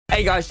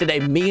Hey guys, today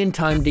me and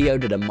Time Dio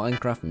did a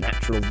Minecraft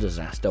natural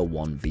disaster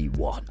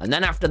 1v1. And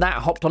then after that,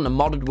 hopped on the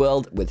modded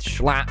world with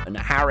Schlatt and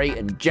Harry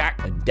and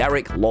Jack and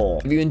Derek Law.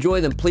 If you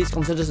enjoy them, please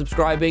consider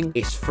subscribing.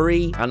 It's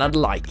free and I'd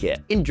like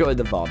it. Enjoy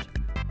the VOD.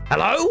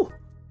 Hello?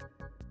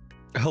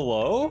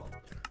 Hello?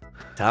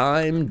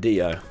 Time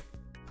Dio.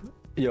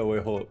 Yo,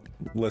 wait, hold.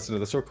 Listen to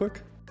this real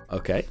quick.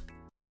 Okay.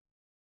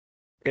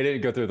 It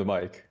didn't go through the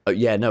mic. Oh,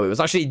 yeah, no, it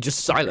was actually just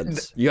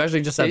silence. You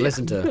actually just said,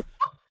 listen to...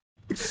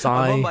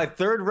 Sigh. I'm on my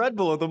third Red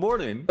Bull of the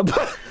morning.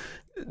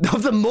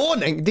 Of the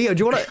morning? Dio, do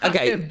you want to...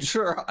 Okay. I'm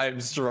sure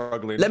I'm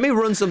struggling. Let me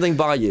run something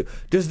by you.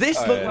 Does this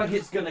look like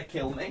it's going to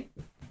kill me?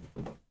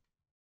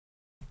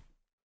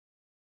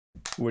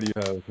 What do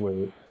you have?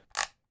 Wait.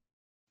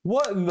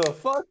 What in the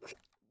fuck?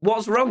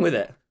 What's wrong with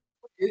it?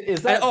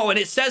 Is that... Oh, and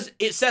it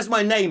says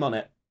my name on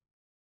it.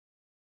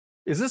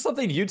 Is this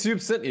something YouTube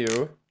sent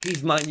you?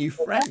 He's my new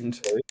friend.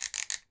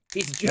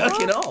 He's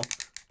jerking off.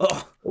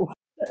 Oh.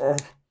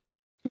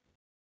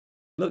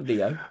 Look,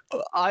 Dio.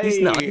 He's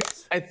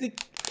nice. I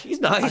think he's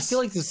nice. I feel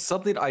like this is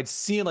something I'd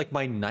see in like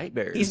my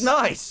nightmares. He's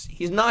nice.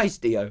 He's nice,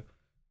 Dio.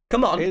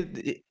 Come on.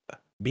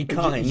 Be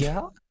kind.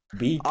 Yeah.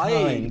 Be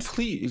kind.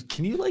 Please,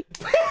 can you like?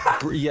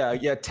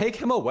 yeah. Take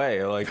him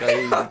away. Like.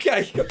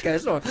 Okay.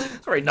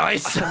 It's very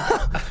nice.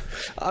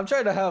 I'm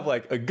trying to have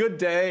like a good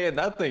day, and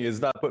that thing is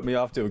not putting me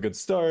off to a good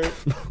start.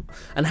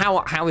 And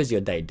how is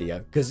your day, Dio?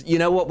 Because you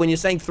know what, when you're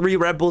saying 3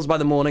 Red Bulls by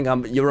the morning,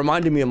 you're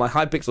reminding me of my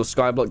Hypixel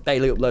Skyblock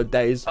daily upload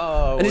days.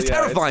 Oh, and it's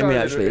terrifying me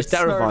actually. It's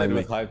terrifying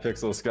me.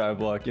 Hypixel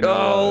Skyblock, you know.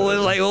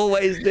 Oh, like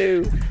always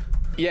do.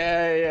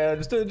 Yeah.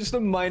 Just a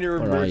minor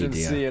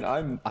emergency, and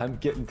I'm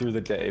getting through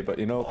the day. But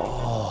you know.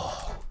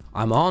 Oh,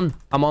 I'm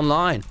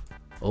online.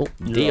 Oh,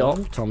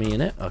 Dio, Tommy in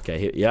it. Okay,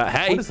 here. Yeah.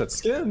 Hey. What is that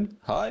skin?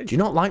 Hi. Do you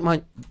not like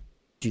my?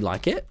 Do you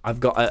like it? I've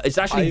got. It's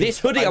actually this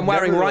hoodie I'm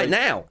wearing right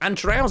now, and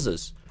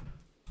trousers.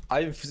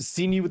 I've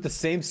seen you with the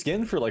same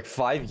skin for like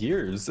 5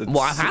 years. Well,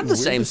 I've had the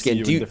same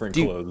skin. Do you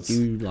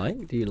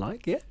like? Do you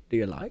like it? Do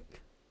you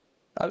like?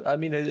 I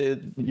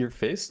mean, your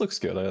face looks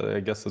good. I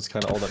guess that's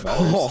kind of all that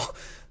matters. Oh.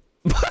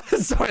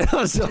 Sorry, that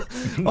was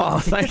oh,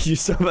 thank you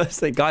so much,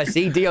 guys.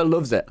 See, Dio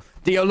loves it.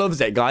 Dio loves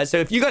it, guys. So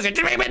if you guys are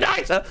doing it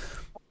nicer,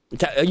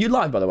 are you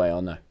live by the way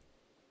or no?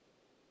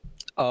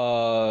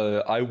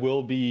 I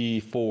will be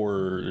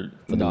for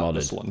the modded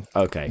this one.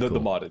 Okay, the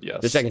modded,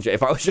 yes. Just checking.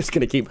 If I was just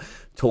gonna keep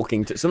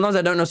talking to, sometimes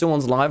I don't know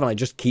someone's live and I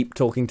just keep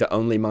talking to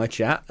only my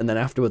chat, and then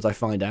afterwards I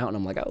find out and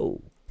I'm like,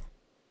 oh.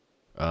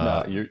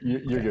 Nah, you're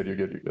good. You're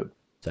good.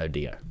 So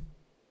Dio.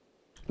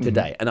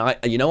 Today, and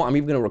you know what? I'm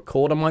even gonna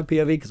record on my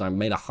POV because I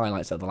made a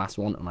highlights of the last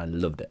one and I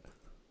loved it.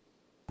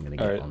 I'm gonna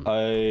get on.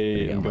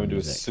 I am going to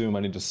assume I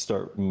need to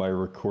start my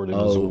recording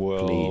as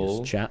well.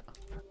 Please, chat.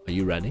 Are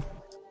you ready?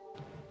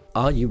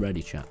 Are you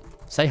ready, chat?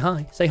 Say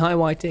hi. Say hi,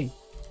 YT.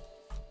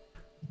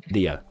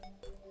 Dio.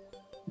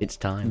 It's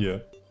time. Yeah.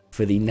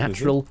 For the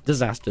natural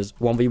disasters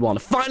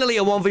 1v1. Finally,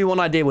 a 1v1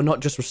 idea. We're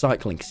not just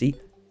recycling. See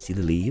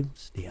the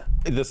leaves, Dio.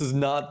 This is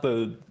not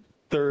the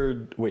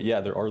third. Wait, yeah,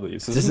 there are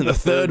leaves. This isn't the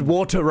third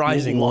water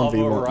rising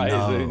 1v1.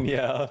 Rising, no.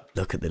 Yeah.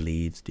 Look at the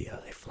leaves,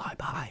 Dio. They fly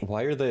by.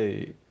 Why are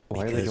they?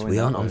 Because we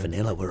aren't on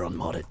vanilla. We're on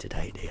modded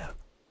today, Dio.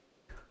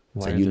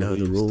 So you know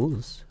the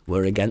rules.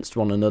 We're against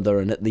one another,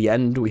 and at the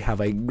end we have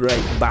a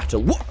great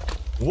battle.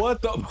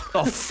 What the?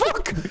 Oh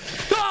fuck!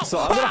 Oh, so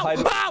I'm gonna hide.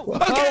 Okay,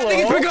 I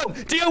think it's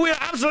good. Dio, we're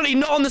absolutely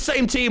not on the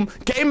same team.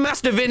 Game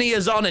Master Vinny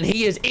is on, and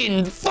he is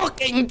in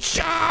fucking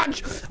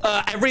charge.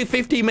 Every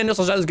 15 minutes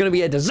or so, there's gonna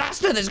be a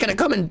disaster that's gonna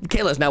come and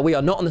kill us. Now we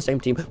are not on the same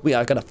team. We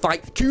are gonna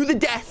fight to the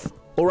death.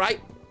 All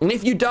right. And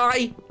if you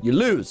die, you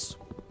lose.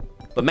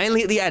 But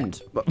mainly at the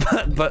end.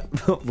 But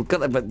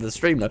the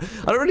stream though.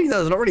 I don't really know.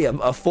 There's not really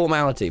a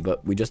formality,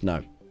 but we just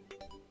know.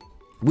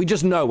 We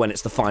just know when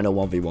it's the final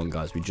 1v1,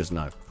 guys. We just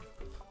know.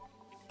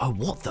 Oh,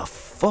 what the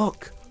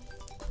fuck?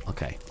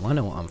 Okay, well, I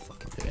know what I'm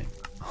fucking doing.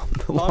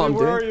 Tommy,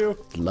 where are you?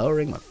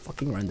 Lowering my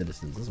fucking render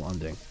distance. That's what I'm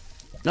doing.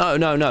 No.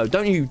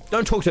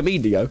 Don't talk to me,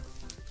 Dio.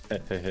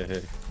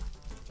 Hey.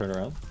 Turn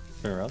around.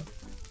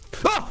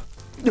 Ah!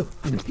 No.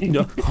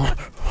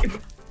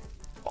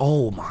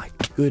 Oh my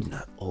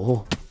goodness.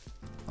 Oh.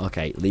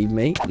 Okay, leave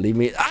me.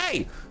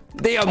 Hey!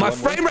 Dio, my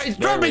frame rate's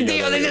dropping,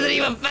 Dio! This isn't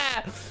even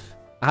fair!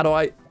 How do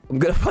I... I'm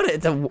gonna put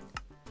it to...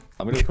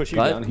 I'm gonna push you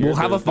down here. We'll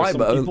have a fight,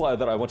 but... people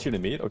that I want you to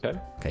meet, okay?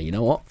 Okay, you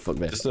know what? Fuck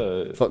this.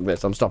 Fuck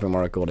this. I'm stopping my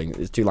recording.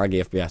 It's too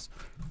laggy FPS.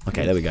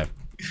 Okay, there we go.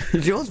 Do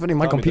you know what's funny?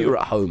 My computer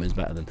at home is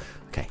better than...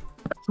 Okay.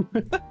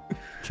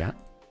 Chat.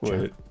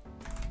 Wait.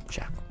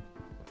 Chat.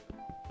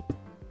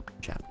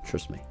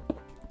 Trust me.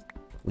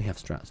 We have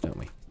strats, don't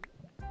we?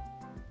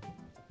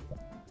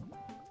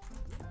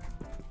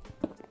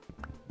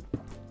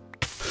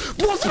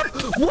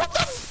 What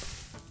the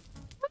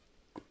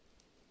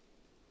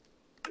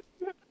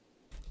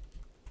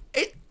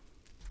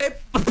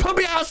put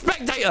me out of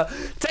spectator!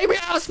 Take me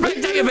out of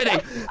spectator,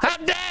 Vinny! How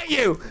dare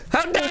you!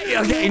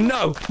 Okay,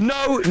 no.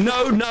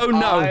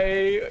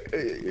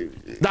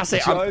 That's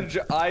it. Judge,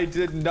 I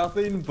did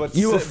nothing but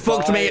you have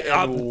fucked me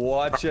up.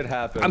 Watch it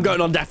happen. I'm going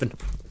on deafen.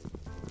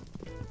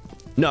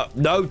 No,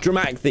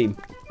 dramatic theme.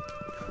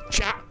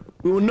 Chat,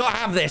 We will not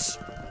have this.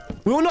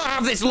 We will not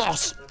have this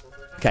loss.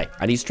 Okay,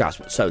 I need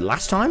straps. So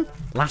last time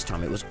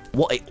it was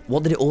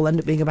what did it all end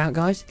up being about,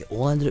 guys? It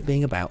all ended up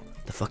being about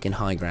the fucking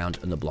high ground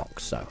and the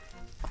blocks. So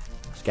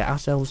let's get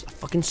ourselves a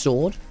fucking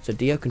sword so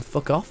Dio can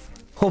fuck off.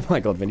 Oh my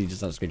god, Vinny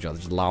just had a screenshot.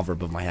 There's lava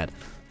above my head.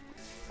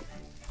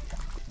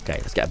 Okay,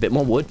 let's get a bit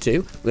more wood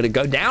too. We're gonna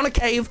go down a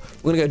cave.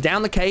 We're gonna go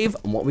down the cave,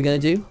 and what we're gonna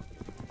do?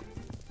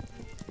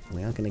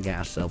 We are gonna get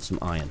ourselves some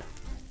iron.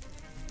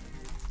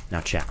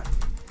 Now, chat.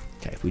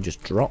 Okay, if we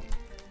just drop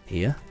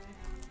here.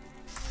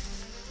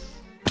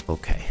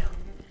 Okay.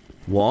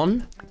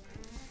 1,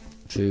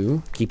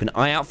 2. Keep an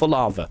eye out for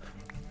lava.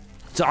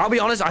 So I'll be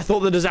honest, I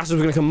thought the disaster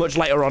was gonna come much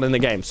later on in the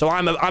game. So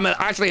I'm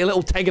actually a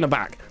little taken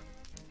aback.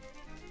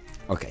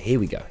 Okay, here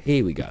we go.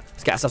 Here we go.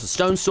 Let's get ourselves a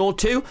stone sword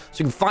too,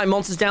 so we can fight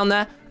monsters down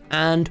there.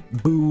 And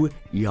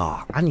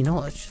booyah. And you know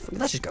what?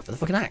 Let's just go for the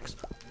fucking axe.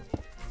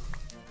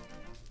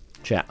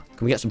 Chat,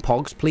 can we get some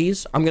pogs,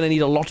 please? I'm going to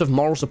need a lot of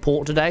moral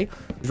support today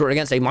because we're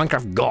against a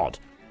Minecraft god.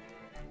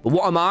 But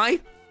what am I?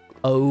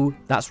 Oh,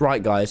 that's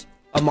right, guys.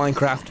 A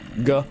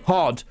Minecraft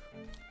god.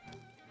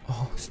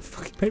 Oh, it's a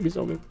fucking baby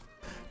zombie.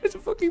 It's a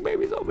fucking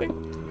baby zombie.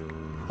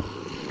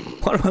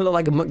 Why do I look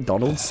like a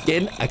McDonald's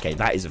skin? Okay,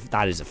 that is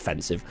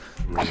offensive.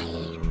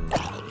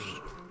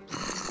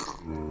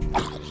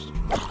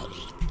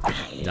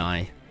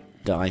 Die.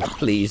 Die.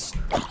 Please.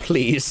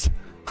 Please.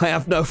 I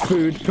have no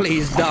food.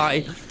 Please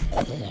die.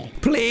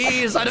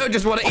 Please. I don't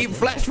just want to eat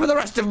flesh for the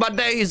rest of my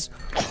days.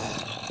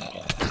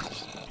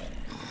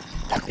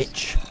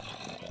 Bitch.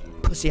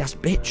 Pussy ass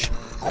bitch.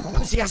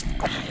 Pussy ass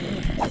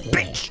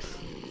bitch.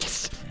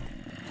 Yes.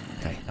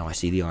 Okay, now I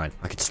see the iron.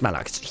 I can smell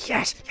it.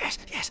 Yes. Yes.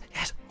 Yes.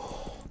 Yes.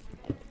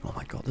 Oh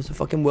my god, there's a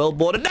fucking world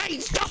border. No,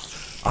 stop.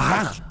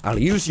 Aha. I'll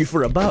use you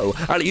for a bow.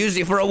 I'll use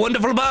you for a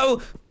wonderful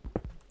bow.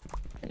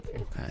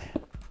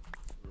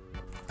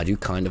 I do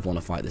kind of want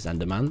to fight this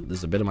Enderman.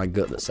 There's a bit of my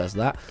gut that says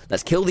that.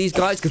 Let's kill these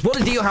guys, because what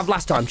did Dio have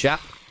last time,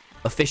 chat?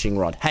 A fishing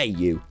rod. Hey,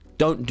 you.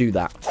 Don't do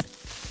that.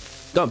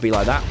 Don't be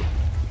like that.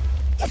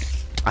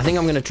 I think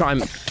I'm going to try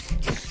and...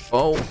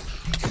 Oh.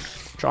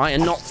 Try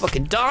and not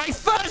fucking die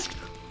first.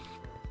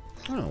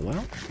 Oh,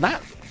 well.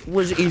 That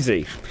was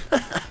easy.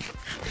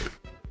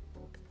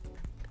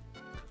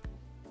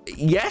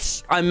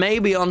 Yes, I may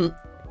be on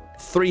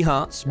 3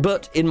 hearts,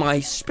 but in my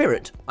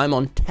spirit, I'm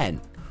on 10.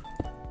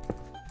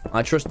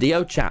 I trust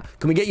Dio. Chat,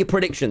 can we get your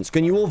predictions?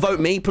 Can you all vote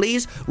me,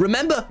 please?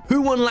 Remember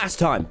who won last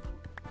time?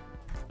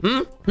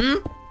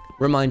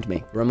 Remind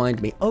me.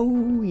 Remind me.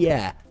 Oh,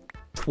 yeah.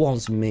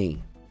 'Twas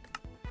me.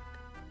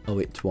 Oh,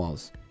 it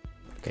twas.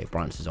 Okay,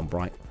 brightness is on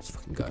bright. Let's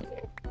fucking go.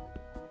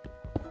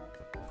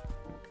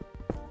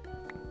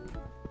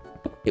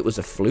 It was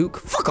a fluke?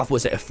 Fuck off,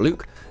 was it a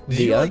fluke?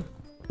 Dio?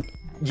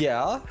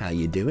 Yeah? How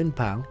you doing,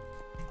 pal?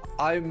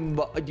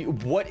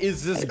 What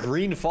is this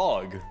green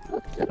fog?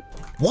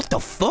 What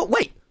the fuck?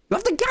 Wait. You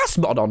have the gas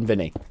mod on,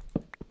 Vinny.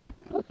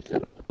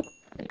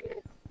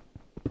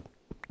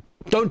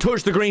 Don't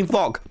touch the green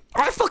fog.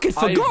 I fucking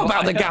forgot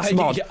about the gas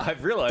mod.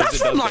 I've realized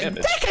that's from like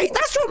decades.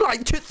 That's from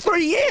like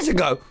 3 years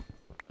ago.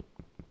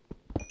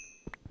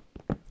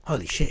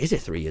 Holy shit! Is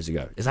it 3 years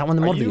ago? Is that when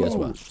the mod videos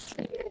were?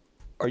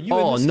 Are you?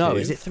 Oh in this no!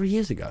 cave? Is it 3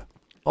 years ago?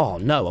 Oh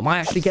no! Am I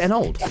actually getting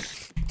old?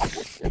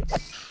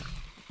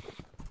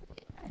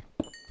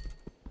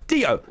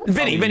 Dio,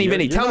 Vinny,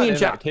 tell me in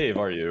chat. Cave,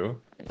 are you?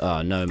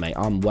 Oh no, mate.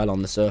 I'm well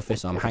on the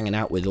surface. I'm hanging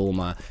out with all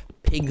my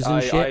pigs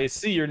and shit. I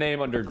see your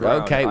name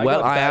underground. Okay,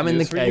 well, I am in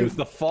the cave.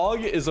 The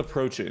fog is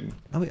approaching.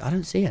 Oh wait, I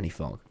don't see any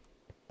fog.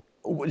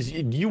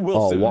 You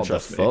will soon, what the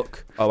trust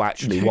fuck? Me. Oh,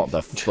 actually, what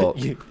the fuck?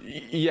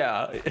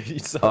 Yeah.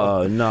 So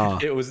oh no.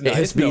 It was nice.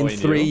 It's been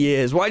 3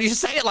 years. Why did you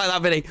say it like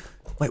that, Vinny?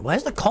 Wait,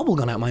 where's the cobble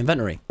gone out of my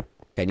inventory?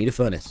 Okay, need a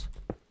furnace.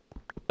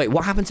 Wait,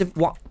 what happens if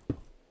what?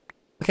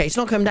 Okay, it's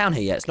not come down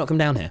here yet. It's not come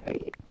down here.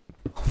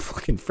 I'm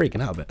fucking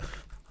freaking out a bit.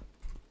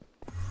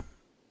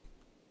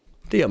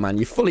 Dio, man,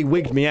 you fully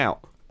wigged me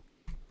out.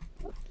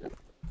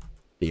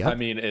 Dio? I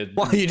mean,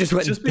 well, you just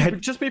went dead.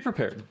 Just be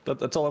prepared.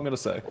 That's all I'm gonna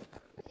say.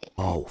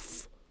 Oh.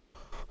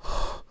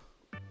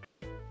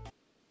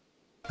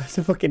 That's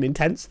a fucking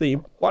intense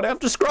theme. Why do I have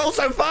to scroll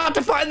so far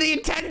to find the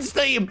intense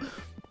theme?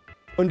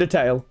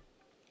 Undertale.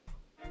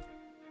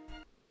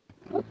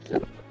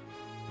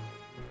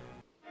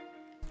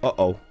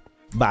 Uh-oh.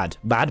 Bad.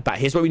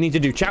 Here's what we need to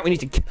do. Chat, we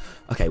need to...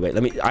 Okay, wait,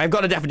 let me... I've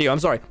got a death deal. I'm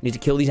sorry. We need to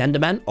kill these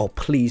Endermen. Oh,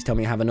 please tell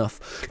me I have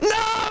enough.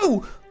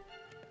 No!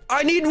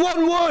 I need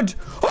 1 wood.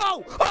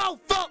 Oh,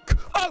 fuck.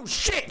 Oh,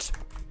 shit.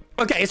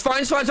 Okay, it's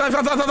fine.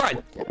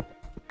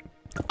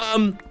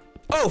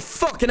 Oh,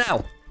 fucking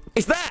hell.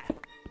 It's there.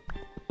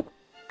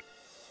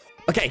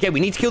 Okay, we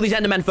need to kill these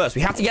Endermen first.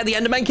 We have to get the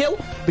Endermen kill,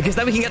 because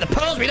then we can get the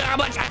pearls. We know how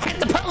much I hate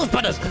the pearls,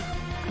 butters.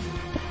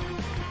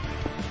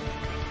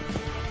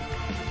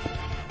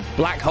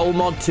 Black hole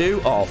mod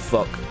 2. Oh,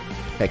 fuck.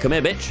 Okay, come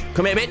here, bitch.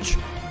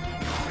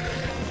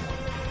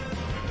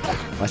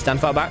 I stand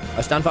far back.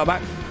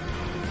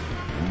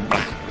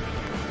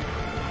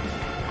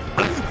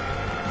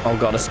 Oh,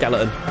 God, a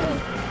skeleton.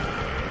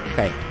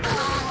 Okay.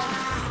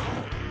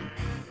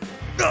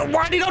 Oh,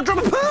 why did I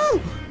drop a pearl?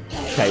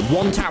 Okay,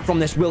 one tap from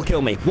this will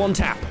kill me. One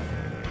tap.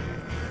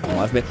 Oh,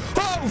 I've been...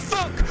 Oh,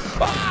 fuck!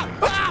 Ah!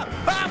 Ah!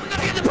 Ah! We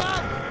gotta get the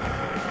pearl!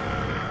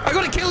 I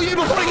gotta kill you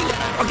before I get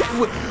down! Okay,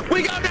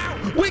 we go now!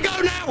 We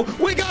go now!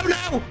 We go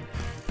now!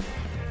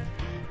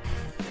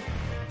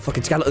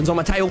 Fucking skeletons on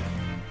my tail.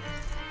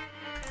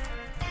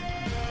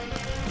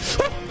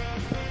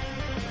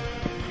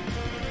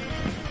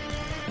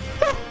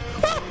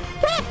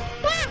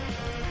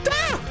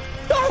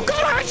 Oh,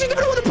 God, I actually don't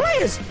know what the play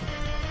is!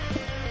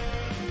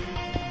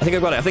 I think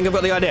I've got it. I think I've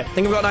got the idea. I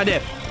think I've got an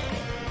idea.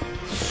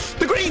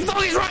 The green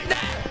fog is right there!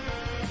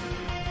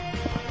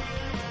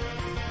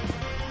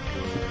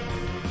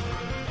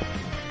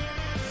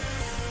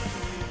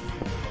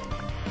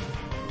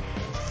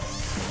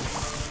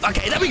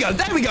 Okay, there we go.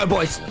 There we go,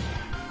 boys.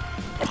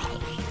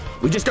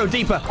 We just go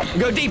deeper. We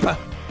go deeper.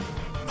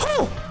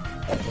 Oh!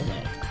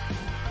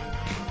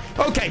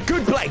 Okay,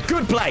 good play.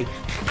 Good play.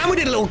 And we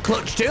did a little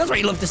clutch too. That's what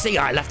you love to see.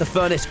 I left the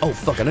furnace. Oh,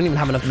 fuck. I don't even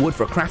have enough wood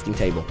for a crafting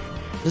table.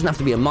 It doesn't have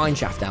to be a mine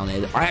shaft down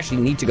here. I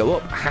actually need to go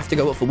up. I have to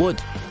go up for wood.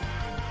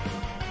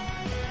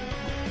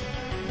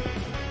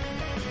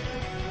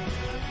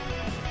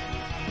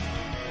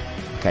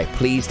 Okay,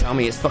 please tell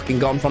me it's fucking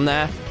gone from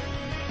there.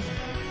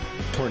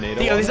 Tornado.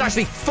 This is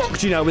actually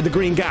fucked, you know, with the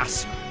green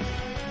gas.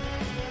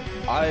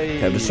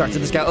 Okay, I've distracted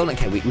the skeleton.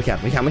 Okay, we can.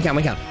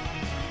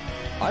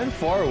 I'm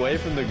far away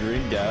from the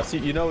green gas.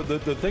 You know, the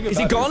thing about is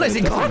it gone? Is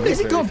it gone? Is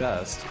it gone?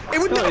 Fast. It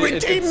would no,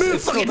 it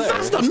moved fucking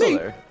fast on me.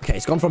 Okay,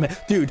 it's gone from it.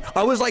 Dude,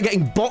 I was like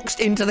getting boxed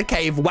into the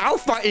cave while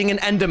fighting an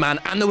Enderman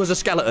and there was a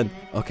skeleton.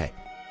 Okay.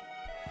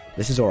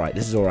 This is alright.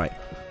 This is alright.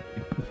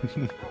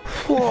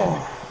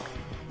 Whoa.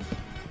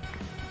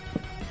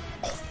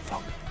 Oh,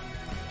 fuck.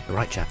 You're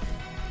right, chat.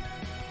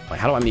 Wait,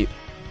 how do I mute?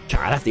 Chat,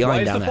 I left the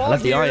iron down there. I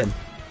left the iron.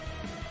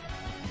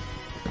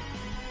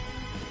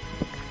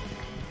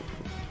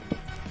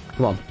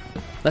 Come on.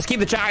 Let's keep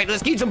the chat.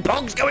 Let's keep some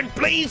pogs going,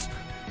 please.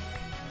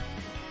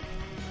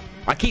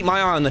 I keep my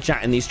eye on the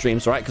chat in these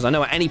streams, right? Because I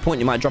know at any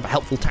point you might drop a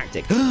helpful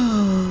tactic.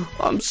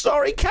 I'm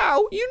sorry,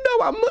 cow. You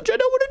know how much I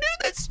don't want to do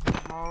this.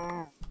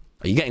 Are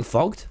you getting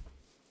fogged?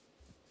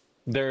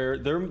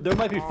 There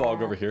might be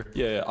fog over here.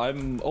 Yeah,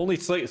 I'm only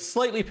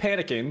slightly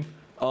panicking.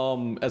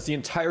 As the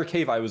entire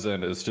cave I was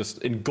in is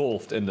just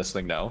engulfed in this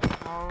thing now.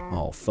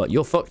 Oh, fuck.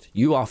 You're fucked.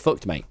 You are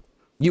fucked, mate.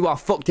 You are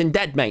fucked and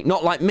dead, mate.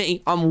 Not like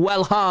me. I'm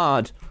well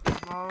hard.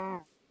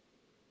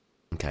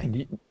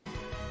 Okay.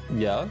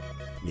 Yeah?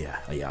 Yeah,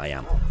 I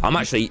am.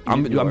 I'm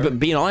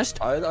being honest.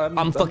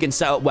 I'm fucking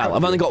set up well.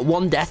 I've only got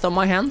one death on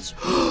my hands.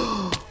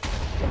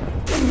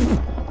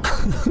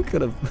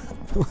 Could have...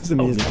 What's the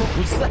music?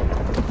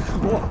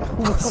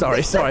 Sorry.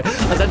 I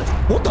said,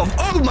 what the...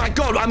 Oh my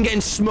God, I'm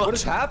getting smut. What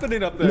is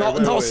happening up there?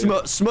 Not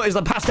smut. Smut is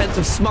the past tense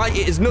of smite.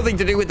 It has nothing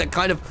to do with that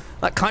kind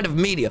of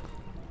media.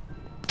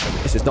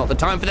 This is not the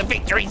time for the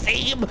victory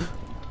theme.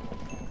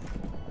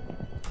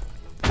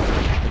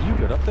 Are you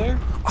good up there?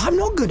 I'm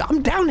not good.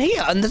 I'm down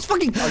here, and there's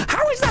fucking...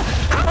 How is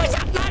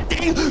that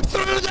landing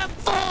through the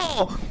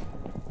floor?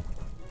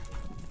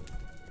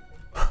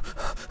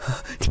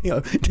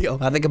 Dio,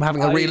 I think I'm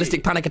having a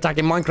realistic panic attack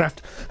in Minecraft.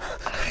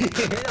 I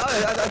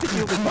think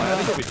you'll be fine. I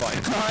think you'll be fine.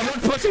 I'm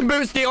not Puss in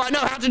Boots, Dio. I know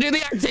how to do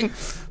the acting.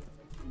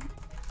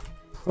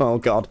 Oh,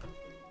 God.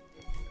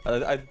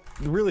 I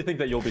really think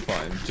that you'll be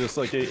fine. Just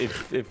like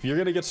if you're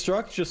gonna get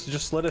struck,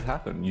 just let it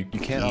happen. You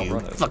can't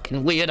outrun it.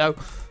 Fucking weirdo.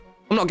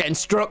 I'm not getting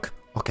struck.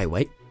 Okay,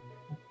 wait.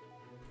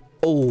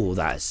 Oh,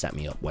 that has set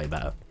me up way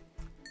better.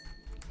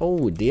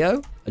 Oh,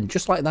 Dio, and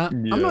just like that,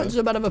 yeah. I'm not in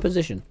so bad of a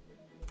position.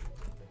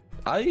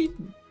 I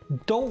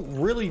don't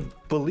really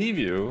believe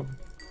you.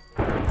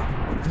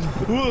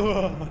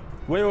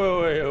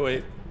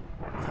 Wait.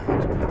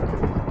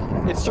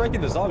 It's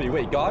striking the zombie.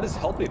 Wait, God is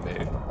helping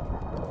me.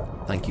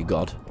 Thank you,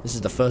 God. This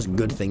is the first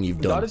good thing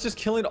you've done. God is just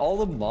killing all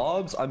the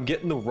mobs. I'm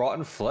getting the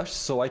rotten flesh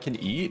so I can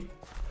eat.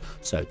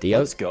 So, Dio,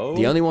 let's go.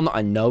 The only one that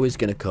I know is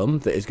going to come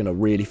that is going to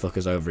really fuck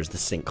us over is the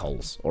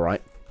sinkholes, all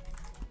right?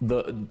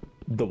 The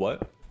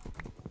what?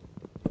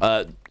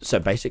 So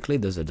basically,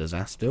 there's a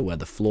disaster where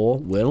the floor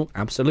will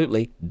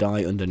absolutely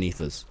die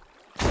underneath us.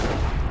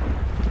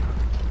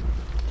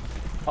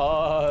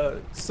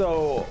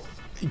 So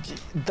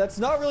that's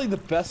not really the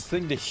best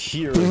thing to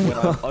hear when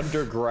I'm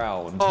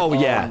underground. Oh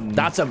yeah,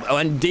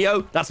 and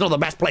Dio, that's not the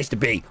best place to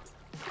be.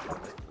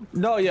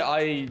 No, yeah,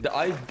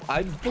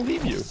 I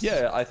believe you.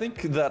 Yeah, I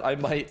think that I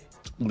might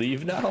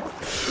leave now.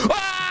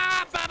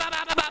 Ah!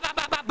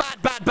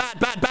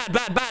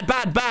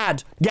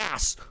 Bad.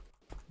 Gas.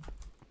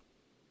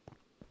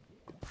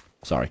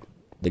 Sorry,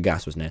 the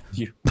gas was near.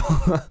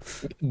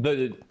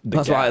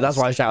 That's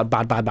why I shouted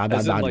bad.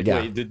 Like,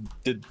 gas. wait,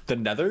 did the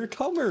nether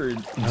come or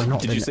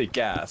did you say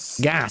gas?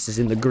 Gas is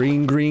in the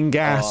green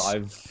gas.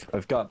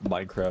 I've got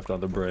Minecraft on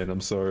the brain. I'm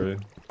sorry.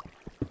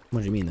 What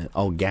do you mean?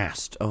 Oh,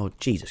 gassed. Oh,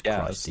 Jesus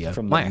Christ, Dio.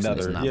 From my the accent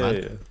nether. isn't that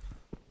bad. Yeah.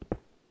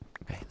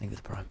 Okay, I think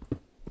it's prime.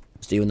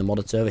 Is Dio in the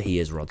modded server? He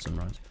is, Rodson,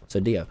 right? So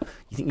Dio,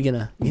 you think you're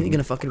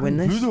gonna fucking win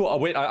this? Oh,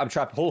 wait, I'm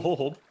trapped. Hold.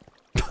 Hold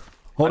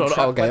on.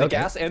 Okay. The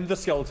gas and the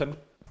skeleton.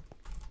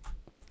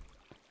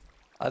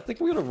 I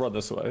think I'm gonna run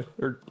this way,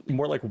 or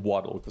more like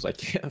waddle, because I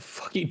can't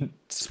fucking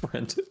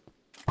sprint.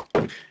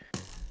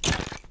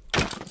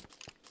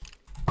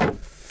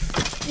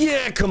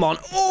 Yeah, come on.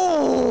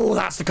 Oh,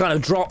 that's the kind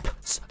of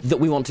drops that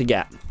we want to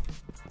get.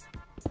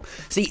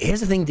 See, here's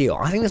the thing, Dio.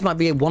 I think this might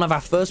be one of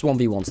our first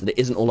 1v1s that it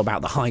isn't all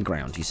about the high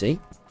ground, you see?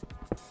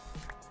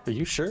 Are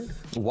you sure?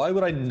 Why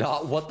would I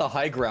not want the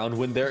high ground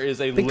when there is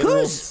a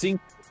literal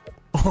sink?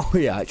 Oh,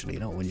 yeah, actually, you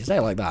know, when you say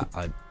it like that,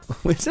 I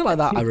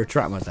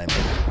retract my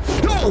statement.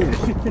 No!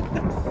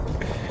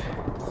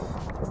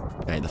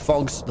 Okay, the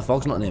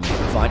fog's not near me.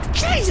 Fine.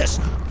 Jesus!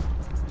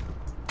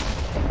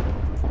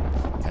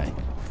 Okay.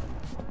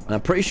 And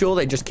I'm pretty sure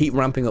they just keep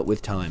ramping up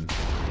with time.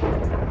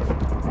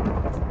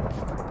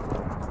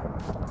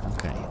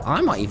 I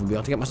might even be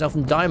able to get myself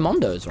some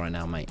Diamondos right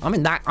now, mate. I'm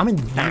in that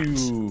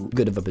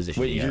good of a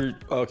position. Wait,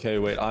 okay,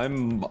 wait.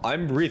 I'm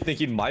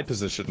rethinking my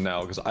position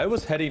now because I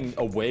was heading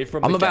away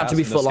from I'm about to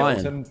be full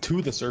iron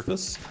to the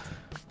surface.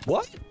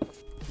 What?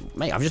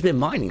 Mate, I've just been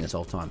mining this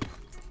whole time.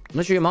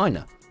 Unless you're a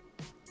miner.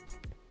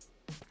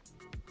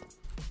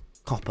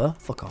 Copper,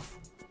 fuck off.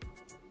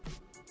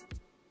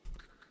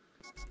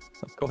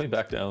 I'm going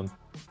back down.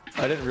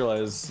 I didn't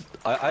realize.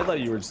 I thought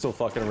you were still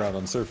fucking around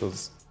on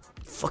surface.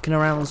 Fucking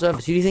around on the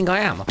surface. Who do you think I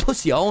am? A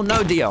pussy? Oh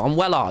no, Dio. I'm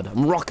well hard.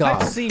 I'm rock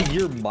hard. I've seen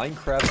your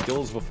Minecraft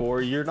skills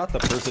before. You're not the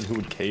person who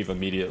would cave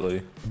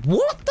immediately.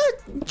 What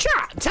the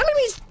chat? Tell him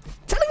he's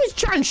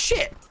chatting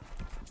shit.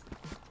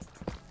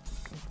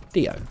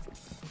 Dio.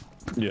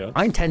 Yeah.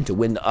 I intend to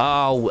win.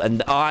 Oh,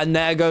 and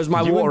there goes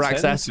my water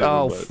access.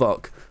 Oh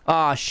fuck.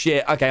 Ah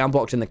shit. Okay, I'm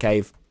blocked in the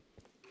cave.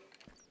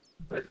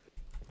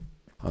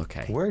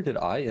 Okay. Where did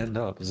I end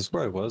up? Is this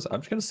where I was?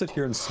 I'm just gonna sit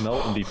here and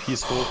smelt and be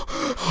peaceful.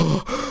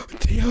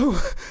 Dio,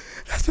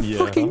 there's a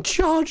fucking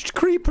charged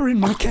creeper in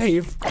my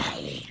cave.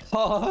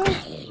 I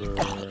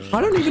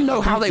don't even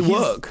know how they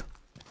work.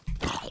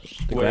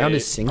 The ground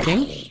is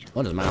sinking?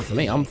 Well, doesn't matter for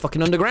me. I'm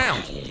fucking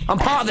underground. I'm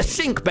part of the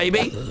sink,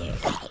 baby.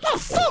 Oh,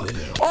 fuck.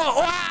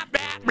 Oh,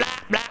 blah, blah,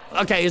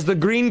 blah. Okay, is the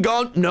green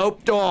gone?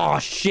 Nope. Oh,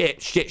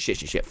 shit. Fuck.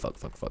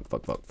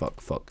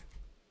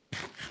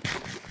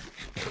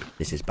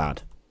 This is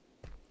bad.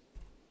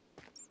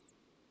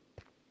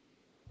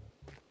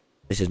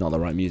 This is not the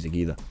right music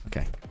either.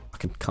 Okay, I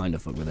can kind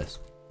of fuck with this.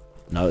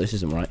 No, this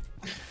isn't right.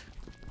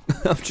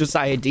 I'm just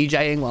out here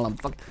DJing while I'm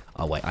fucking...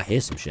 Oh, wait, I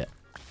hear some shit.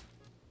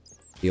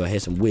 Yo, I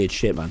hear some weird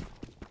shit, man.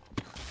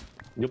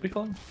 You'll be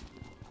fine.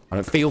 I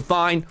don't feel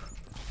fine.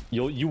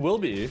 You will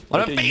be. I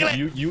don't feel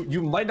it.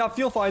 You might not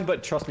feel fine,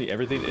 but trust me,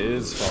 everything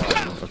is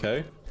fine,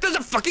 okay? There's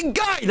a fucking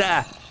guy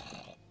there!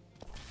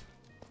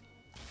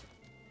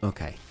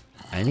 Okay.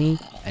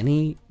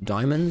 Any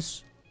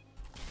diamonds?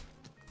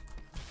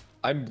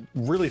 I'm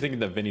really thinking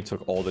that Vinny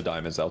took all the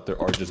diamonds out.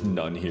 There are just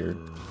none here.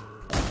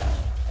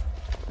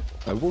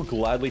 I will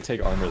gladly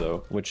take armor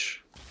though,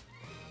 which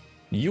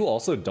you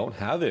also don't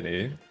have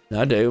any.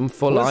 I do. I'm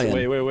full iron.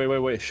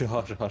 Wait.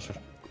 Hush.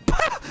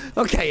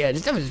 Okay, yeah,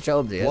 just have to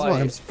show up there. That's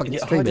why I'm fucking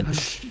screaming.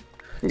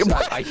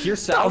 I hear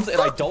sounds and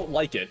I don't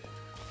like it.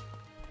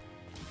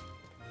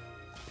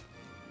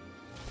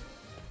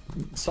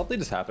 Something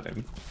is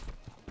happening.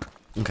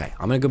 Okay,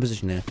 I'm in a good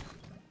position here.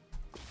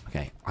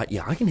 Okay,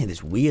 yeah, I can hear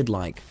this weird,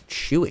 like,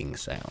 chewing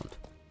sound.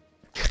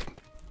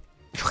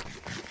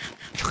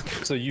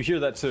 So you hear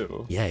that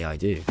too? Yeah, I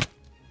do.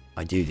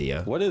 I do,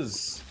 Dio. What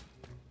is...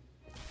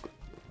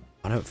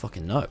 I don't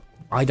fucking know.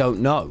 I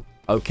don't know,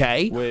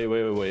 okay? Wait.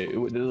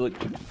 Like,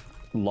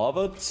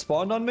 lava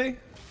spawned on me?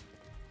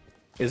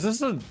 Is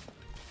this a...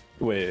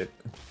 Wait.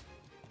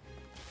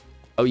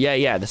 Oh,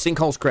 yeah, the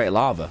sinkholes create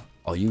lava.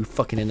 Oh, you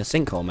fucking in a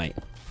sinkhole, mate.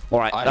 All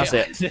right, that's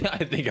it. I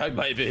think I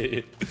might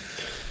be.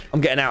 I'm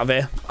getting out of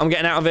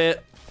here.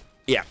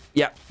 Yeah.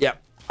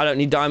 I don't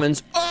need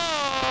diamonds.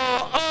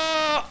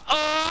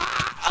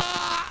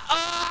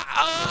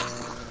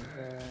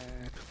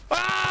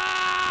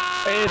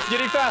 Hey, it's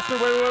getting faster.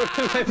 Wait.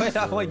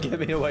 Give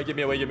me away.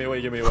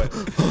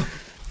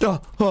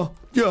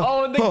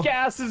 Oh, and the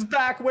gas is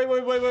back. Wait.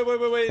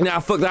 Nah,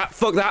 fuck that.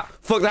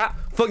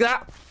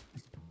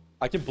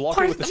 I can block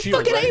it with the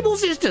shield. Fucking Able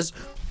Sisters.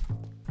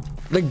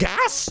 The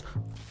gas?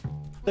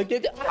 I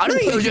don't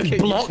think you just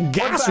block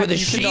gas with a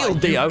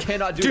shield, Dio. Do you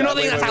not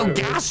think that's how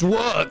gas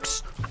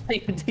works?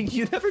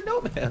 You never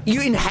know, man. You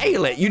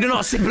inhale it. You do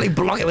not simply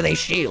block it with a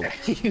shield.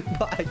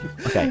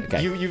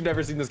 Okay. You've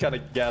never seen this kind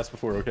of gas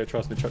before, okay?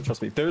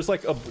 Trust me. There's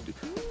like a...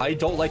 I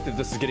don't like that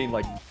this is getting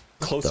like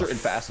closer and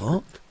faster.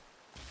 Fuck?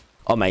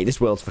 Oh, mate, this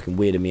world's fucking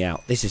weirding me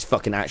out. This is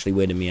fucking actually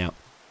weirding me out.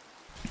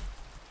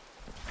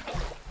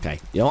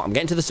 Okay, you know what? I'm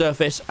getting to the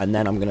surface, and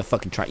then I'm gonna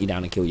fucking track you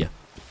down and kill you.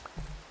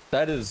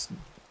 That is...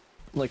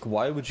 Like,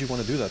 why would you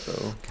want to do that,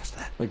 though?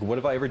 Like, what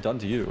have I ever done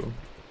to you?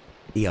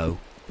 Dio.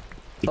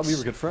 I thought we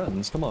were good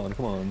friends. Come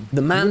on.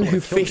 The man who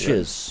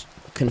fishes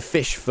can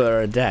fish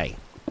for a day.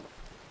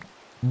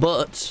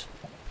 But...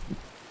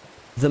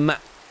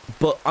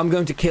 But I'm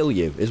going to kill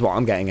you, is what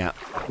I'm getting at.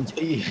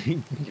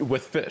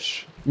 With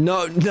fish?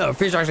 No,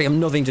 fish actually have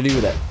nothing to do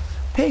with it.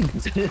 Pig.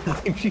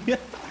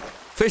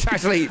 Fish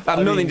actually had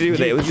nothing to do with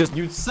it. It was just...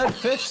 You said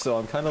fish, so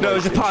I'm kind of No, like... it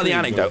was just part of the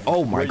anecdote.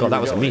 Oh my god,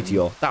 that was a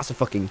meteor. That's a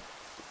fucking...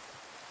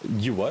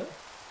 You what?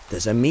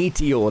 There's a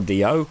meteor,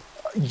 Dio.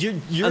 You're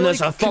and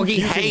there's like a foggy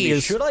haze. Me.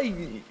 Should I...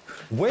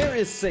 Where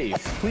is safe?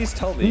 Please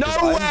tell me.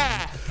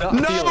 Nowhere!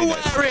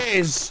 Nowhere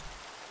is!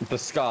 The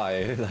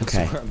sky. That's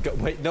okay. Where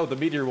I'm wait, no, the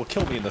meteor will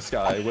kill me in the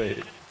sky.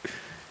 Wait.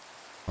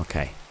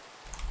 Okay.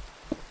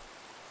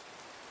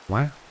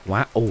 Wow.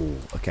 Wow. Oh,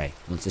 okay.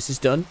 Once this is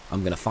done,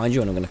 I'm going to find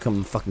you and I'm going to come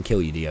and fucking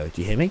kill you, Dio. Do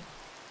you hear me?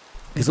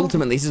 Because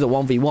ultimately, this is a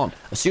 1v1.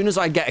 As soon as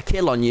I get a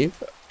kill on you...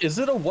 Is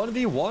it a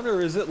 1v1 or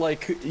is it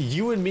like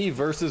you and me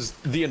versus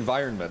the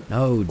environment?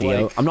 No,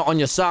 Dio. Like, I'm not on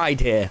your side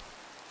here.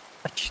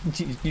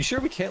 You sure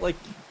we can't, like,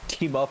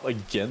 team up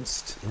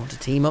against... You want to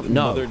team up?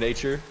 No. Mother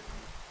Nature?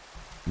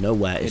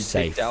 Nowhere is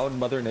safe. Take down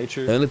Mother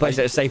Nature? The only place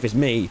that is safe is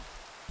me.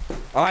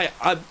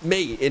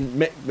 Me.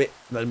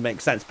 That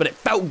makes sense, but it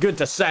felt good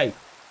to say.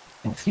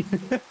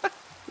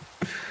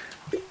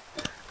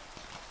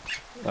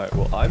 Alright,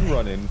 well, I'm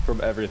running from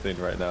everything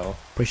right now.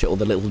 Appreciate all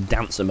the little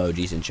dance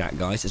emojis in chat,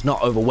 guys. It's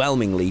not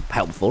overwhelmingly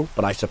helpful,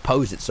 but I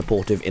suppose it's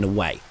supportive in a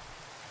way.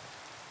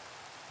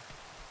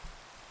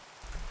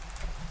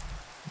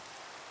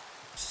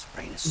 This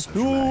brain is so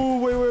Ooh,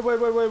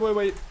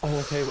 wait. Oh,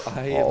 okay,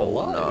 I am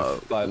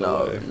alive, by the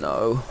way.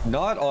 No.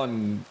 Not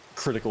on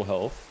critical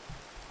health.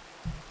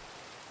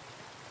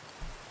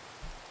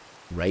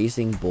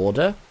 Raising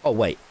border? Oh,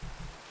 wait.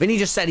 Vinny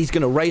just said he's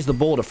going to raise the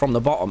border from the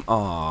bottom.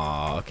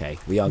 Oh, okay.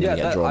 We are going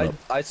to get drawn up.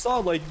 I saw,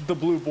 like, the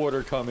blue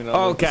border coming up.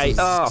 Okay.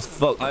 Oh,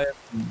 fuck.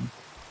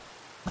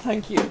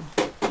 Thank you.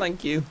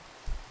 Thank you.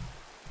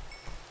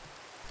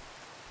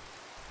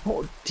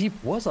 How deep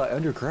was I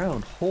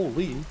underground?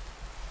 Holy.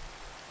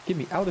 Get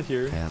me out of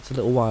here. Okay, that's a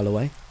little while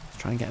away. Let's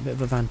try and get a bit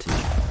of advantage.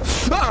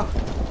 Ah!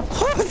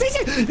 Oh,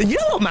 you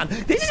know what, man?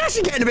 This is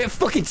actually getting a bit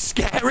fucking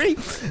scary.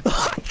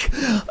 Like,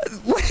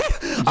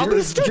 I'm going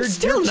to stand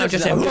still now.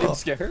 Just getting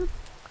scared.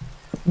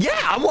 Yeah,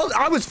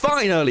 I was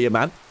fine earlier,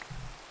 man.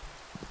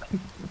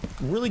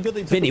 Really good.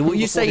 Vinny, what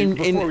you saying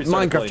in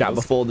Minecraft chat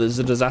before there's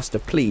a disaster?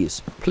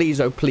 Please,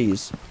 please, oh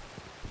please,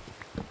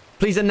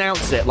 please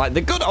announce it like the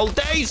good old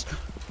days.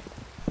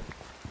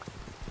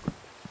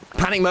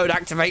 Panic mode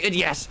activated.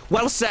 Yes,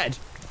 well said.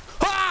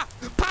 Ah,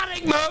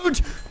 panic mode.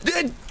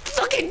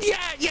 Fucking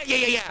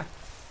yeah.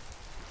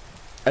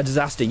 A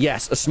disaster.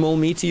 Yes. A small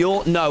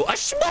meteor. No. A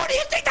small. Do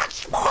you think that's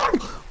small?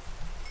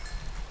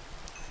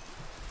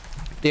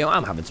 Dio,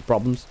 I'm having some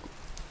problems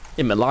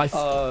in my life.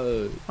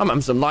 I'm having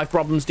some life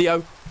problems,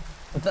 Dio.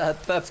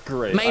 That's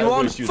great. Main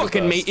one,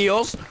 fucking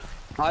meteors.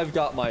 I've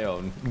got my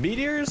own.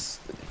 Meteors?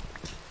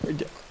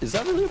 Is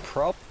that really a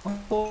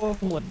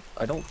problem?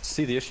 I don't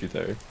see the issue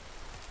there.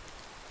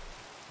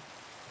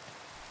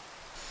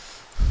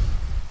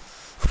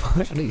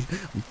 Actually,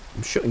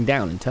 I'm shutting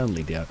down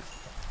internally, Dio.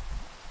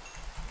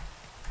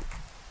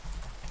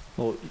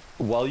 Well,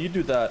 while you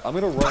do that, I'm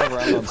gonna run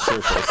around on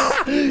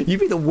surface. You'd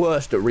be the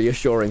worst at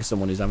reassuring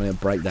someone who's having a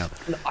breakdown.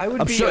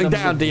 I'm shutting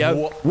down,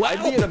 Dio.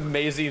 I'd be an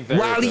amazing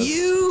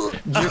therapist.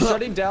 While you're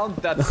shutting down,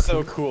 that's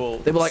so cool.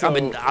 They were like,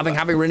 I've been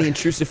having really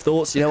intrusive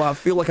thoughts. You know, I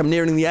feel like I'm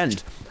nearing the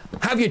end.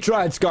 Have you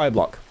tried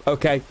Skyblock?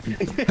 Okay.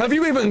 Have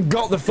you even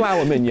got the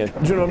flower minion?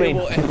 Do you know what I mean?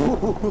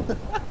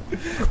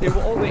 It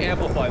will only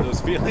amplify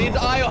those feelings.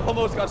 I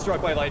almost got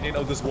struck by lightning.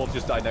 Oh, this wolf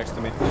just died next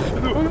to me.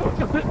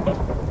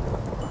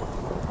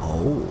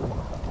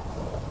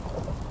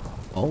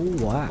 Oh,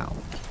 wow.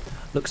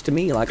 Looks to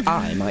me like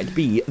I might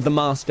be the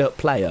master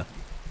player.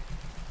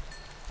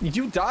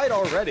 You died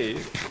already.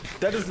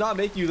 That does not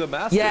make you the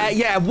master.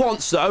 Yeah,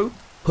 once though,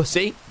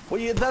 pussy. Well,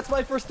 yeah, that's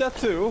my first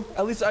death too.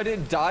 At least I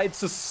didn't die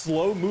to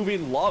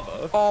slow-moving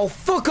lava. Oh,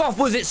 fuck off,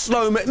 was it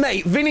slow?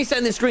 Mate, Vinny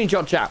sent this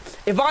screenshot chat.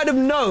 If I'd have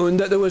known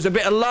that there was a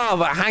bit of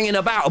lava hanging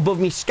about above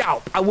me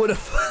scalp, I would have...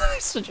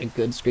 Such a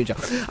good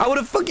screenshot. I would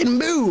have fucking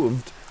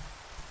moved.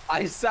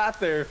 I sat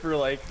there for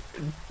like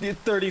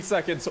 30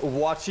 seconds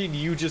watching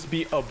you just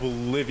be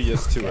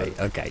oblivious to it.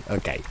 Okay.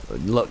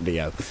 Look,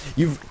 Dio,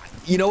 you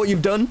know what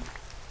you've done?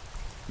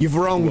 You've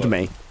wronged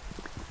me,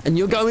 and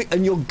you're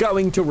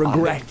going to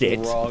regret it.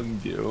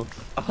 Wronged you.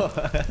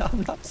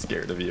 I'm not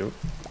scared of you.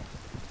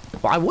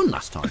 Well, I won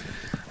last time.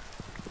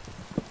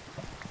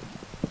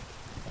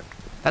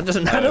 That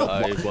doesn't matter.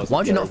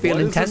 Why do you not feel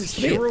intense? What is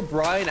this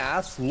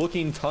Herobrine-ass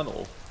looking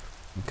tunnel?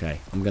 Okay,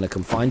 I'm gonna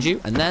come find you,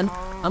 and then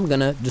I'm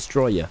gonna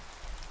destroy you.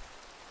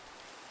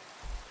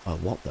 Oh,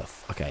 what the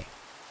f... Okay.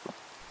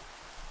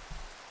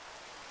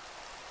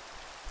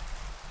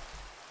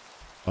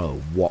 Oh,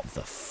 what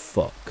the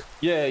fuck?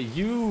 Yeah,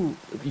 you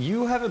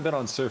haven't been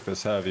on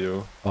surface, have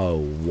you? Oh,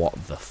 what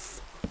the f...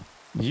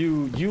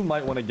 You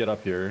might want to get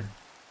up here.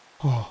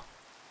 Oh.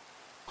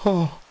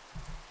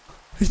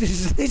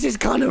 This is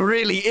kind of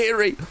really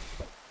eerie.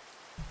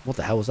 What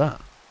the hell was that?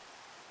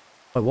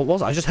 Oh, what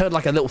was that? I just heard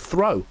like a little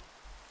throw.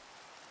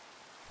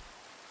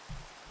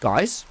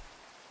 Guys?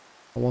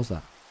 What was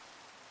that?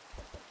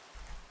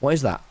 What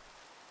is that?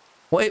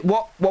 What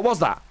was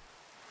that?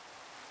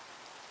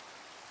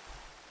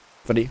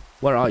 Freddy,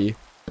 where are you?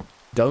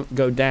 Don't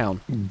go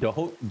down.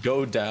 Don't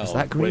go down. Is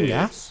that green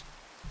gas?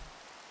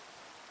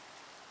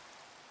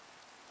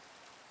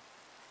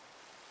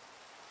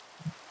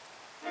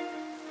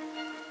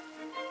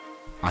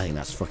 I think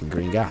that's fucking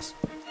green gas.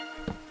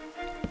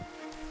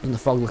 Doesn't the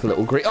fog look a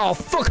little green? Oh,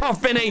 fuck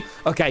off, Vinny!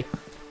 Okay,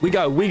 we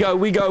go.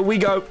 Man,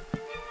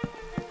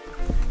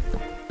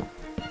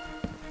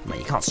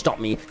 you can't stop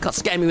me. You can't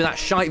scare me with that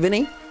shite,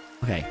 Vinny.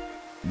 Okay,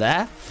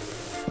 there.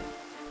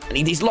 I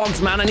need these logs,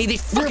 man. I need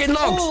these fucking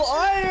logs. Full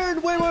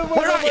iron. Wait.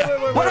 Where are you?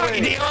 Where are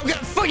you? I'm gonna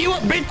fuck you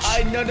up,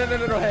 bitch. No.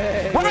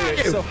 Hey, Where are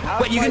you? So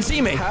wait, you can see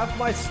me. Half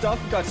my stuff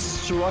got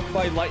struck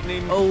by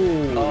lightning.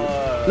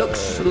 Oh,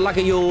 looks like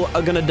you're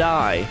gonna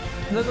die.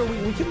 No,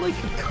 we can like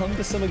come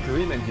to some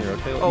agreement here,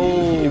 okay? Like,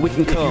 oh, we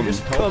can come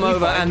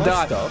over and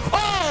die. Stuff.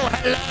 Oh,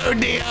 hello,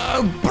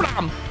 Dio.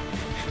 Blam.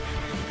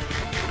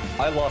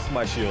 I lost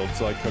my shield,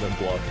 so I couldn't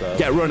block that.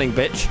 Get running,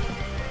 bitch.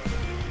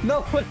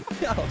 No,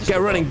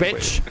 get running,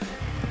 bitch.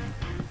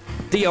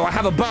 Dio, I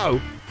have a bow.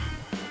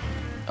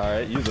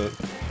 Alright, use it.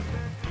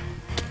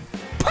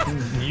 I'm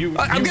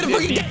gonna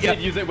fucking get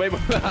you. Use it. Wait,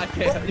 I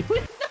can't.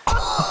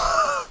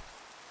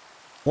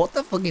 What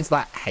the fuck is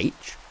that,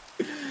 H?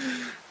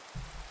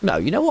 No,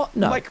 you know what?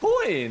 No. My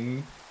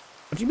coin.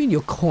 What do you mean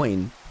your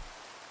coin?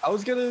 I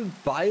was gonna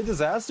buy a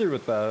disaster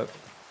with that.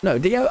 No,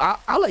 Dio,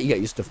 I'll let you get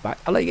your stuff back.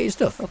 I'll let you get your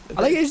stuff.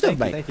 I'll let you get your stuff,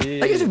 mate. Thank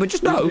you. But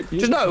just know,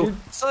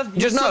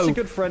 you're such a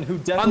good friend who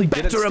definitely I'm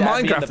better at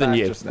Minecraft than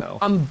you.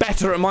 I'm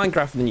better at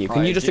Minecraft than you.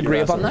 Can you just agree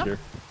upon that?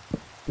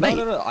 Mate,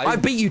 no. I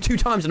beat you 2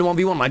 times in a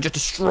 1v1. I just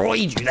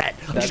destroyed you then.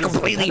 I just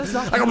completely... Yeah,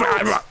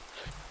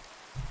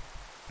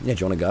 do you want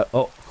to go?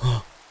 Oh.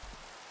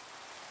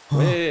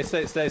 Wait,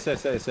 stay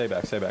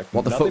back.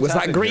 What the fuck was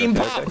that green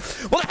pot?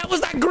 What the hell was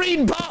that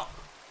green pot?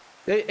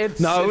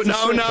 No.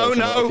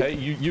 Okay,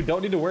 you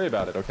don't need to worry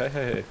about it. Okay,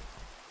 hey.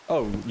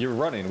 Oh, you're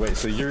running. Wait,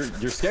 so you're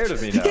scared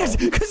of me now? Yes,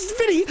 because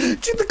Vinny,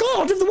 the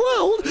god of the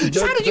world,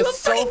 just handed you a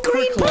fucking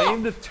green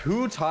pot. The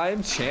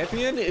 2-time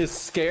champion is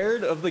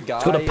scared of the guy.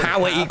 It's called a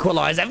power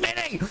equalizer,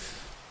 Vinny.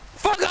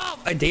 Fuck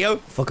off, Dio.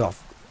 Fuck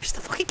off. It's the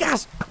fucking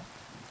gas.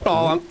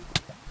 Oh, I'm...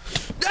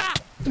 Ah!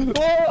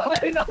 Oh, I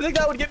did not think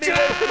that would get me.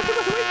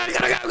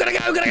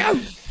 Gotta go.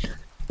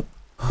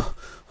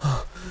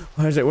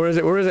 Where is it?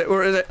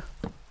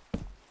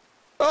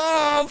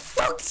 Oh,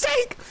 fuck's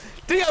sake!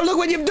 Dio, look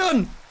what you've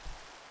done!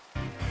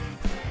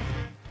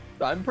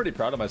 I'm pretty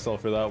proud of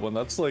myself for that one.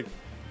 That's like...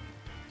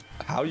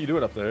 How you do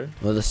it up there?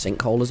 Well, the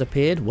sinkhole has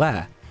appeared.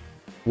 Where?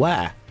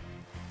 Not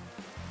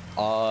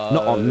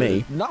on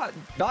me. Not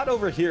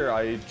over here,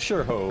 I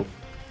sure hope.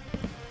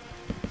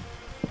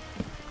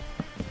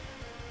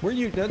 Where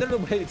you... No,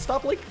 wait,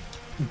 stop like...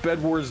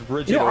 Bed Wars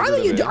Bridge. You know, I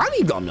think you've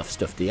got enough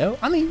stuff, Dio.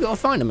 I think you've got a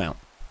fine amount.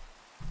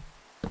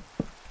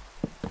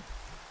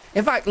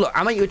 In fact, look,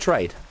 I'll make you a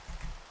trade.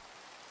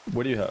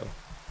 What do you have?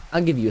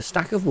 I'll give you a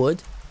stack of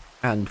wood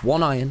and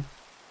 1 iron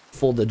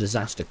for the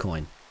disaster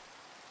coin.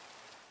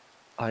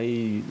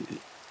 A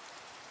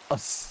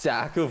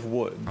stack of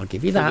wood. I'll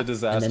give you that,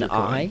 and then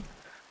I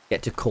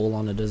get to call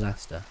on a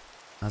disaster.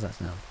 How's that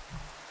sound?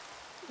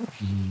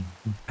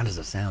 How does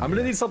it sound? I'm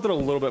gonna need something a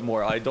little bit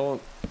more. I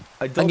don't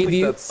I'll give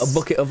you a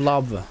bucket of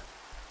lava.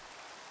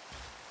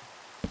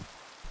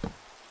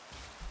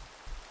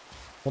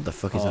 What the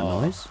fuck is that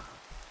noise?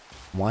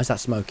 Why is that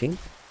smoking?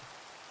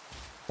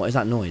 What is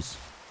that noise?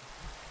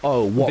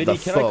 Oh, what the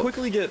fuck? Can I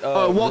quickly get?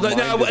 Oh, what the?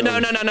 No. Wait. No.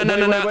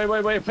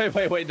 Wait.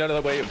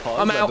 Pause.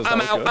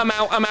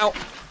 I'm out.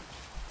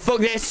 Fuck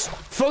this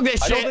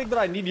shit. I don't think that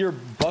I need your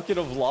bucket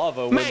of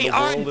lava. Mate,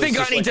 I think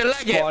I need to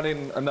leg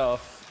it.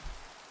 Enough.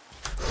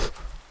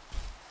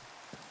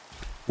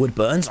 Wood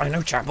burns. I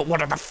know, chap, but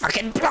what are the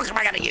fucking blocks am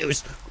I gonna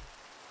use?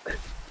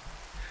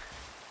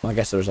 Well, I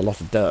guess there's a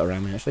lot of dirt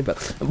around me actually, but.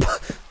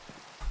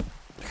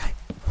 Okay.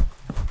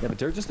 Yeah, but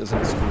dirt just isn't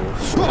as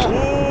cool.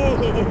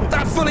 Oh,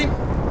 that fully.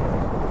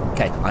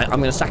 Okay,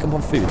 I'm gonna stack up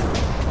on food.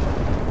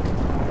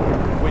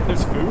 Wait,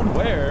 there's food?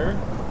 Where?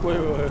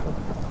 Wait.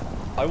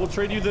 I will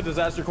trade you the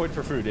disaster coin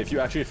for food if you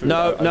actually have food.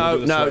 No,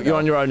 you're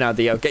on your own now,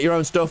 Dio. Get your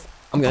own stuff.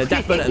 I'm gonna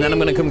deafen and then I'm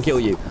gonna come kill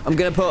you. I'm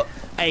gonna put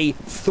a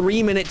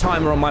 3-minute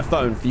timer on my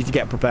phone for you to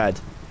get prepared.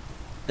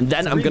 And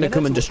then I'm gonna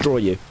come and destroy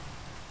you.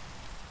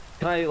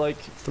 Can I, like...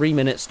 3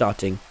 minutes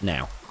starting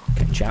now.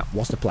 Okay, chat,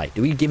 what's the play?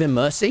 Do we give him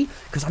mercy?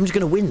 Because I'm just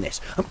going to win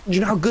this. Do you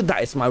know how good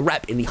that is to my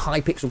rep in the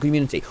Hypixel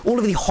community? All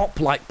of the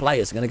hop-like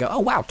players are going to go, oh,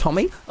 wow,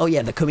 Tommy. Oh,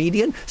 yeah, the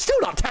comedian. Still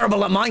not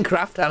terrible at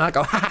Minecraft. And I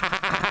go, ha, ha,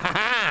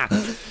 ha,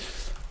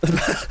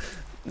 ha, ha.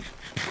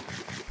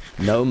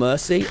 No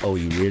mercy? Oh,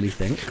 you really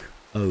think?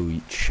 Oh,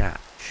 chat.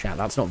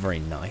 That's not very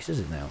nice, is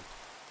it now?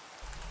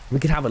 We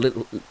could have a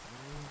little...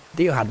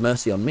 Dio had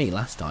mercy on me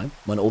last time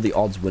when all the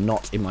odds were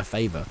not in my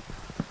favour.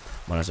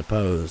 Well, I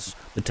suppose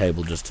the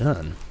table just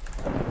turned.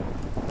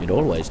 It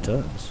always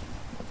turns.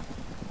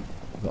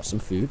 I've got some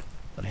food.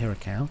 I hear a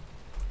cow.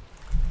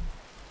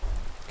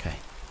 Okay.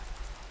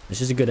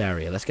 This is a good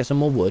area. Let's get some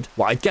more wood.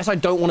 What I guess I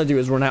don't want to do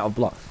is run out of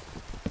blocks.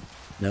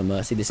 No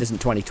mercy. This isn't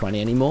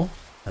 2020 anymore.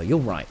 No, you're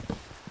right.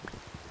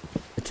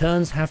 The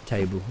turns have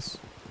tables.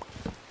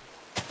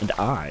 And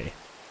I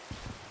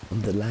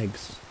am the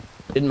legs.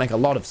 Didn't make a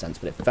lot of sense,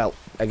 but it felt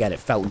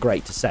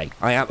great to say.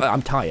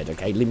 I'm tired,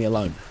 okay? Leave me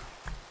alone.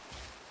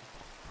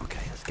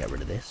 Okay, let's get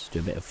rid of this. Do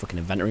a bit of fucking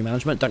inventory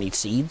management. Don't need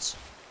seeds.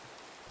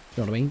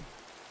 You know what I mean?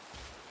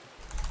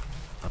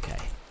 Okay.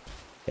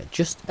 Yeah,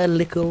 just a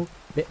little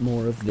bit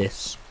more of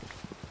this.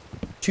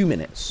 2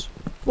 minutes.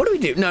 What do we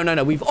do? No, no,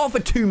 no. We've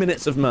offered 2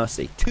 minutes of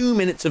mercy. 2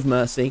 minutes of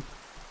mercy.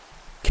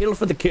 Kill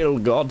for the kill,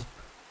 God.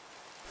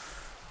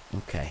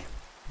 Okay.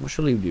 What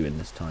shall we do in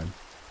this time?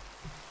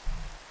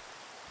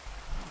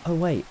 Oh,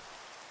 wait.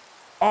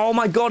 Oh,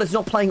 my God. It's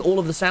not playing all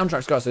of the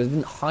soundtracks, guys. So it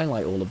didn't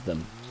highlight all of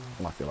them.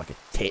 Oh, I feel like a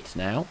tit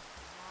now.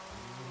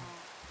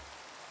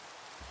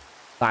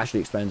 That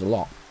actually explains a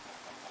lot.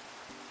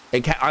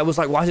 I was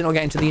like, why is it not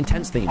getting to the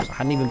intense themes? I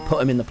hadn't even put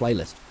them in the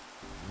playlist.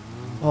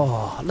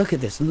 Oh, look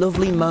at this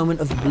lovely moment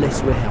of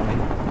bliss we're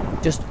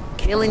having. Just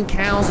killing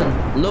cows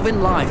and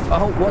loving life.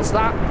 Oh, what's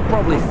that?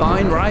 Probably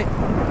fine, right?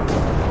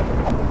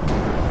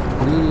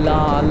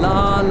 La,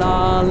 la,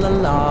 la, la,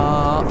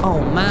 la.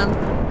 Oh, man.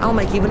 I'll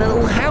make even a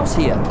little house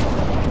here.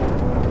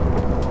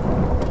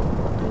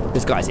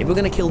 Because, guys, if we're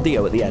going to kill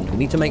Dio at the end, we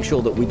need to make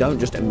sure that we don't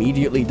just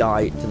immediately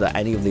die to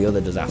any of the other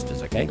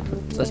disasters, okay?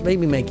 So let's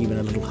maybe make even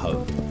a little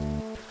home.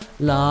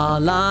 La,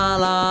 la,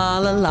 la,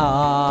 la,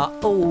 la.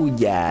 Oh,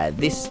 yeah,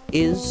 this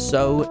is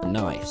so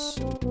nice.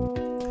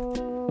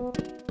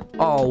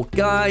 Oh,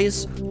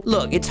 guys,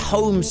 look, it's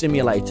Home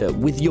Simulator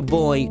with your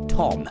boy,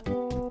 Tom.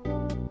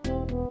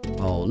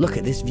 Oh, look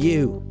at this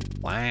view.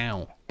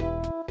 Wow.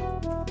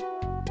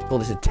 Call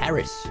this a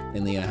terrace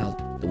in the house.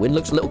 The wind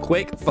looks a little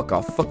quick. Fuck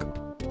off, fuck off.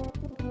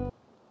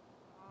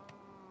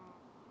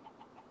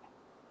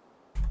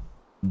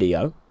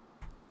 Dio,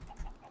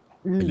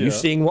 are you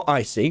seeing what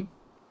I see?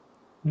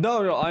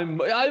 No, no, I'm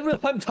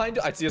trying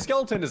to. I see a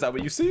skeleton. Is that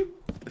what you see?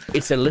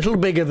 It's a little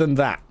bigger than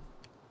that.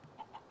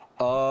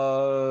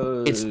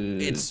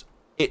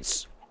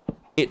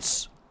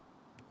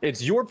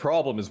 It's your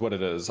problem, is what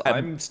it is.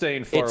 I'm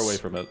staying far away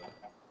from it.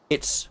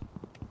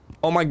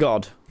 Oh my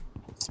God.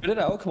 Spit it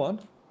out. Come on.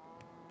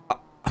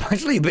 I'm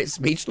actually a bit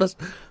speechless.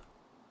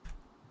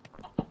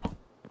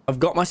 I've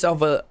got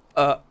myself a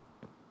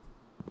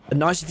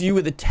nice view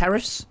with a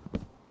terrace.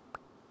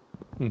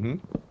 Mm-hmm.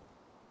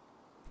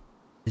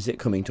 Is it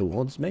coming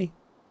towards me?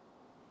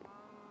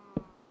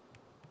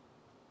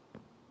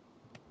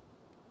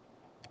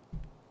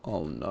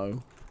 Oh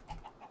no.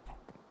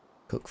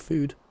 Cook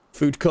food.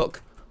 Food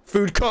cook.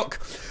 Food cook.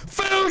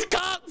 Food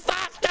cook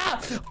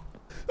faster!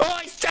 Oh,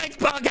 it's changed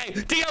parquet!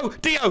 Dio!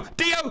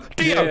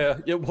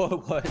 Yeah,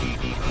 what?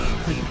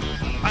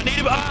 I need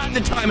him.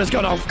 The timer's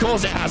gone off. Of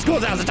course it has. The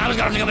timer's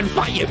gone off. I'm gonna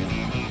fight you.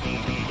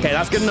 Okay,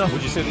 that's good enough.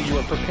 Would you say that you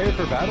are prepared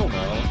for battle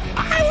now?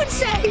 I would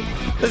say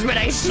there's been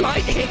a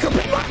slight hiccup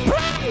in my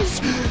plans.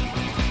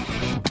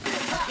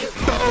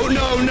 Oh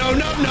no,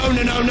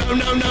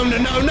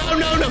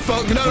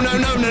 fuck,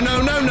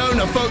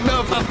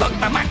 fuck.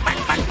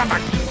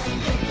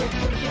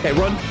 Okay,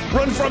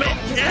 run from it.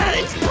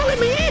 It's pulling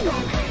me in.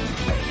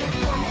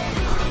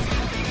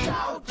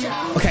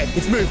 Okay,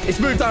 it's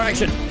moved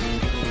direction.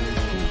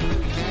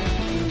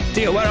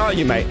 Dio, where are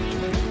you, mate?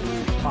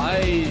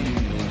 I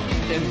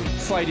am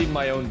fighting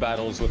my own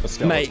battles with the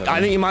skeleton. Mate, I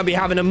think you might be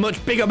having a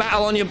much bigger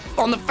battle on the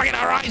fucking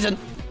horizon.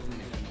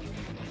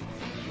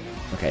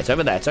 Okay, it's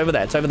over there.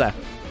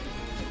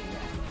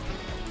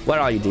 Where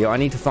are you, Dio? I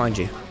need to find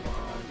you.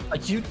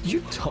 You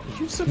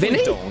simply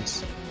Vinny?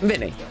 don't.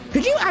 Vinny,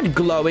 could you add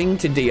glowing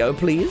to Dio,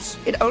 please?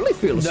 It only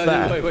feels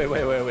fair. No,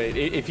 wait.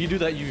 If you do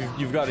that,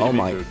 you've got to give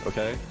me food,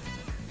 okay?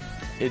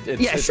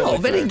 Yeah, sure,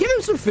 Vinny, fair. Give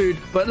him some food,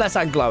 but let's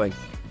add glowing.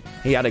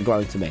 He added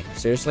glowing to me.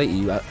 Seriously,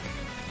 you...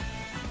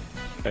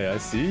 Hey, I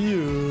see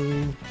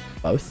you.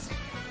 Both?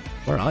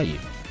 Where are you?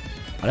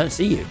 I don't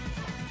see you.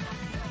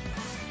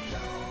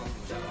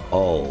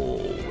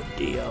 Oh,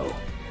 Dio.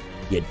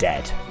 You're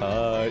dead.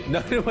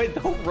 No, wait,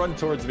 don't run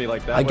towards me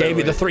like that. I gave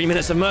you the 3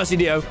 minutes of mercy,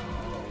 Dio.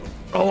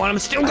 Oh, and I'm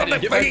still got the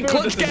freaking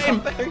clutch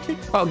game.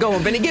 Oh, go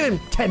on, Vinny, give him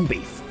 10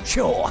 beef.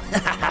 Sure.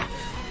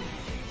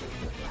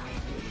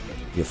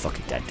 You're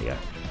fucking dead, Dio.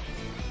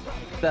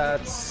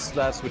 That's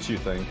what you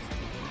think.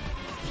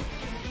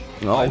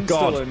 Oh, I'm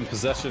God. still in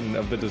possession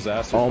of the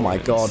disaster. Oh, my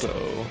God.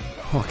 So...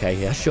 Okay,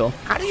 yeah, sure.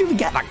 How did you even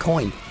get that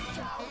coin?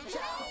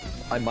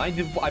 I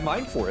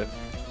mined for it.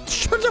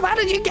 Shut up, how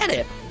did you get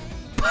it?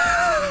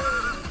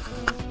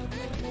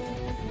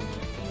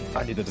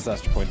 I need the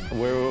disaster point.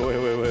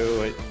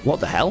 Wait. What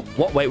the hell?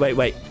 What?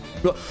 Wait.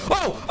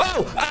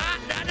 Oh!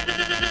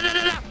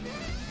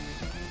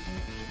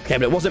 Okay,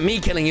 but it wasn't me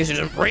killing you, so it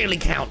doesn't really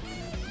count.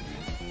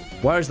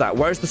 Where is that?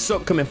 Where's the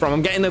suck coming from?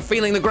 I'm getting the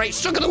feeling the great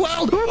suck of the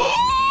world.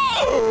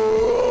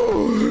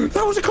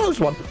 That was a close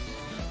one.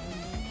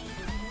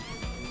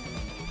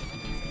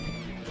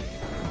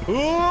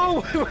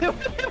 Oh!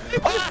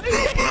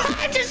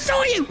 I just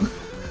saw you.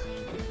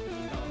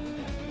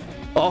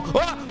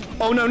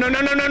 Oh no. Not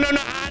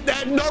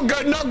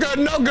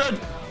good.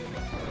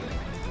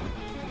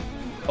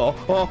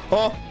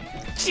 Oh.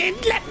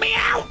 Shit, let me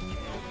out.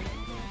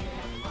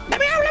 Let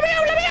me out.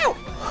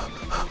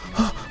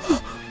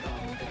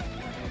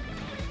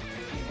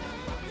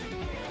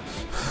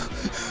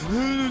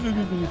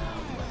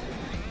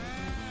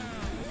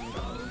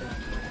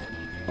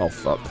 Oh,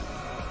 fuck.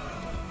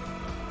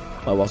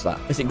 Where was that?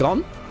 Is it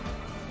gone?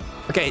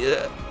 Okay,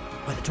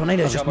 Wait, the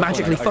tornado's just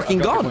magically fucking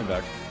gone.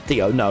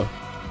 Theo, no.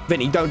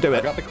 Vinny, don't do it.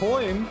 I got the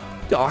coin.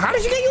 Oh, how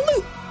did you get your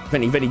loot?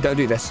 Vinny, don't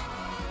do this.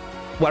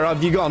 Where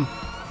have you gone?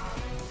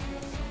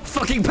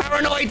 Fucking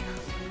paranoid!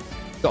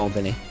 Go on,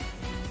 Vinny.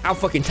 I'll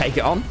fucking take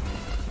it on.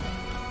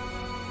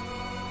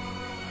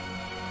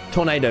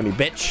 Tornado me,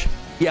 bitch.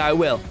 Yeah, I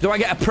will. Do I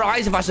get a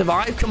prize if I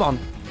survive? Come on.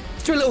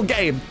 Let's do a little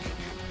game.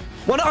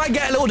 Why don't I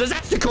get a little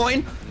disaster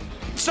coin?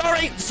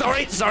 Sorry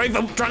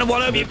for trying to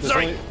one-up you.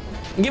 Sorry.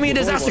 Give me a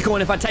disaster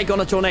coin if I take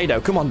on a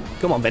tornado. Come on,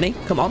 Vinny.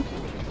 Come on.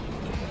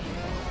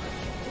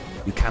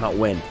 You cannot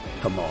win.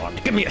 Come on.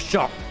 Give me a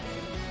shot.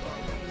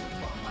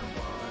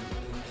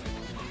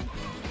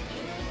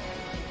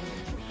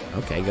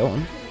 Okay, go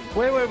on.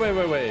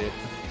 Wait.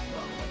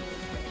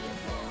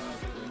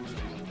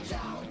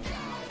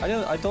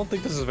 I don't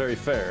think this is very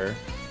fair.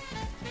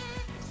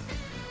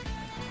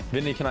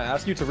 Vinny, can I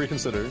ask you to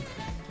reconsider?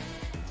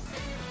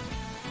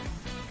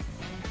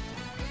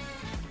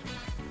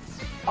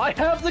 I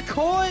have the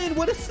coin!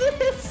 What is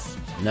this?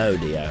 No,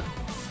 Dio.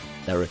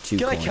 There are 2 coins.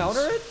 Can I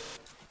counter it?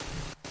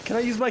 Can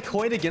I use my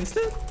coin against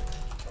it?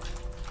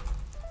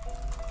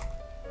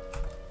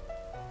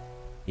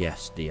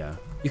 Yes, Dio.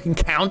 You can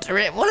counter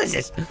it? What is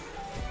this?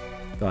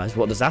 Guys,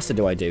 what disaster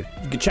do I do?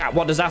 You can chat,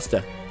 what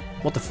disaster?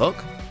 What the fuck?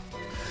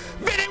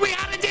 Vinny, we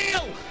had a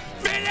deal!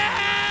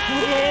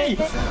 Vinny!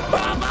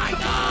 Oh my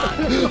god!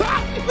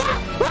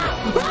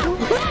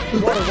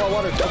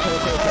 Water.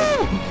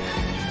 Okay.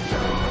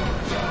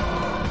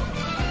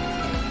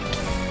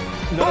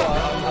 No,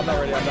 I'm not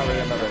ready.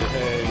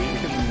 Hey, we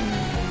can...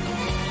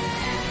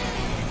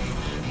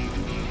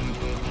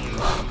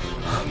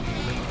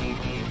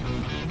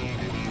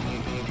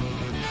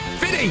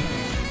 Vinny!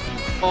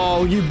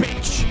 Oh, you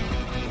bitch!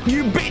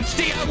 You bitch,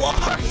 Dio!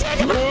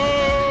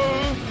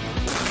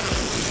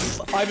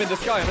 I'm in the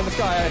sky. I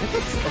hit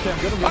this. Okay, I'm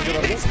good.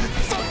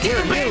 Fuck you,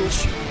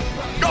 bitch!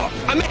 No,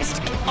 I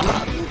missed!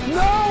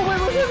 No!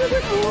 Wait.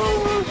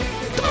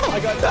 I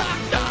got that.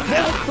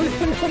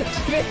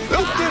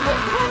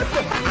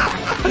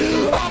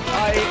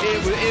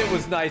 It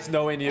was nice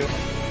knowing you.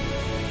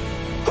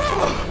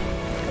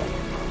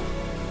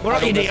 Where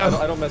are you, Dio?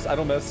 I don't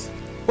miss.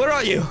 Where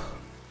are you?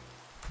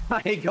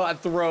 I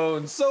got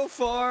thrown so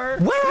far.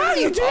 Where are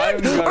you, dude?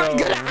 I'm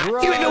gonna hack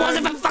run. you if it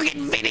wasn't for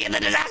fucking Vinny and the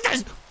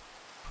disasters.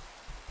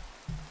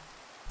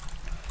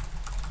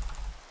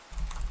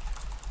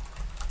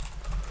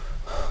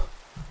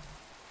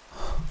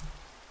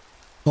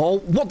 Oh,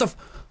 what the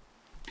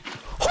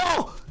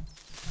Oh!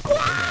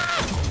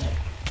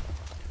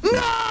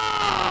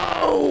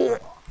 No!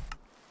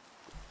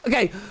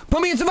 Okay,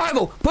 put me in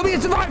survival.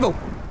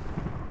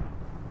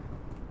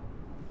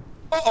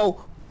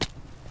 Uh-oh.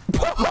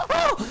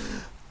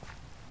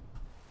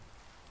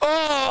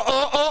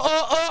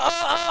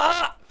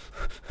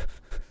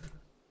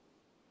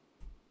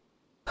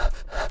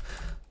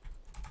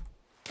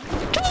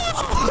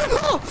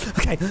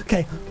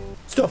 Okay.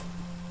 Stuff.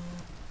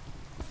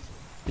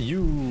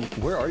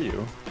 Where are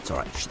you? It's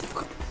alright, shut the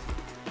fuck up.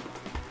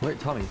 Wait,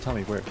 Tommy,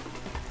 where?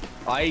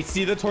 I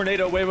see the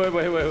tornado. Wait. I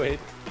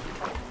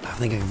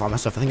think I can find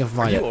myself. I think I can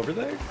find it. Are you over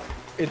there?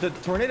 The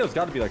tornado's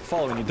got to be like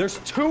following you. There's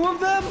 2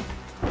 of them?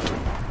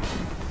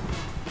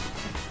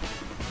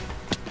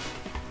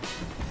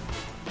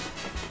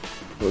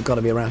 We've got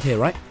to be around here,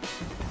 right?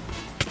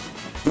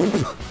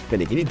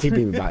 Vinny, can you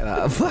TP me back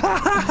that?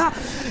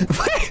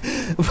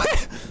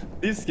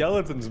 These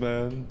skeletons,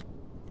 man.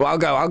 Well, I'll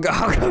go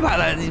back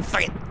there.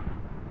 Fuck it.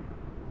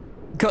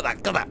 Cut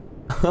that.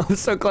 I'm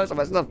so close to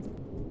my stuff.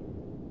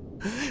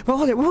 What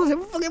was it?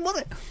 Fucking was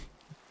it?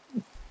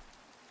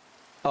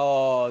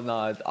 Oh,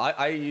 no.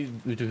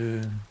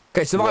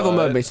 Okay, survival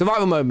mode me.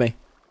 Survival mode me.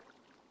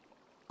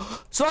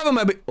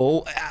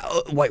 Oh,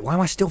 wait, why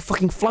am I still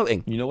fucking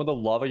floating? You know when the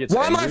lava gets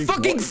Why am I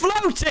fucking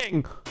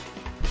floating?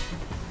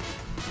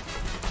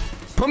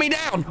 Put me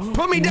down.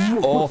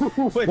 Oh,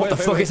 what the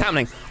fuck is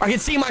happening? I can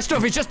see my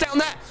stuff. It's just down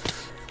there.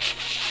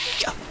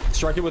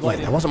 Strike it with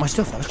lightning. That wasn't my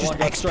stuff. That was just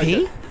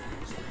XP.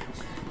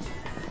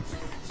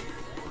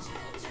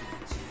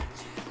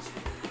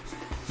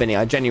 Vinny,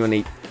 I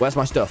genuinely... Where's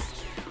my stuff?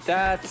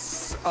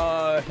 That's...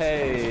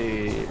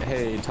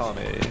 Hey,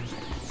 Tommy.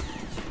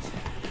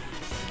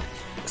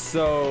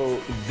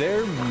 So,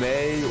 there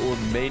may or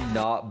may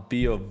not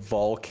be a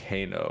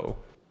volcano.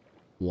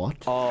 What?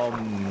 Oh,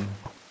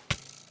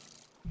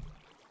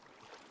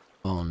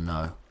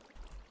 no.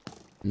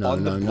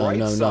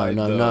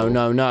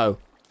 No.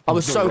 I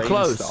was so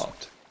close.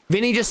 Stopped.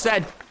 Vinny just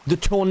said the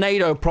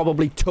tornado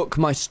probably took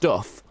my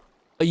stuff.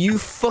 Are you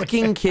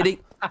fucking kidding?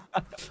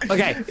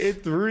 Okay.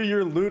 It threw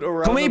your loot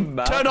around. Can we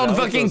turn on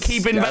fucking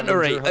keep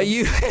inventory? Are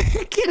you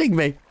kidding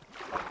me?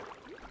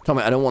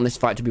 Tommy, I don't want this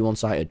fight to be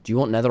one-sided. Do you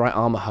want netherite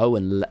armor hoe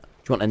and do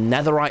you want a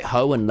netherite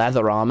hoe and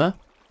leather armor?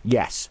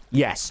 Yes.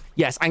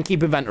 And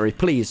keep inventory,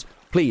 please.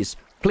 It's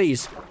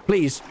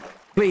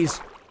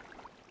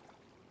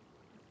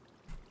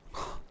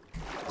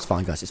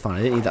fine, guys. It's fine.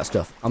 I didn't need that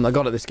stuff. I'm the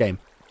god at this game.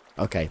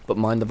 Okay, but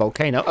mind the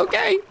volcano.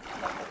 Okay.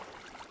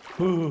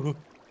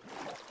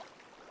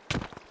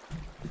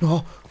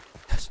 Oh,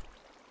 yes.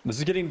 This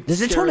is getting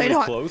There's a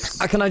tornado. close.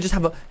 Can I just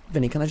have a...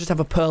 Vinny, can I just have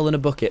a pearl in a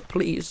bucket?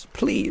 Please.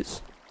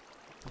 Please.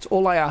 That's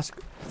all I ask.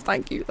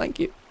 Thank you. Thank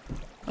you.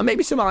 And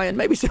maybe some iron.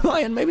 Maybe some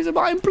iron. Maybe some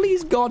iron.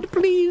 Please, God.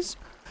 Please.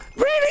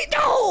 Really?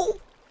 No!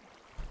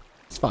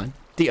 It's fine.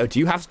 Dio, do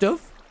you have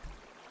stuff?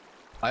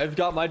 I've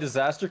got my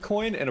disaster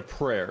coin and a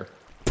prayer.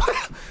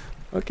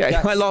 Okay,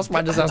 I lost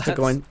my disaster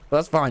coin.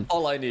 That's fine.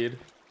 All I need.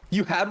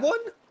 You had one?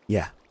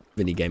 Yeah.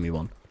 Vinny gave me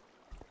one.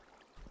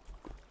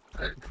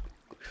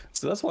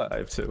 So that's why I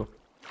have two.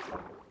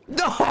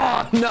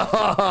 No!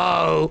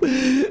 No!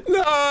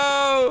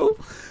 No!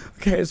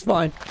 Okay, it's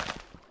fine.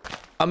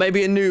 I may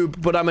be a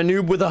noob, but I'm a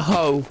noob with a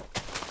hoe.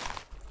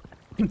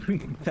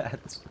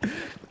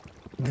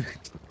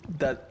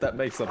 That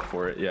makes up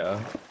for it, yeah.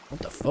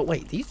 What the fuck?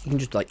 Wait, these you can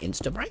just like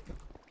insta break?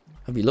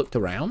 Have you looked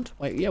around?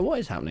 Wait, yeah, what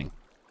is happening?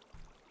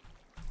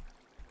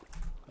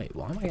 Wait,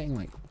 why am I getting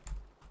like...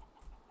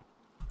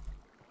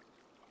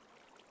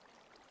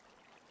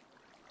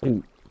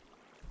 Ooh.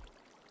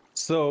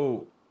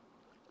 So,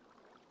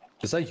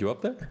 is that you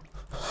up there?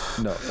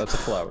 No, that's a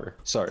flower.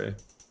 Sorry.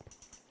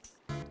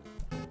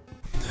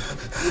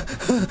 I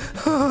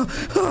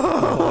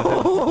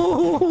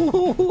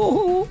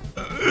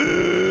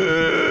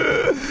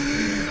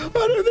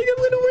don't think I'm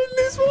gonna win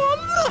this one.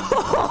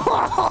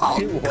 Why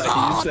do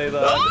you say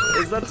that?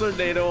 Is that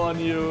tornado on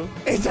you?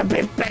 It's a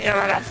bit bigger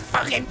than a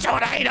fucking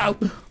tornado.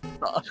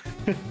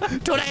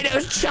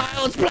 Tornado's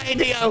child's play,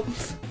 Dio.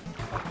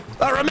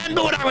 I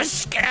remember when I was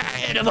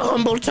scared of a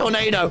humble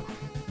tornado.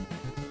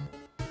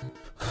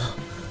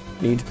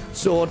 Need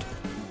sword.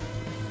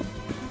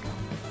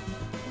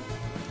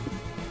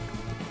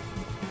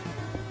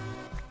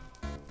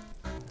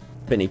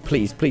 Vinny,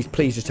 please, please,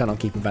 please just turn on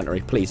keep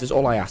inventory. Please, that's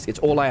all I ask. It's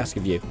all I ask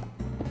of you.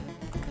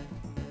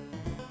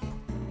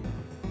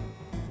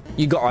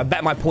 You got, I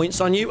bet my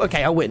points on you.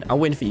 Okay, I'll win. I'll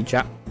win for you,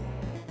 chap.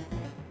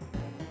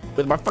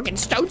 With my fucking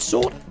stone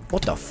sword.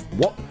 What the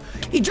what?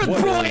 He just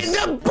brought in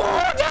the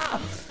border!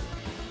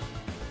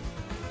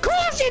 Of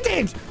course he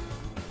did!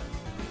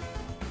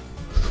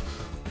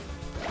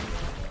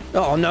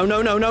 Oh, no,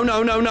 no, no, no,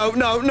 no, no, no,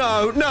 no,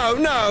 no, no,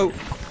 no!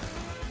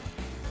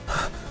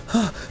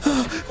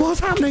 What's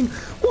happening?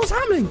 What's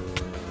happening?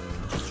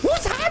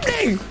 What's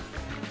happening?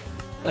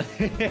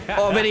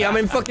 Oh, Vinny, I'm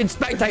in fucking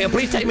spectator.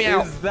 Please take me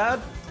out.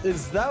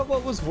 Is that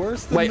what was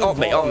worse than Wait, on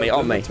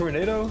me.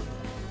 Tornado?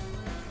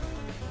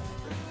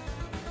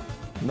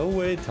 No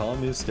way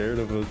Tommy is scared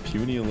of a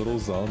puny little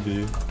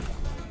zombie.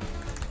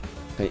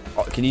 Hey,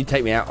 can you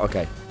take me out?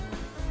 Okay.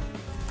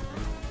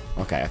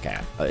 Okay, okay.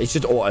 It's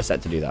just auto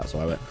set to do that, so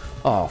I went.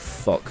 Oh,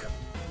 fuck.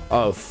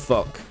 Oh,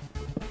 fuck.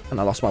 And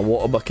I lost my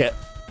water bucket.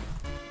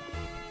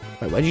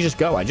 Wait, where'd you just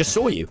go? I just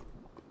saw you.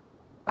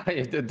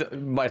 I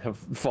might have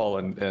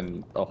fallen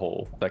in a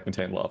hole that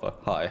contained lava.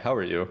 Hi, how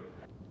are you?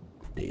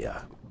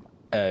 Yeah.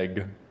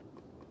 Egg.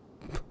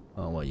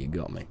 Oh, well, you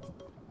got me.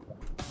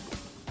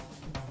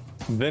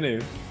 Vinny.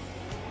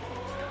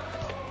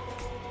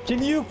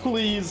 Can you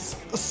please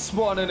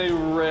spawn in a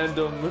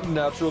random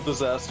natural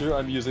disaster?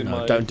 I'm using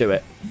my... Don't do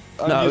it.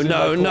 No,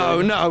 no,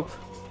 no, no.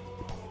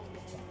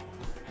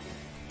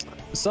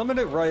 Summon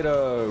it right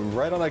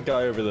on that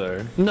guy over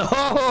there.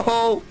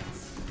 No!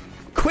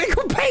 Quick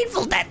or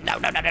painful death! No,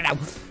 no, no, no, no.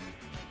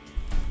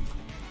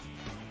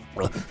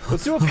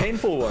 Let's do a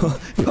painful one.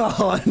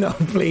 Oh, no,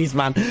 please,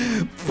 man.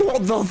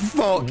 What the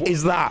fuck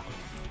is that?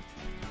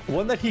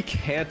 One that he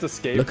can't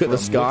escape Look at from. the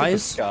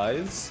skies. Look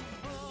at the skies.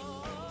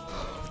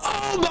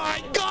 Oh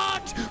my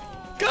god!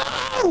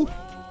 Go!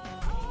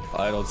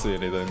 I don't see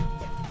anything.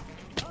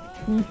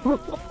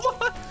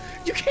 What?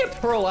 You can't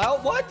pearl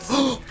out? What?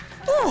 Oh.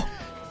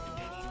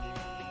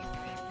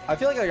 I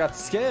feel like I got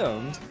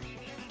scammed.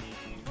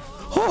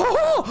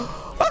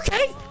 Oh,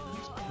 okay.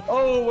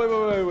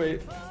 Oh,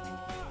 wait.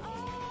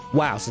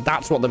 Wow, so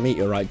that's what the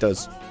meteorite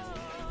does.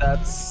 That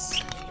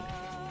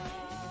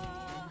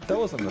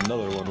wasn't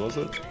another one, was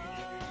it?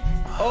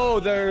 Oh,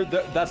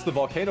 that's the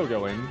volcano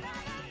going.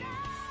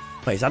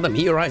 Wait, is that the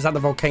meteorite? Is that the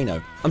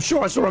volcano? I'm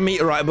sure I saw a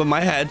meteorite above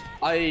my head.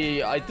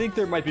 I think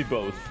there might be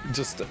both.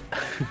 Just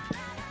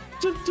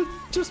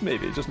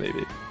maybe.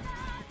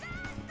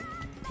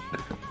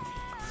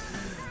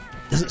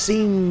 Doesn't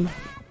seem...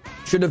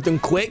 Should have done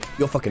quick.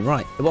 You're fucking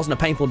right. It wasn't a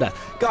painful death.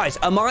 Guys,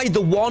 am I the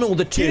 1 or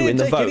the 2 in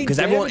the vote? Because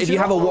everyone, if you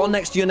have a 1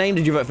 next to your name,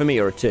 did you vote for me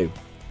or a 2?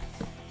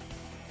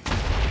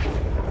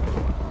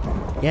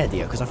 Yeah,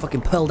 Dio, because I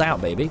fucking pearled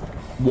out, baby.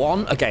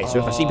 1? Okay, so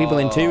if I see people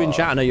in 2 in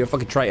chat, I know you're a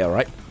fucking traitor,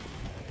 right?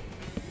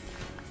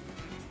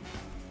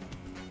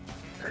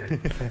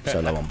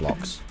 So low on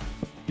blocks.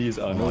 He's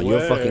unaware. Oh,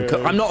 you're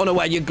fucking... I'm not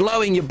unaware. You're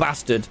glowing, you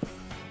bastard.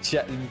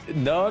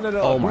 No.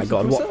 Oh my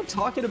god, what? what?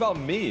 Talking about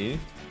me.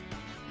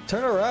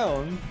 Turn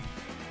around.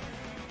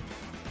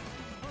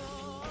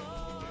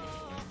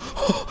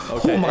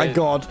 Okay, oh my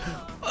god.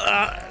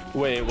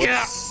 Wait, what's...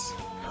 Yeah.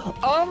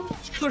 Oh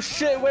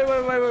shit,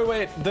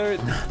 wait.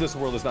 This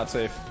world is not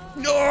safe.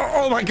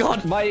 Oh my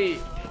god. My...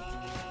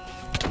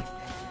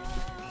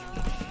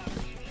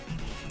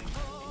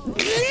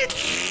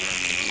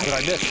 How did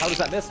I miss? How does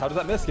that miss? How does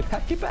that miss? Get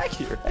back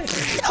here. Hey.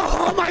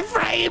 Oh, my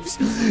frames!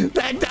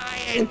 They're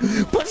dying,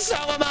 but so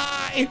am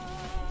I!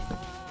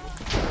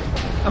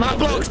 I'm out of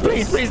blocks,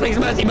 please, please, please,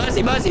 mercy,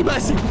 mercy, mercy,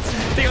 mercy!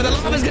 Theo, the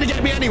lava's gonna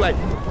get me anyway!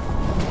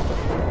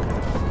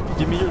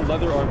 Give me your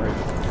leather armor.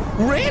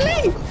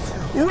 Really?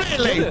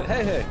 Really?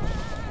 Hey, hey.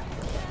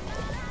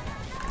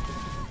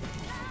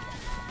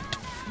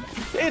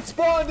 It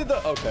spawned in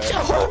the... Okay.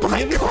 Oh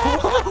my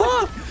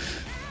god!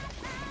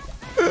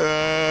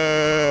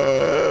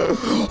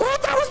 Oh,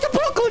 that was the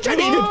block glitch I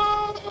needed!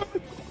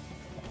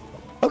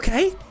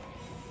 Okay.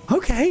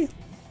 Okay.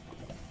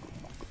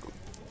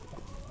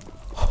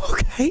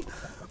 Okay.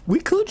 We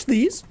clutched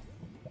these.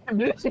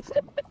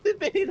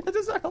 That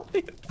doesn't help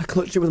me. I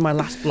clutched it with my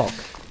last block.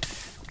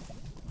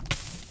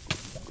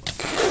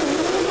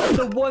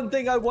 The one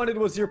thing I wanted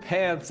was your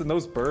pants, and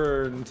those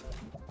burned.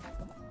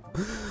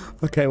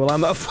 Okay, well,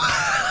 I'm up.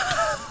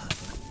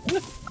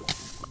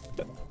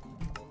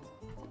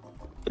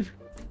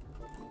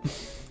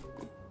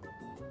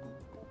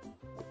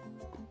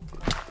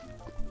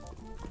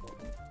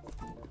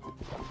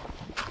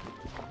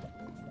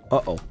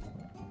 Uh-oh.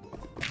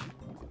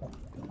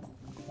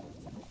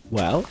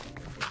 Well,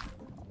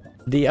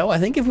 Dio, I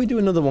think if we do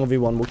another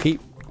 1v1, we'll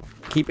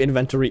keep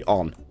inventory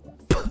on.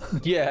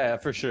 Yeah,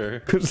 for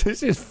sure. Because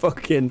this is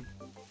fucking...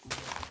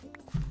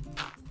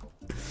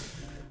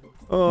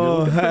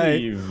 Oh,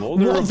 hey.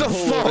 What the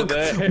fuck?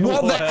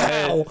 What the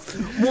hell?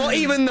 What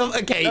even the...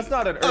 Okay. That's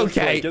not an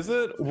earthquake, is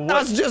it? What?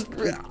 That's just...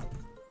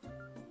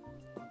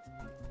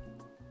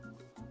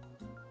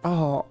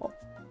 Oh.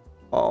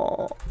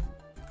 Oh.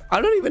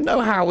 I don't even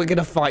know how we're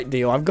gonna fight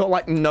Dio. I've got,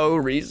 like, no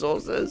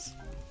resources.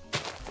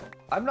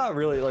 I'm not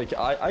really, like,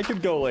 I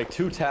could go, like,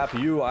 2-tap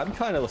you. I'm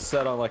kind of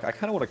set on, like, I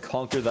kind of want to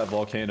conquer that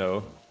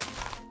volcano.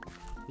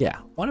 Yeah.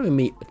 Why don't we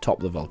meet atop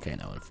the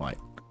volcano and fight?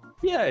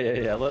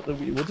 Yeah.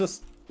 We'll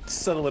just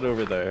settle it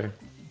over there.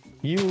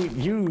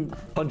 You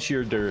punch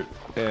your dirt,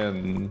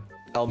 and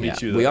I'll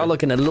meet you there. We are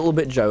looking a little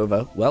bit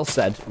Jova. Well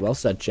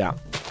said, chap.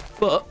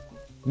 But,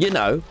 you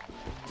know,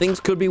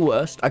 things could be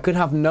worse. I could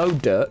have no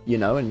dirt, you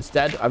know.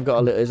 Instead, I've got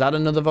a little... Is that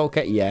another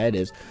volcano? Yeah, it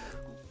is.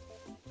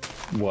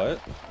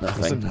 What?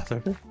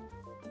 Nothing.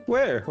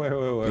 Where?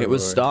 It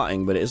was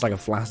starting, but it's like a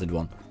flaccid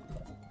one.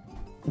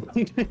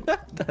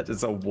 That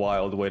is a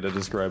wild way to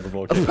describe a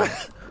volcano.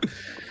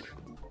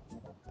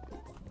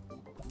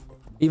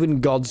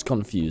 Even God's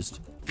confused.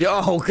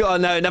 Oh,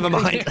 God, no, never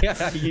mind.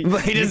 But he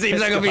doesn't seem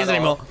so confused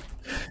anymore.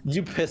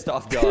 You pissed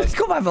off God. Let's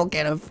call my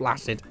volcano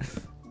flaccid.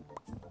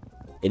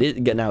 It is,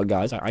 now,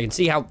 guys, I can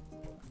see how...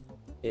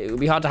 It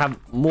would be hard to have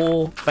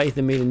more faith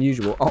in me than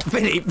usual. Oh,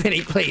 Vinny,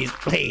 please.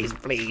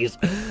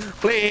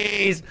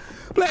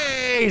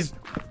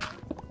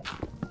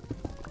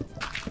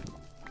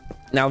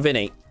 Now,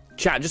 Vinny,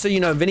 chat, just so you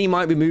know, Vinny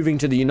might be moving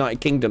to the United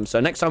Kingdom. So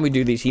next time we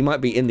do these, he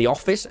might be in the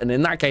office. And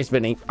in that case,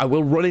 Vinny, I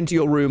will run into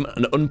your room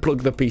and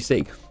unplug the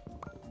PC.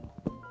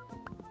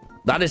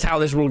 That is how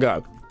this will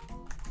go.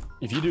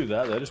 If you do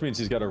that, that just means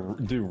he's got to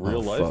do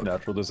real life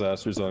natural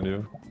disasters on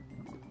you.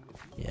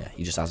 Yeah,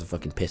 he just has to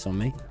fucking piss on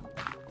me.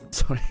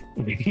 Sorry.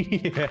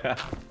 Yeah.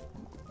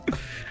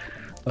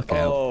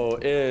 Okay. Oh,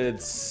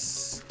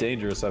 it's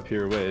dangerous up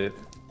here. Wait.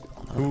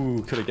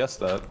 Who could have guessed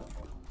that?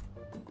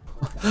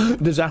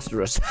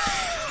 Disastrous.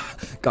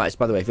 Guys,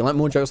 by the way, if you like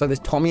more jokes like this,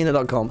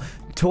 TommyVODS.com.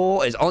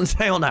 Tour is on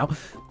sale now.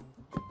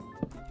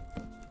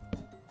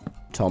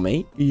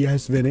 Tommy?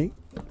 Yes, Vinny?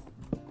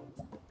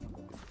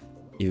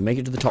 If you make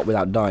it to the top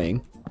without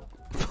dying.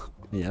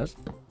 Yes.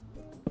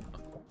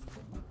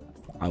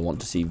 I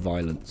want to see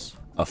violence.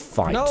 A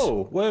fight.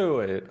 No!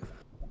 Wait.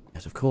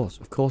 Yes, of course,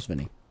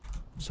 Vinny.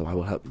 So I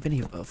will help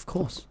Vinny, of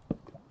course.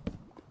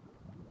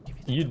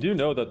 You do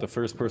know that the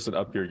first person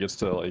up here gets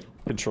to, like,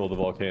 control the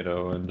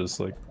volcano and just,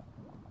 like,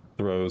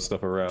 throw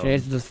stuff around.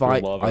 Change the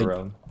fight.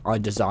 Around. I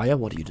desire.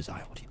 What do you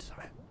desire? What do you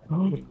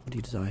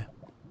desire?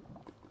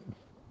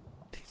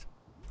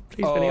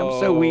 Please, Vinny, I'm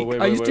so weak.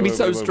 I used to be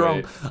so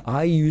strong.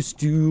 I used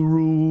to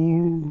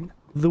rule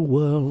the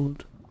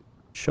world.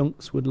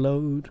 Chunks would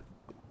load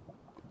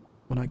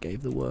when I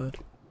gave the word.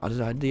 I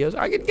desired Dios.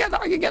 I can get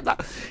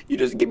that. You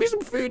just give me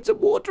some food,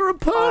 some water, a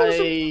pearl,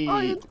 some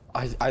iron.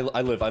 I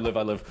live.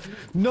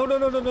 No.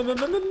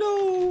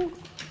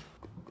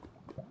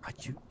 I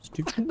used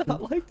to.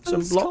 Not like some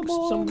this,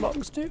 some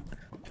blocks too.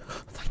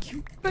 Thank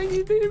you. Thank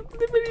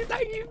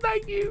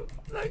you.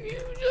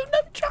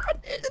 I'm trying.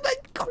 My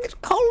cock is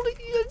cold.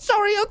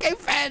 Sorry. Okay,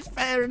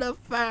 fair enough.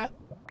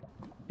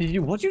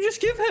 What'd you just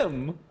give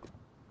him?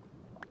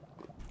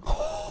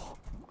 Oh.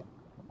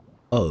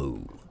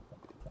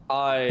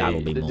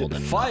 That'll be more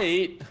than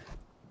fight.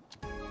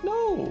 Enough.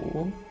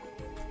 No.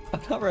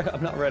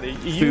 I'm not ready.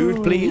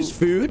 Food, please.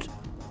 Food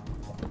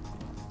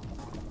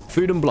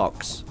and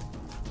blocks.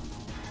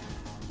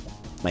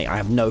 Mate, I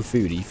have no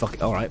food. Are you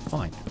fucking... Alright,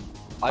 fine.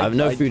 I have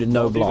no food and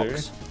no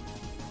blocks.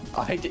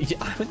 I'm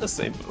in the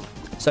same boat.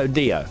 So,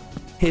 Dio,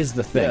 here's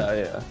the thing.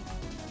 Yeah.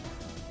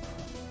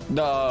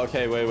 No,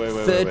 okay, wait.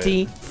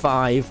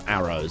 35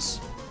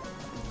 arrows.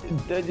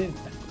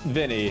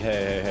 Vinny,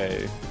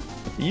 hey.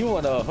 You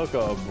wanna hook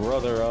a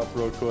brother up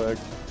real quick?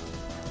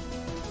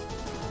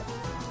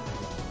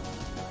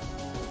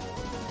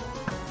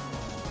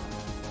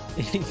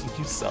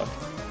 You suck.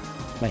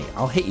 Mate,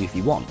 I'll hit you if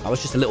you want. That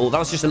was just a little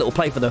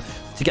play to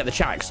get the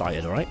chat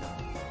excited, all right?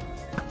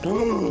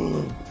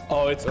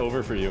 Oh, it's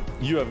over for you.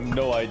 You have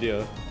no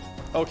idea.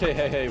 Okay,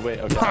 hey, wait.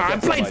 Okay, I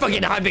played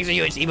fucking Hypixel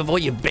UHC before,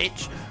 you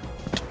bitch.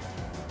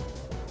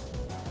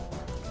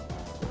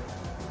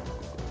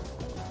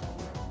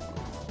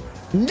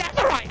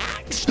 Netherite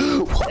axe?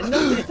 What?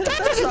 That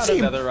doesn't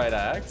seem... Not a netherite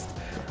axe.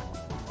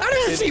 That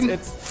doesn't seem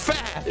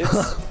fair.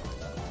 It's...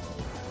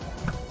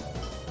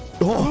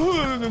 Oh.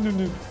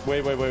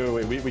 Wait.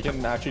 We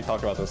can actually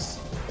talk about this.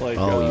 Like,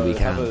 we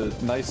can have a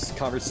nice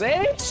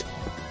conversation.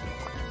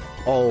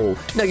 Oh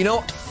no, you know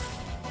what?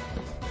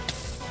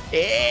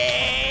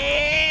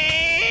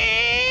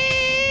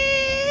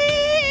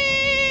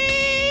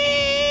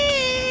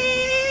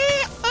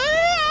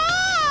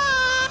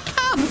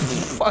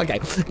 Okay,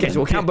 so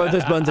we'll count both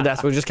those burn to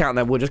death. We'll just count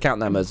them. We'll just count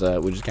them as a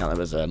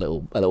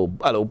little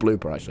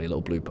blooper, actually, a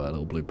little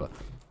blooper.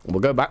 We'll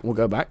go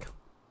back.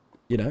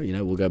 You know,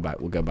 we'll go back.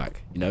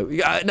 You know,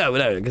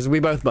 no, because we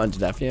both burned to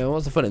death. You know,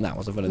 what's the fun in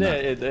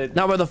that?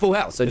 Now we're the full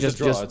health, so just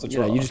you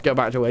know, you just go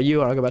back to where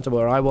you are, I go back to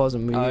where I was,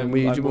 and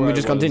we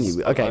just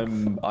continue. Okay.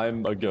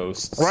 I'm a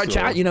ghost. Right, so.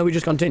 Chat. You know, we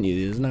just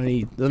continue. There's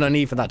no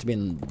need for that to be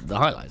in the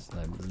highlights.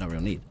 There's no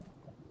real need.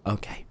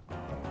 Okay.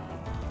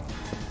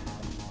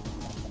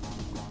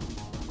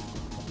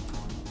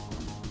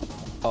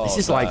 Oh, this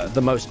is like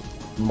the most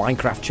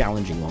Minecraft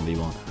challenging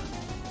 1v1.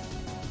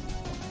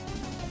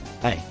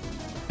 Hey.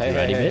 Hey,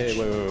 ready, bitch? Hey,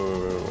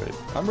 wait.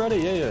 I'm ready,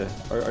 yeah.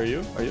 Are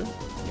you?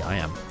 Yeah, I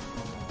am.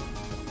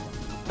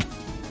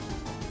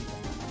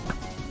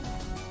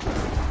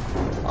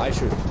 I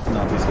should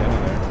not be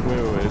standing there.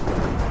 Wait.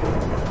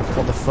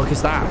 What the fuck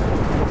is that?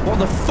 What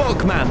the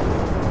fuck, man?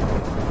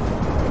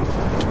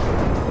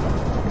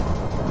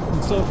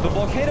 So, the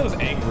volcano's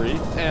angry,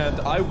 and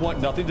I want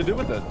nothing to do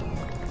with it.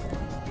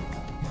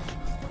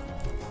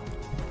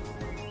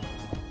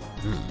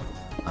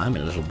 I'm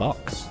in a little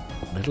box.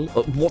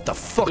 What the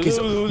fuck is...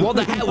 What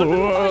the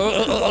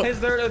hell? Is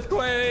there an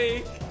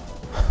earthquake?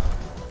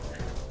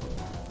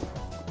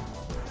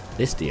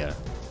 This, dear.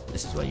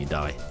 This is where you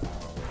die.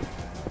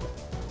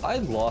 I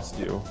lost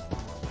you.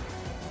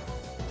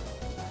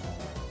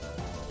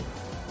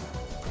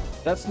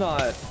 That's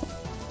not...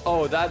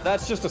 Oh,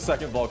 that's just a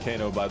second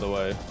volcano, by the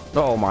way.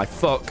 Oh my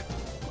fuck.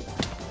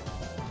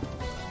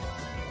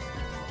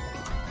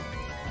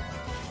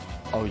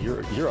 Oh,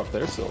 you're up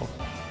there still.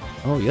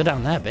 Oh, you're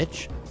down there,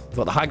 bitch. You've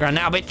got the high ground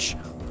now, bitch.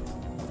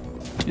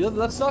 Yeah,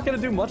 that's not gonna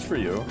do much for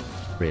you.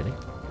 Really?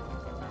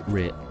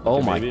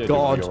 Oh my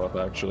god. Go up,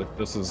 actually.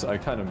 This is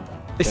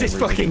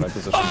fucking...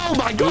 Oh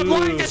my god,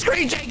 why is the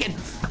screen shaking?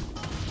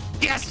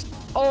 Yes!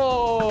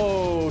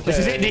 Oh, okay. This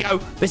is it, Dio.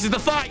 This is the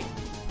fight.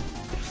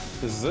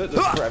 This is it? This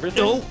is for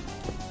everything? Oh.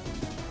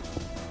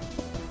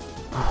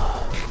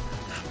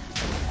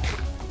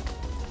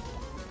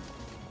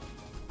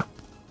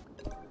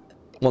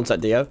 One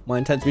sec, Dio. My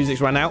intense music's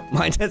run out.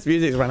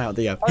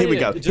 Dio. Here we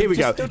go.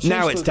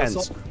 Now it's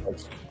tense.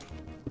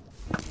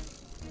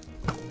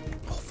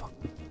 Oh, fuck.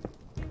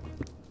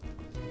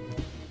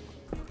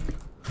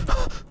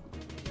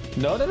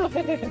 No.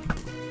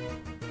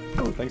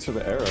 Oh, thanks for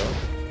the arrow.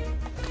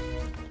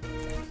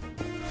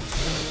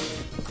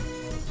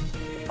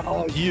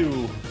 Oh,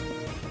 you.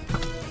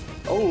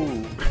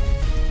 Oh.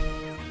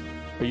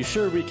 Are you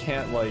sure we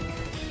can't, like,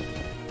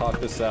 talk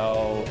this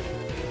out?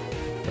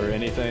 Or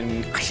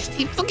anything. I just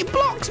need fucking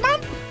blocks,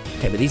 man.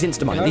 Okay, but these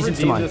insta-mine.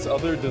 This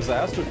other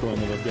disaster coin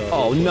that I've got.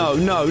 Oh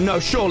no,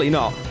 surely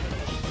not.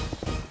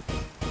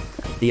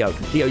 Dio,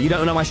 you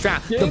don't know my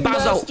strat. The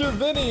basalt. Master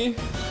Vinny.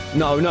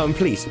 No,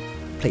 please.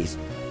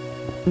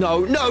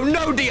 No,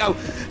 Dio.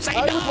 Say no.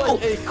 I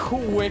would like a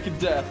quick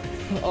death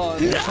on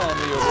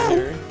Tommy over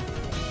here.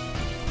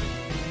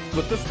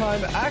 But this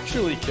time,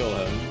 actually kill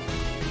him.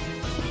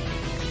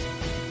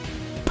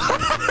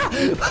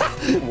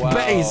 Wow.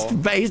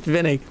 Based,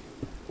 Vinny.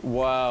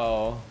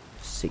 Wow.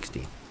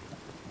 60.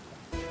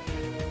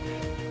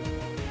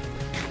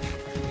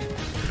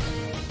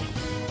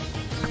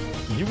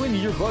 You and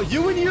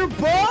your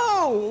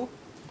bow!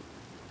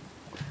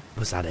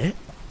 Was that it?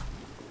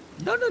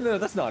 No,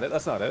 that's not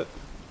it.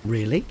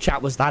 Really?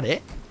 Chat, was that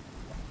it?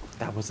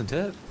 That wasn't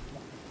it.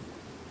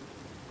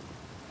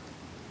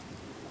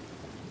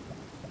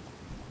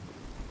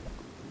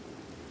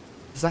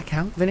 Does that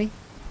count, Vinny?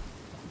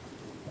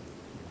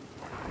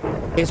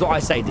 Here's what I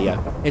say, Dio.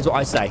 Here's what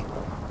I say.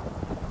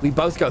 We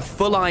both go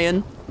full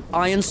iron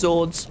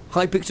swords,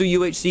 Hypixel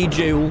UHC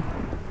duel,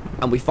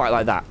 and we fight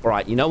like that. All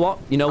right, you know what?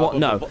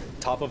 No.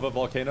 Top of a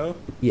volcano?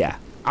 Yeah.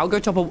 I'll go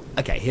top of...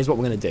 Okay, here's what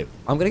we're going to do.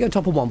 I'm going to go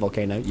top of one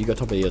volcano. You go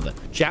top of the other.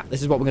 Chat,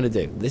 this is what we're going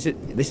to do. This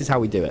is how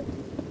we do it.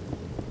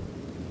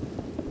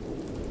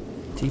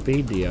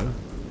 TP, Dio.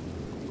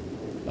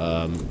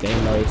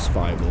 Game mode,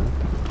 survival.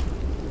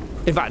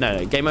 In fact,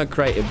 no. Game mode,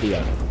 creative, Dio.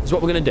 This is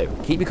what we're going to do.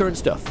 Keep your current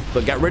stuff,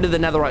 but get rid of the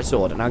netherite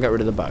sword, and I'll get rid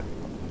of the bow.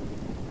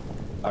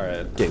 All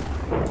right. Do.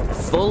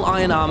 Full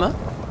iron armor.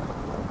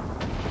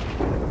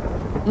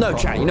 No,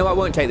 chat. You know I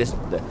won't take this.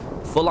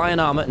 Full iron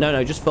armor.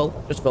 No, just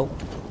full. Just full.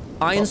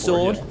 Iron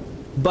sword. Yeah.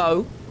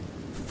 Bow.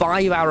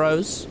 5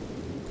 arrows.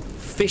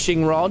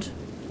 Fishing rod.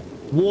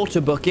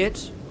 Water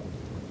bucket.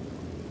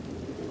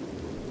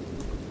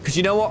 Because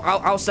you know what?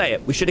 I'll say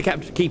it. We should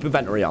have keep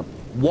inventory on.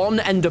 1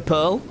 ender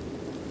pearl.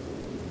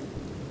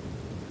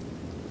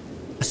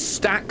 A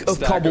stack of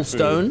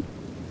cobblestone.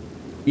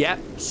 Yeah.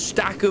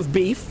 Stack of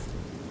beef.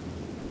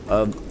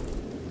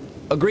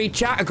 Agreed,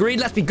 chat. Agreed.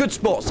 Let's be good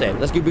sports here.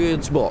 Let's be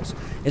good sports.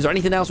 Is there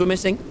anything else we're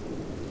missing?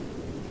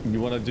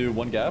 You want to do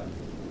 1 gap?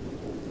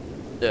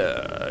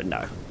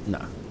 No. No.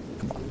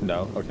 Come on.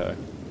 No? Okay.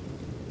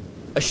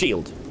 A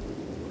shield.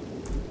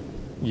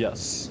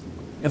 Yes.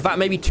 In fact,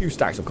 maybe 2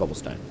 stacks of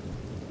cobblestone.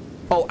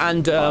 Oh,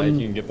 and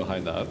you can get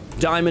behind that.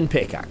 Diamond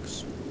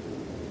pickaxe.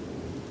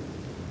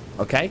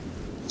 Okay.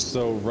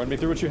 So run me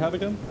through what you have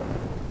again.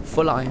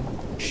 Full iron,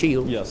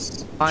 shield.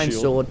 Yes. Iron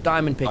shield. sword,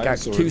 diamond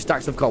pickaxe, 2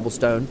 stacks of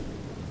cobblestone.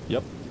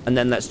 Yep. And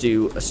then let's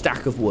do a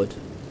stack of wood,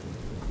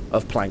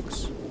 of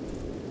planks.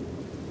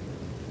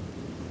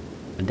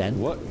 And then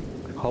what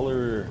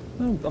color?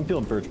 I'm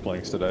feeling birch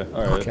planks today.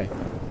 All right. Okay.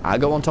 I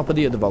go on top of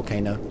the other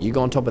volcano. You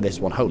go on top of this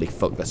one. Holy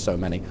fuck, there's so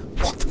many.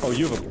 What the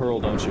you have a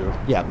pearl, don't you?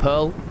 Yeah,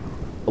 pearl,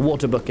 a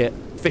water bucket,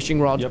 fishing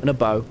rod, and a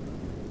bow.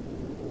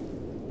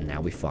 And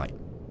now we fight.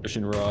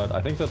 Fishing rod.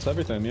 I think that's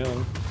everything,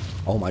 yeah.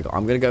 Oh my god,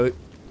 I'm gonna go.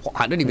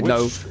 I don't even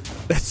know.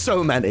 There's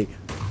so many.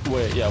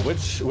 Wait, yeah,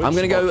 which I'm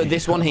gonna go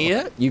this one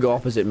here. You go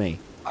opposite me.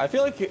 I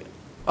feel like.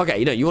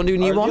 Okay, you want to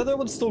do a new one? The other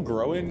one's still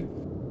growing.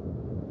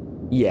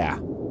 Yeah,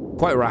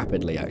 quite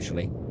rapidly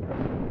actually.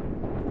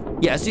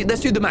 Yeah, let's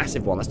do the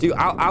massive one.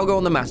 I'll go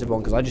on the massive one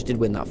because I just did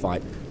win that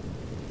fight.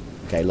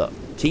 Okay, look.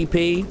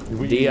 TP,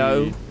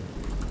 Dio.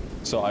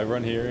 So I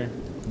run here.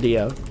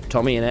 Dio,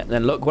 Tommy in it. And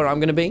then look where I'm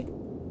gonna be.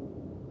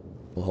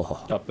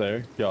 Oh. Up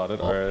there. Got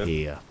it. All right.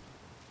 Here.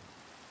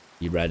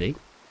 You ready?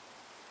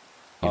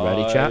 You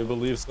ready, chat? I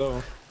believe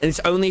so. And it's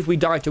only if we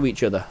die to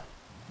each other.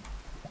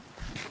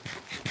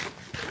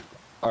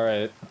 All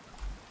right.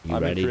 You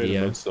ready,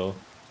 Dio?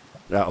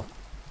 No.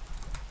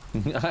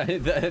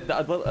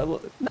 No,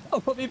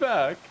 put me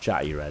back.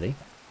 Chat, you ready?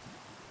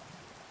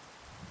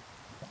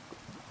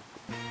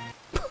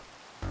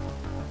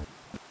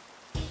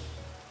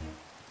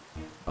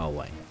 Oh,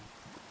 wait.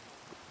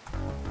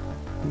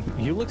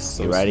 You look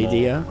so You ready, small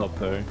Dio? up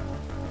there.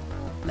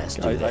 Let's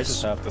do this. I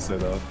just have to say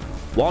that.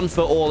 1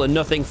 for all and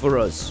nothing for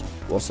us.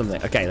 Or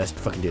something. Okay, let's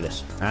fucking do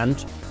this.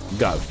 And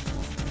go.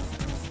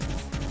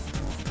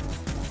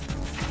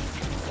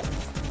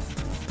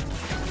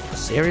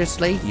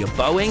 Seriously? You're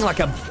bowing like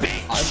a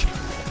bitch?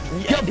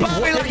 You're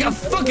bowing like a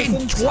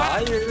fucking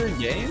twat!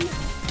 Game?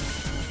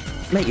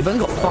 Mate, you've only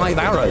got 5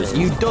 arrows.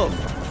 You dumb.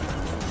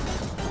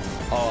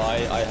 Oh,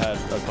 I had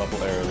a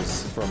couple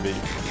arrows from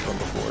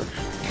before.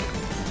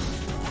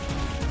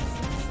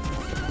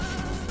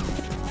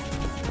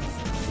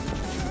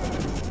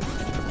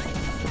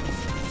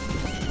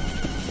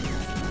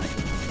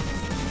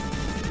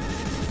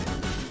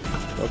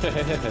 Okay.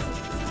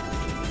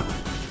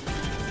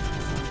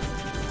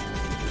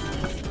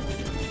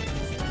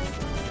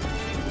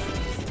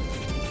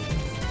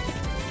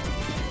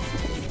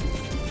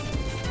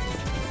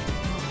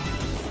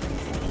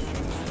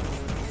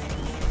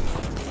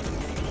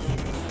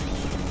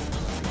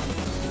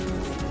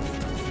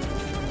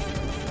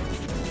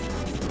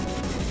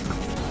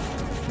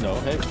 No,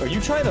 hey, are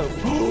you trying to...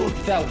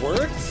 That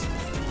worked?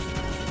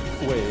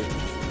 Wait.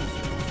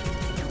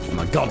 Oh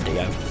my god,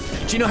 Dio.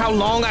 Do you know how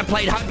long I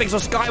played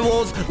Hypixel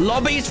Skywars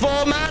lobbies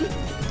for, man?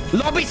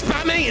 Lobby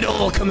spamming, it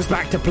all comes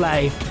back to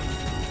play.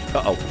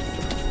 Uh-oh.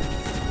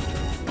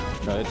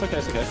 No, it's okay,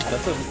 it's okay.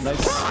 That's a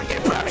nice... Oh, you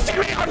pushed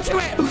me onto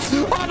it!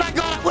 Oh my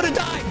god, I would have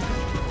died!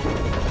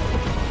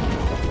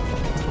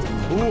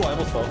 Ooh, I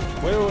almost fell.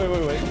 Wait.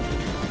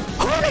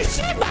 Holy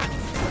shit, man!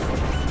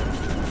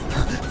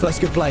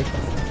 First good play.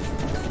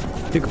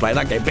 You can play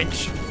that game,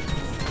 bitch.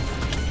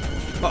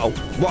 Uh-oh.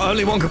 Well,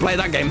 only one can play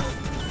that game.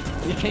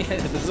 Yeah,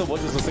 this is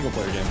a single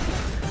player game.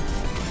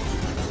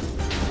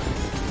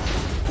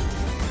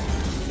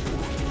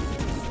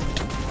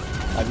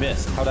 I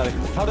missed. How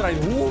did I?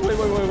 Ooh, wait.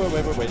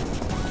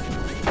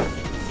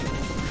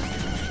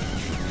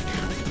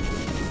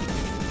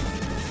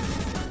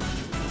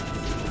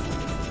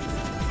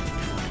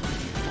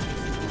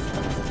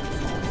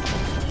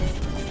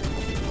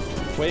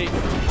 Wait.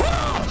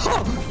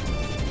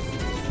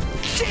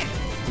 Shit!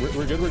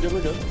 We're good.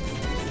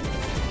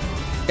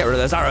 Get rid of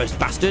those arrows,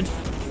 bastard.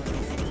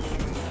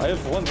 I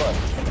have 1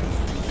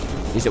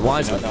 left. Use it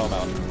wisely. No, I'm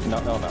out. No,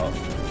 I'm out.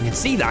 You can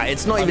see that.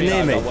 It's not even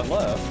near me. I've got 1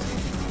 left.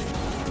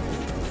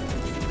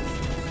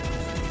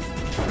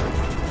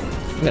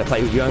 I'm gonna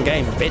play with your own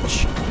game,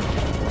 bitch.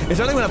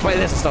 It's only when I play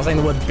this I start saying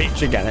the word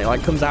bitch again. It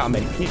like comes out of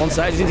me. One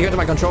sec, I just need to go to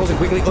my controls and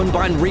quickly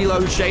unbind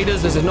reload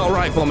shaders. This is not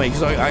right for me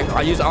because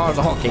I use R as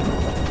a hotkey.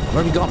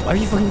 Where have you gone? Where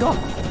have you fucking gone?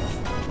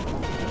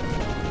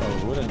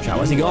 Chat,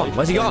 where's he gone?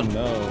 Where's he gone?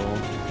 No.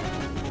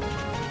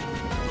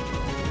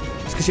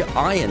 It's because your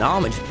iron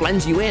armor just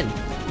blends you in.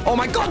 Oh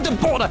my god, the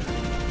border!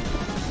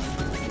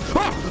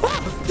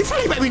 Oh, you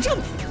finally made me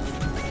jump!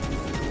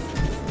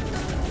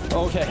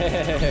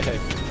 Okay.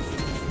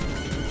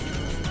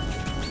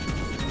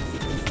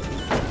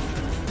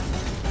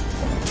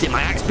 See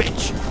my axe,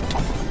 bitch!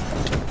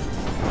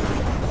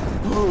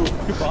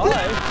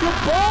 Goodbye.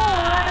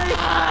 Goodbye!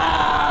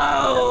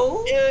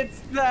 Oh. It's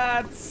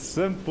that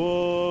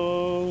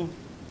simple.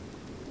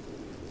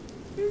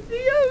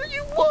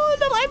 You won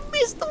and I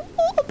missed the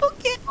water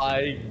bucket!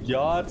 I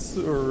got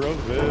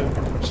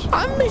revenge.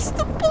 I missed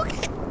the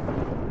bucket!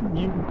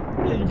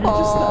 You're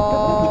just not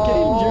bad at the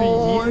game.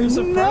 Your years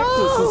of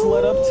practice has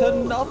led up to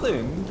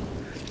nothing.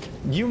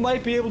 You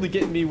might be able to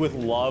get me with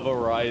lava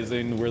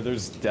rising where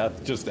there's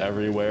death just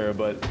everywhere,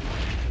 but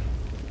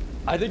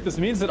I think this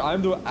means that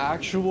I'm the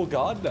actual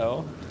god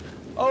now.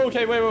 Oh,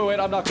 okay, wait,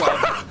 I'm not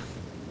god.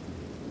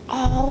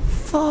 Oh,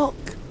 fuck.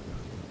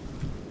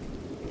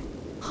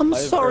 I'm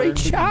sorry,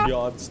 chat.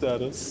 God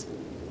status.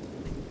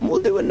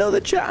 We'll do another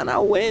chat and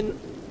I'll win.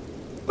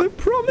 I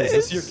promise.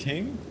 Is this your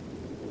king?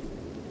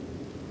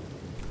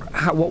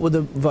 What were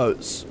the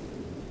votes?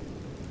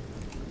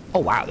 Oh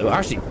wow, they were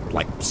actually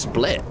like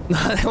split.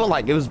 They were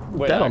like, it was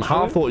dead on.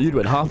 Half thought you'd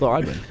win, half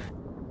thought I'd win.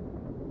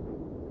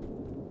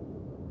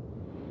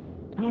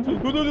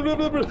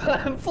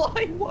 I'm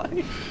flying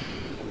away.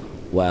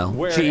 Well,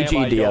 where GG,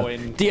 am I Dio.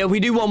 going? Dio, we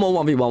do one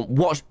more 1v1.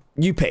 What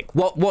you pick?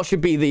 What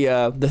should be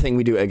the thing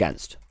we do it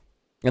against?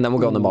 And then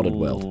we'll go on the modded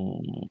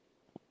world.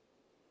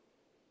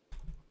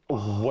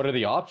 What are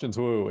the options?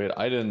 Wait,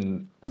 I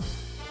didn't.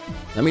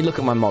 Let me look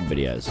at my mod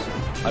videos.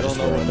 I don't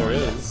know what there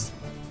is.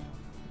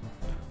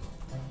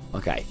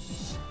 Okay.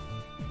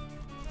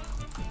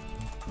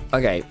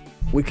 Okay,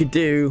 we could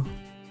do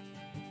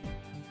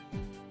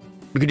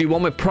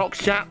one with prox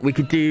chat. We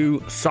could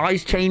do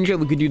size changer.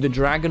 We could do the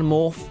dragon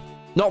morph.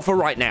 Not for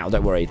right now.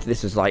 Don't worry.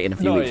 This is like in a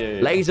few weeks. Yeah.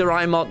 Laser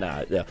eye mod.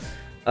 No. Yeah.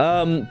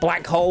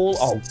 Black hole.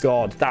 Oh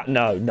god. That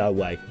no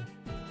way.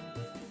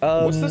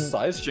 What's the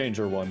size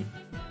changer one?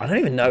 I don't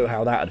even know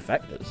how that would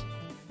affect us.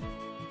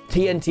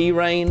 TNT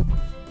rain.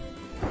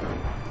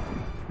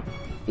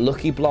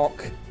 Lucky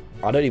block.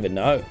 I don't even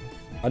know.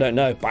 I don't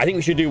know. But I think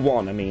we should do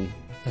one. I mean,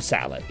 a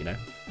satellite, you know.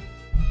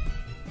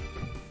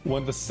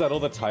 One to settle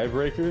the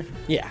tiebreaker?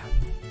 Yeah.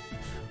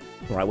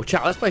 All right, well,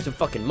 chat, let's play some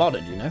fucking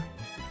modded, you know?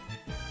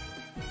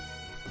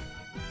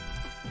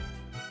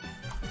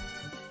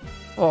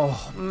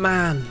 Oh,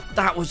 man.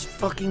 That was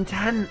fucking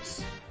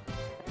tense.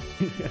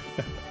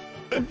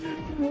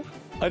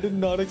 I did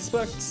not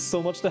expect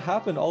so much to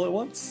happen all at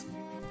once.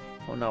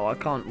 Oh, no, I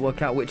can't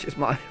work out which is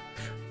my...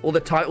 All the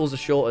titles are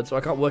shorted, so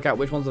I can't work out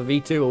which one's a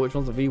V2 or which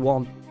one's a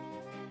V1.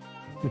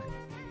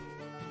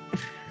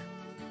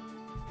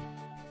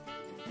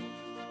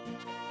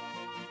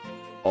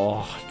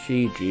 Oh,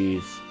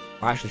 GG's.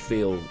 I actually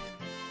feel...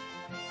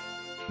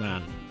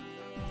 Man.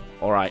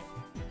 Alright.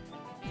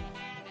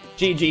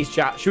 GG's,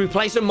 chat. Should we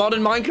play some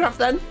modern Minecraft,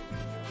 then?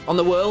 On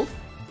the world?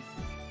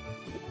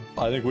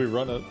 I think we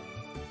run it.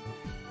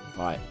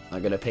 Alright,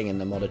 I'm gonna ping in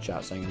the modded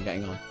chat saying I'm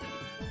getting on.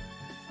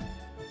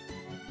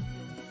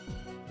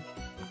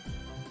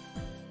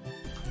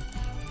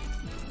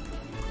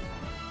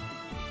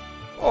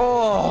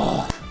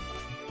 Oh!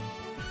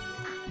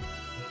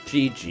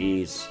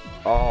 GG's.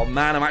 Oh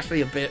man, I'm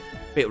actually a bit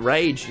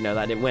raged, you know,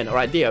 that I didn't win. All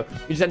right, Dio,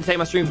 you just entertain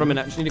my stream for a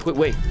minute. I just need a quick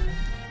wee.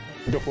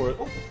 Go for it.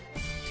 Oh.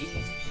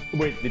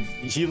 Wait, did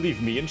he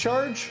leave me in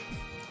charge?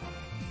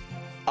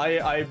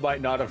 I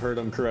might not have heard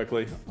him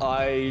correctly.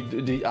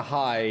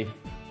 Hi.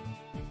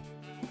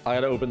 I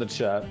gotta open the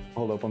chat.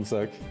 Hold up one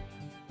sec.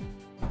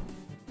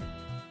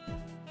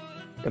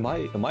 Am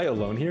I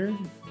alone here?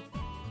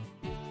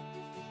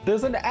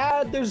 There's an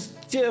ad. There's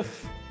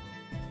GIF.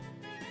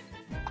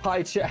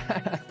 Hi,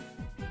 chat.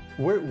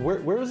 Where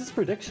was his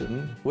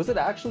prediction? Was it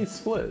actually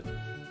split?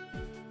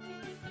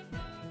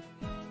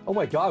 Oh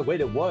my god,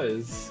 wait, it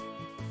was.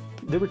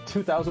 There were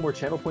 2,000 more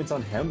channel points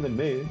on him than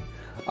me.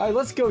 Alright,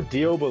 let's go,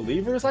 Dio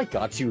believers. I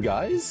got you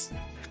guys.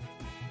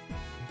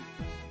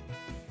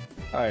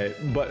 Alright,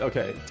 but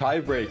okay,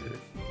 tiebreaker.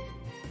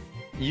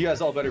 You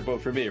guys all better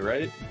vote for me,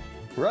 right?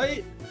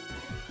 Right?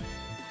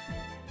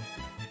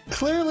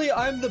 Clearly,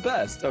 I'm the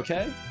best,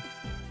 okay?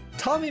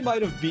 Tommy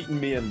might have beaten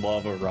me in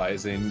Lava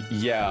Rising,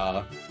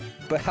 yeah.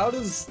 But how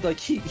does, like,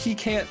 he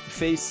can't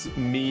face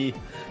me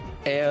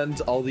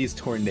and all these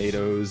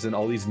tornadoes and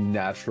all these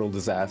natural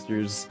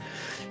disasters.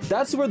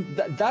 That's where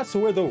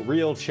the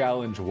real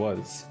challenge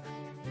was.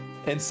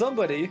 And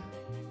somebody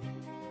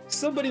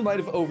might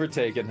have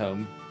overtaken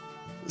him.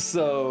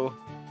 So,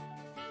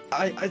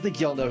 I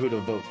think y'all know who to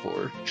vote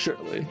for,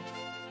 surely.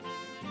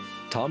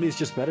 Tommy's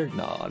just better?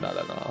 Nah.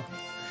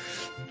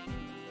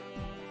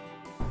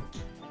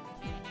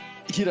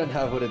 He doesn't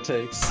have what it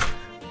takes.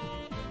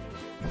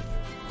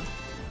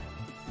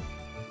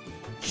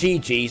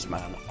 GG's,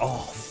 man. Oh,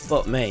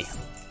 fuck me.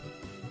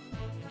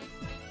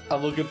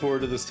 I'm looking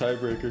forward to this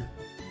tiebreaker.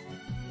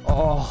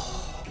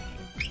 Oh.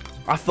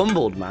 I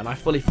fumbled, man. I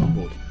fully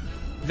fumbled.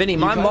 Vinny,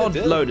 my mod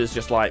loader's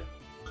just like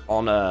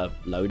on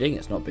loading.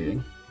 It's not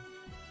booting.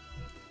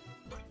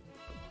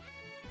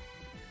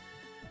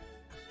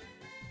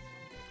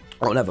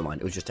 Oh, never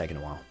mind. It was just taking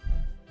a while.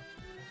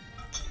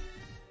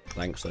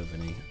 Thanks,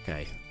 Vinny.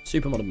 Okay.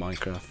 Super modded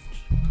Minecraft.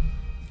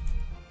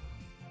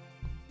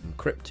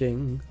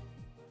 Encrypting.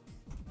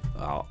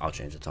 I'll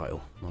change the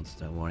title. Mods,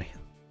 don't worry.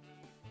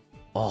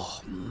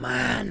 Oh,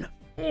 man.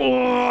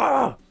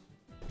 Oh!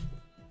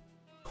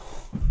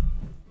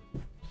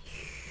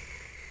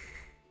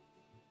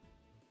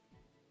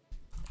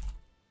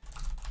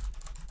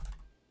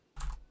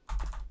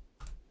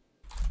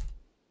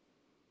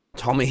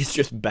 Tommy's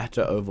just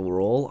better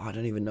overall. I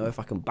don't even know if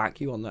I can back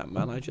you on that,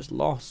 man. I just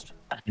lost.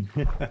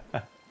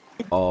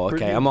 Oh, okay,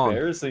 Pretty I'm on.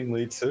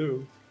 Embarrassingly,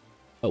 too.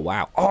 Oh,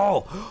 wow.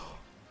 Oh!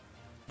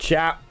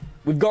 Chat,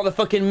 we've got the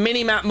fucking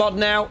mini-map mod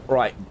now.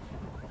 Right.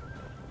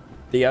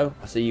 Theo,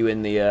 I see you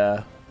in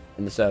the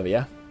server,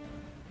 yeah?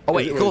 Oh,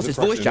 wait, of course, it's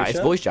voice chat.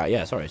 It's voice chat.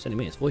 Yeah, sorry, it's only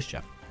me. It's voice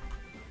chat.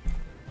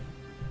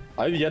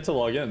 I've yet to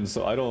log in,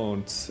 so I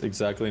don't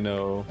exactly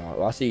know. All right,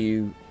 well, I'll see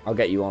you. I'll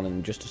get you on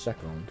in just a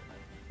second.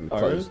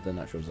 Close the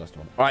natural disaster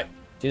one. All right,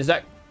 see you in a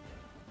sec.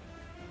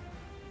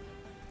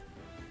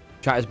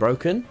 Chat is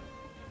broken.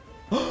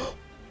 Oh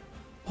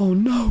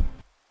no!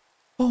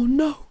 Oh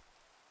no!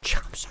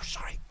 Chat, I'm so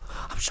sorry.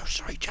 I'm so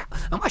sorry, chat.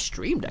 And my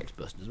stream deck's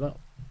busted as well.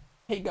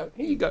 Here you go.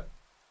 Here you go.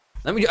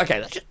 Let me do.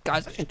 Okay, let's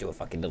just do a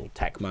fucking little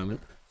tech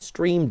moment.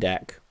 Stream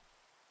deck.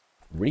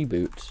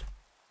 Reboot.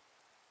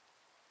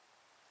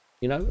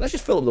 You know, let's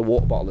just fill up the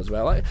water bottle as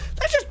well.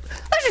 Let's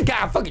just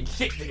get our fucking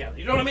shit together.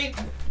 You know what I mean?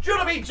 Do you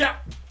know what I mean,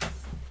 chat?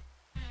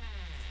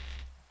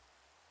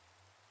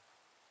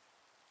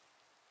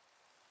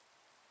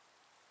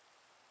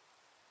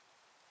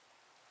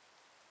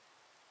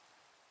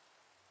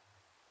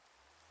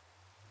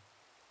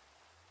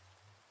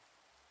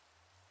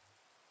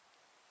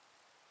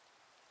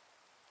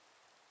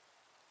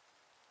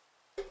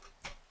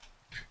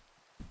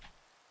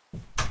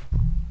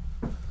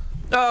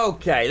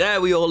 Okay, there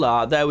we all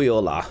are. There we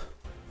all are.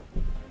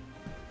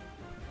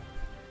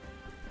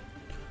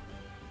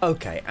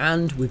 Okay,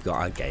 and we've got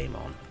our game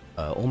on.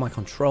 All my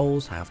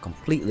controls have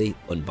completely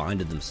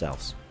unbinded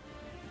themselves.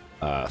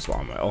 So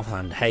I'm at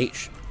offhand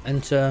H,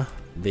 enter,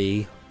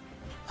 V,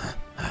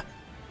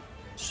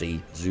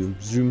 C, zoom,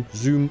 zoom,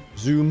 zoom,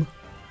 zoom,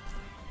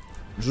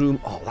 zoom.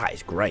 Oh, that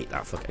is great.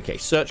 Okay,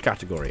 search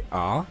category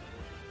R.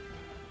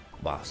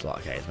 Bar slot.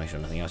 Okay, let's make sure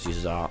nothing else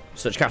uses R.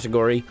 Search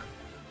category.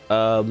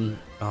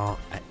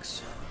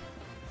 RX.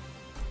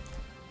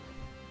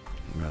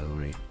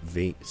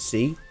 V,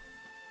 C.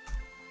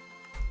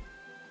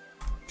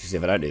 Just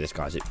if I don't do this,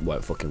 guys, it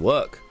won't fucking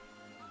work.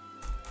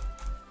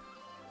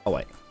 Oh,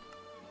 wait.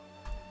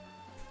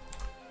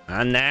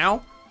 And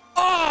now?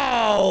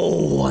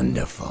 Oh,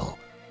 wonderful.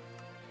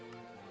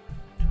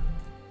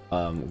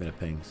 I'm gonna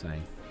ping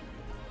saying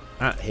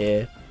at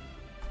here.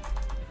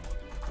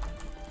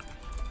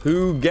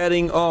 Who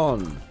getting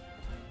on?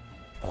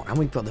 Oh, and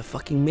we've got the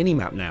fucking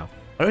mini-map now.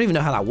 I don't even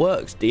know how that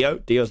works.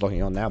 Dio's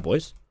logging on now,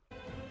 boys.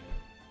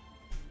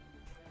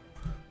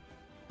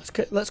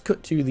 Let's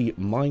cut to the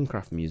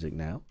Minecraft music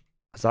now.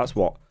 So that's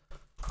what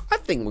I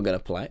think we're going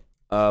to play.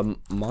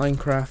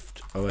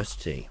 Minecraft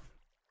OST.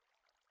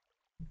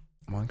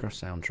 Minecraft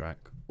soundtrack.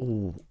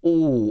 Oh,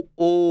 oh,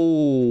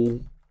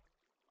 oh.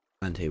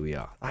 And here we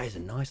are. That is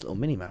a nice little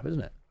mini-map, isn't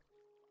it?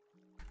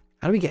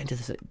 How do we get into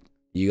this?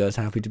 You guys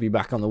happy to be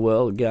back on the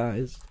world,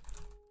 guys?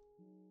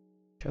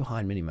 Show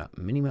hide minimap.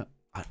 Minimap.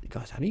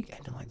 Guys, how do you get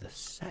into like the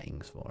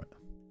settings for it?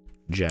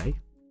 J.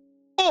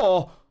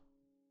 Oh!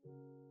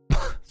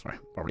 Sorry,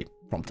 probably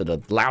prompted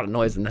a louder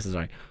noise than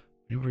necessary.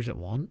 Where is it?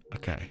 1?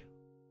 Okay.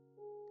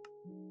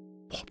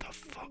 What the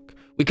fuck?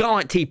 We can't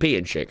like TP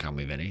and shit, can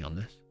we, Vinny, on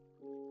this?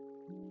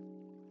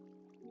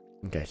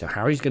 Okay, so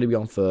Harry's going to be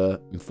on for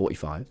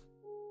 45.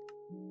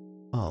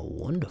 Oh,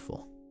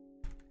 wonderful.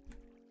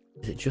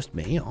 Is it just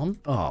me on?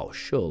 Oh,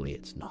 surely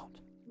it's not.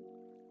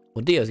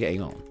 Well, Dio's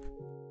getting on.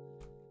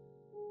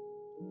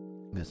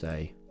 I'm gonna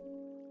say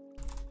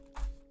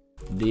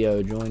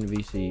Dio join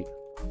VC.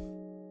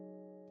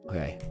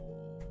 Okay.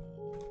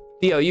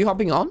 Dio, are you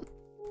hopping on?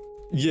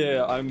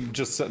 Yeah, I'm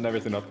just setting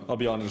everything up. I'll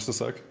be on in just a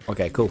sec.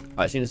 Okay, cool.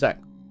 Alright, see you in a sec.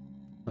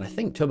 And I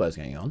think Tubbo's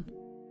getting on.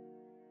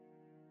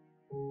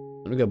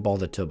 I'm gonna go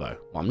bother Tubbo.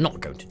 What I'm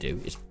not going to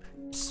do is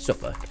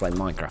suffer to play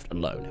Minecraft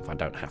alone if I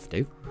don't have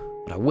to.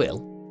 But I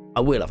will. I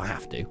will if I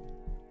have to.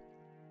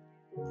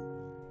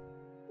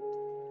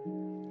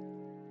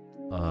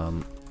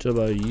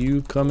 Tubbo,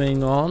 you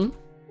coming on?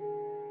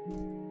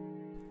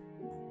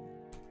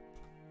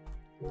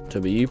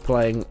 Tubbo, you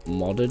playing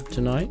modded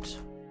tonight?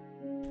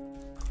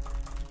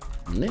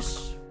 And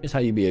this is how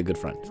you be a good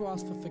friend. To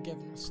ask for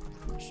forgiveness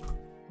and permission.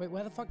 Wait,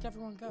 where the fuck did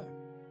everyone go?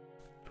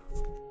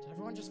 Did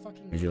everyone just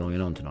fucking leave? Is you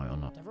logging on tonight or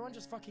not? Did everyone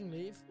just fucking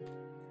leave?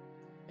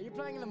 Are you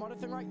playing in the modded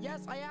thing right?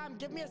 Yes, I am.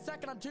 Give me a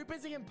second. I'm too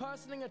busy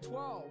impersonating a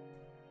twirl.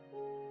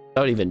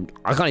 I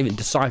can't even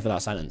decipher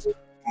that sentence.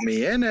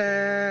 Me in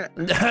it.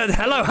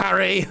 Hello,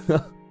 Harry.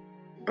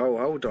 Oh,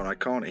 hold on, I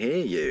can't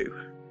hear you.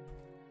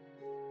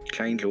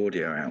 Change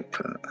audio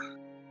output.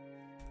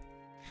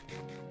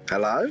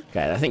 Hello?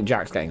 Okay, I think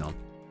Jack's getting on.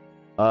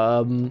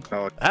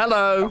 Oh,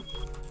 Hello.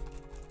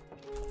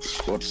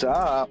 what's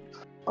up?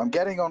 I'm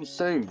getting on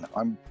soon.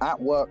 I'm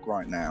at work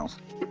right now.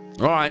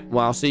 All right.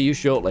 Well, I'll see you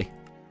shortly.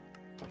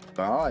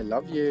 Bye.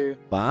 Love you.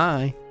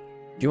 Bye.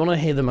 Do you want to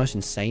hear the most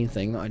insane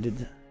thing that I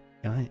did?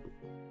 Right.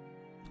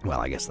 Well,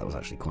 I guess that was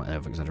actually quite an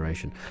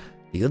over-exaggeration.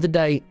 The other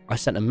day, I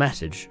sent a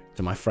message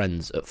to my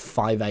friends at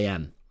 5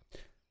 a.m.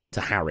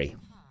 to Harry.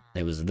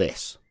 It was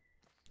this.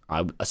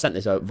 I sent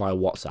this out via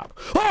WhatsApp.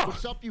 Oh!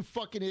 What's up, you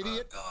fucking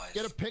idiot?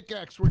 Get a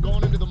pickaxe. We're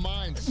going into the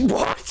mines.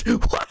 What?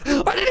 What?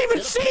 I didn't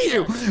even see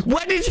you.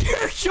 When did you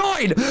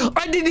join?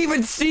 I didn't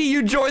even see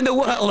you join the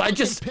world. I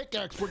just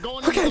pickaxe. We're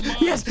going into the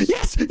mines.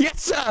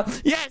 Yes, sir.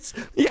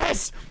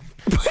 Yes.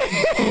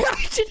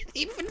 I didn't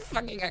even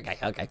fucking.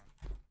 Okay.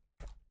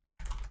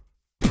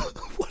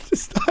 What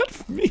does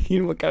that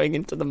mean? We're going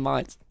into the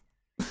mines.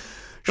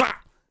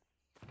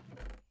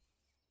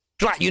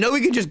 You know we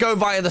can just go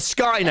via the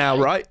sky now,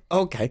 right?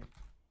 Okay.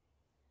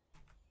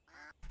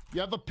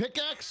 You have a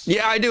pickaxe?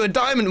 Yeah, I do, a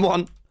diamond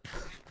one.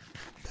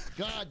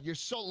 God, you're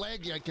so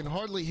laggy, I can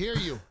hardly hear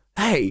you.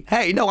 Hey,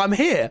 no, I'm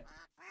here.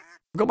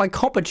 I've got my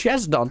copper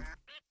chest on.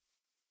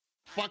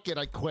 Fuck it,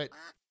 I quit.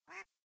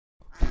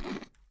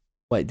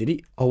 Wait, did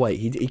he? Oh,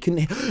 wait, he couldn't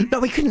hear. No,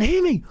 he couldn't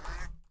hear me.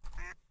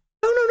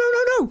 No.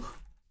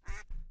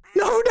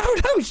 No.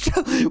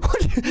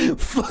 What?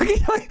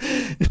 Fucking.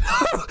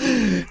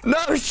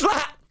 No,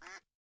 slap.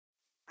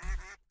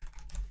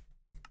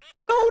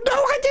 No,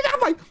 I didn't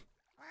have my...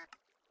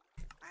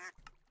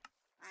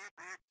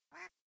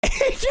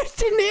 He just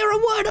didn't hear a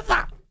word of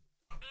that.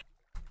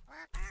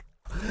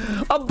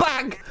 I'm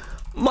back.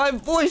 My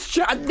voice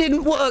chat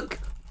didn't work.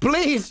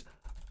 Please,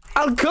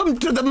 I'll come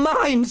to the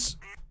mines.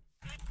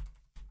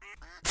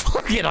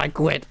 Fuck it, I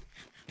quit.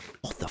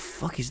 What the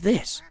fuck is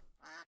this?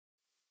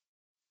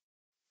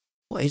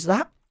 What is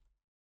that?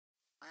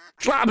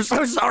 I'm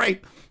so sorry.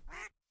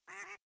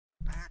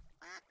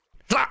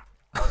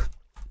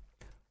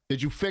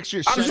 Did you fix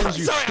your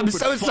settings? I'm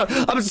so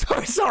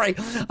sorry,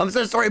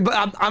 but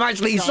I'm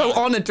actually so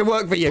honored to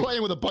work for you.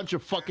 Playing with a bunch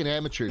of fucking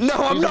amateurs. No,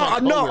 I'm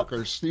not.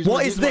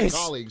 What is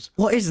this?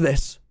 What is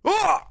this?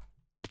 Oh!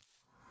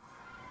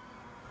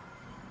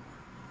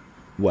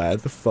 Where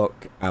the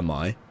fuck am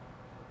I?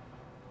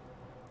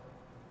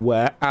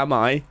 Where am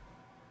I?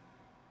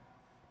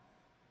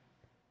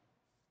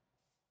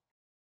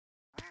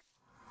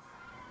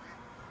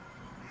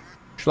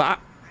 Schlatt,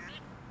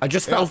 I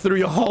just fell through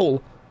your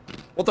hole.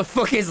 What the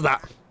fuck is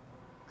that?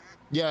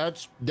 Yeah,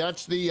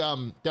 that's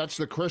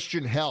the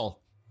Christian hell.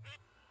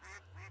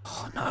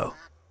 Oh no.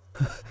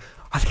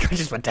 I think I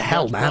just went to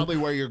hell, man. Probably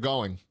where you're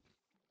going.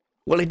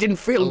 Well, it didn't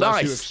feel Unless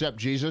nice. you accept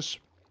Jesus.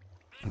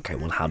 Okay,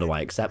 well, how do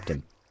I accept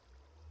him?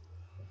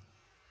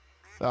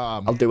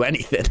 I'll do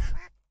anything.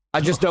 I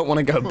just don't want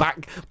to go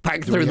back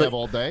through the... have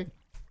all day?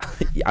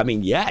 I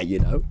mean, yeah, you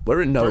know,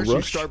 we're in no rush.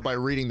 First, you start by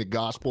reading the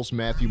Gospels: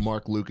 Matthew,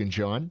 Mark, Luke, and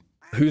John.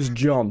 Who's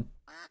John?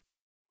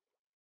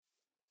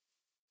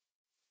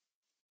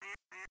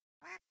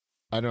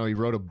 I don't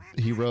know.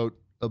 He wrote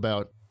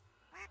about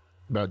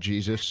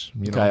Jesus.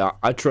 You know? Okay,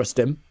 I trust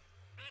him.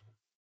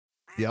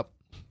 Yep.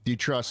 Do you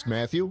trust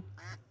Matthew?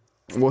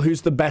 Well,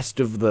 who's the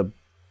best of the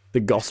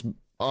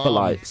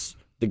gospelites?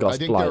 I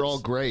think they're all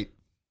great.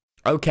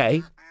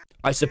 Okay,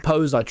 I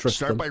suppose I trust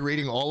Start them. by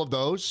reading all of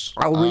those.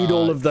 I'll read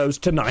all of those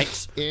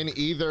tonight. In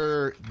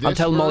either this I'll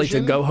tell Molly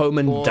to go home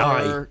and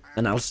die, or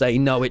and I'll say,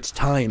 no, it's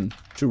time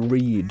to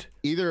read.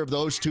 Either of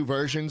those two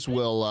versions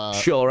will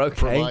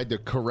provide the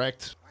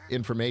correct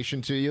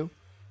information to you.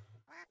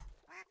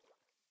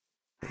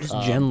 What does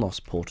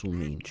Genlos Portal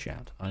mean,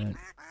 Chad? I don't...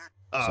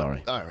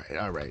 Sorry.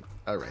 All right.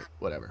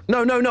 Whatever.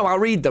 No, I'll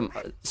read them.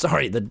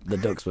 Sorry, the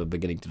ducks were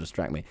beginning to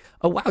distract me.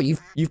 Oh, wow,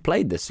 you've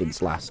played this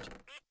since last.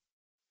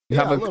 You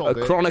have a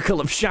Chronicle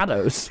of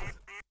Shadows.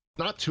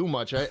 Not too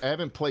much. I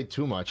haven't played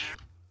too much.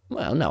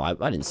 Well, no, I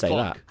didn't say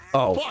that.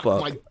 Oh,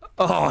 fuck.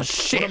 Oh,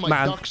 shit, one of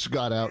my ducks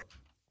got out.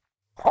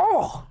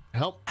 Oh.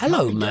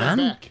 Hello,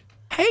 man.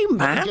 Hey, man.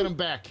 Help me get him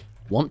back.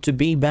 Want to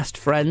be best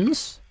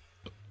friends?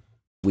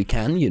 We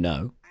can, you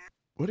know.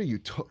 What are you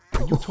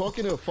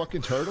talking to a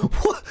fucking turtle?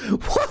 What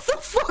the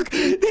fuck?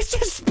 This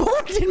just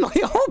spawned in my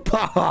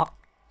hopper.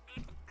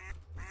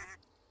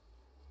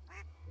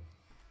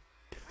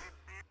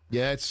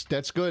 Yeah,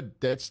 that's good.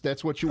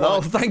 That's what you want.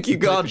 Oh, thank you,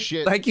 God.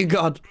 Thank you,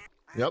 God.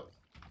 Yep.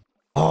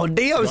 Oh,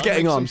 Dio's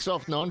getting on.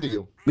 Himself known to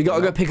you. We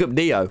gotta go pick up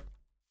Dio.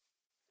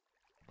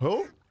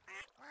 Who?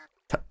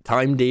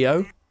 Time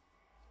Dio.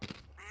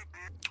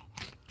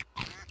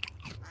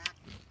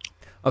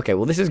 Okay,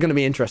 well, this is gonna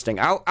be interesting.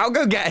 I'll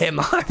go get him.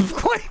 I'm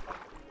quite...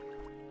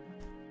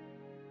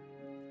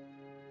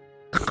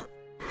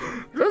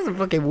 That's a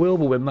fucking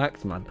whirlwind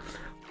Max, man.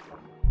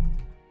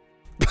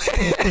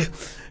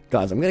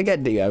 Guys, I'm gonna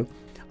get Dio.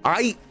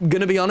 I'm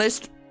gonna be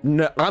honest,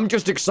 no, I'm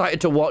just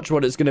excited to watch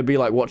what it's gonna be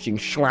like watching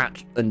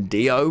Schlatt and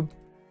Dio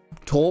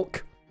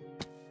talk.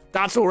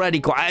 That's already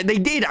quite... They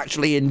did,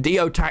 actually, in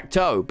Dio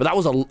Tacto, but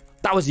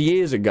that was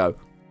years ago.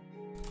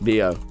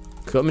 Dio,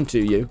 coming to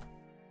you.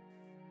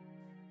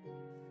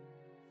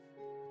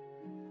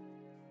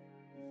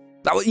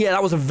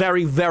 That was a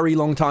very, very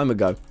long time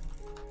ago.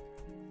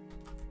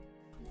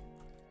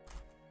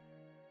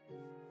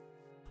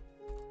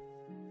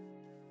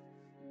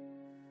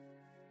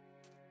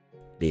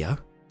 Dio?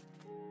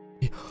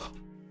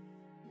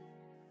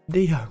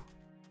 Dio?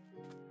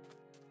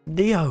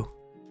 Dio?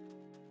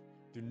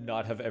 Do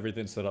not have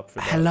everything set up for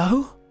that.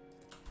 Hello?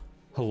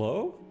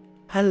 Hello?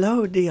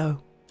 Hello,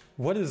 Dio.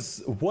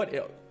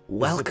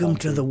 Welcome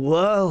to the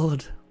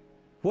world.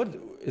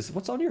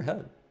 What's on your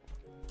head?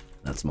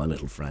 That's my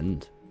little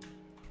friend.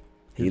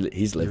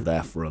 He's lived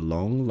there for a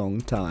long,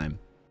 long time.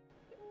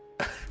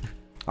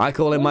 I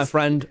call him my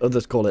friend,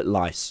 others call it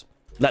lice.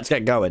 Let's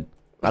get going.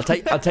 I'll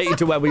take you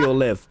to where we all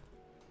live.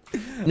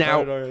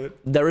 Now,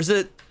 there is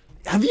a...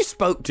 Have you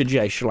spoke to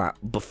Jay Schlatt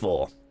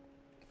before?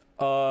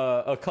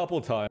 A couple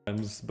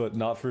times, but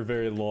not for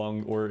very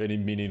long or any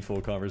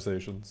meaningful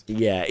conversations.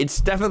 Yeah, it's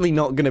definitely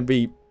not going to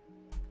be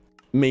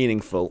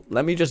meaningful.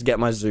 Let me just get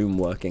my Zoom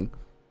working.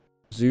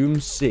 Zoom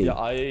C.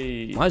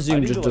 Yeah, my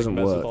Zoom just doesn't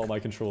work. With all my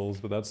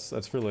controls, but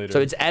that's for later. So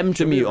it's M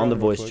to mute on the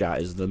voice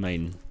chat is the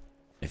main.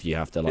 If you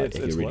have to like, if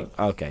you're reading.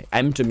 What? Okay,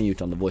 M to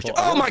mute on the voice chat.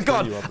 Well, Oh my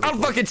God! I'll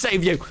fucking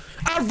save you.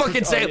 I'll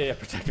fucking save. Yeah,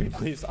 protect me,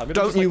 please. I'm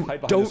gonna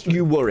Don't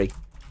you worry.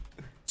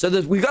 So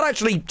we've got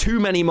actually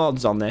too many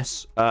mods on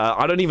this.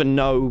 I don't even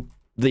know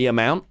the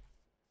amount.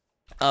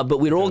 But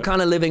we're all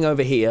kind of living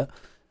over here.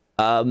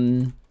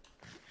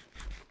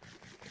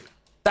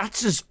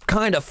 That's just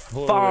kind of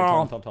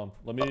far. Wait, Tom.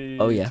 Let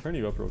me turn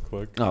you up real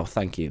quick. Oh,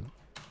 thank you.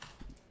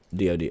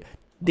 Dio.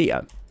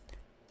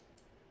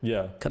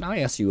 Yeah. Can I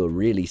ask you a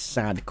really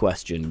sad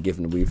question,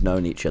 given we've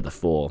known each other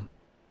for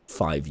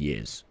 5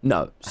 years?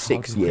 No,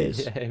 6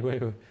 years.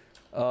 Wait.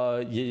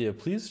 Yeah.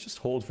 Please just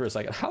hold for a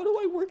second. How do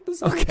I work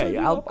this? Okay,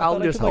 I'll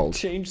just hold.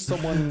 Change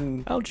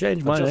someone. I'll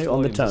change my name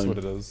on the tone. What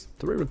it is.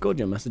 To re-record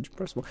your message,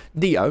 press 1.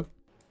 Dio.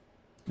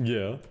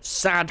 Yeah.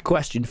 Sad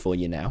question for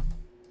you now.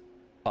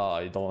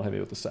 You don't hit me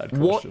with the sad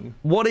question.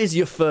 What is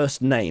your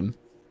first name?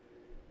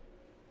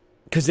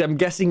 Because I'm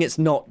guessing it's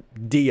not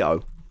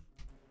Dio.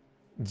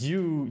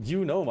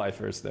 You know my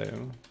first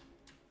name.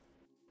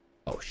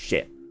 Oh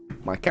shit.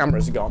 My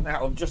camera's gone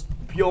out of just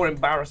pure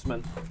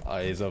embarrassment.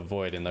 He's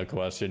avoiding the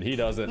question. He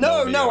doesn't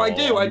No, know I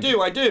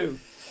do.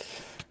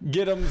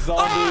 Get him,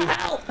 zombie.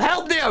 Oh,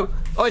 help, Dio!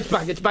 Oh,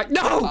 it's back.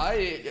 No!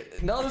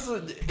 No, this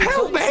is...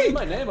 Help me! Say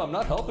my name, I'm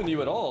not helping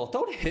you at all.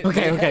 Don't hit me.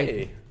 Okay.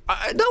 Hey.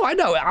 No, I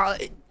know.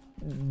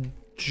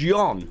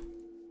 John.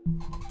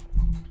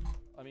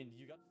 I mean,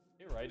 you got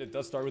it right. It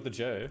does start with a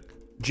J.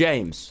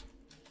 James.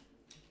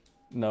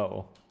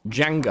 No.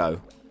 Django.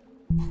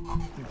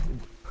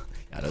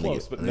 I don't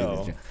Close, but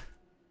no.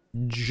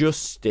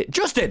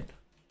 Justin!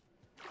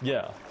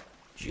 Yeah.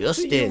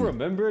 Justin. See, you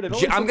remembered it.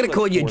 I'm gonna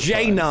call you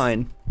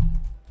J9.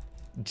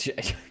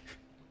 J.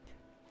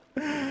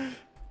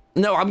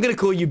 No, I'm gonna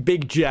call you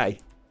Big J.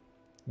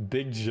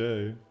 Big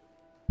J.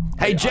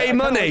 Hey, J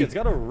Money! Like it's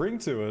got a ring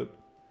to it.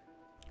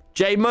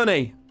 J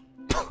Money!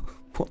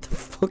 What the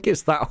fuck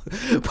is that?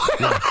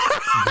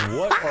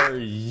 What are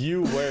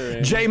you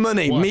wearing? J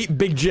Money, meet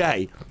Big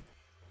J.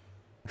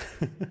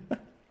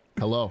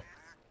 Hello.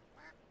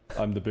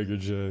 I'm the bigger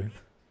J.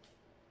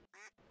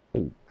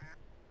 Ooh.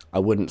 I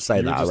wouldn't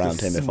say that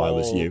around him if I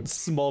was you.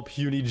 Small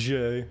puny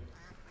J.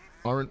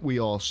 Aren't we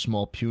all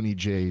small puny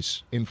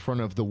J's in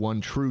front of the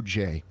one true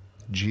J?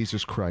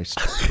 Jesus Christ.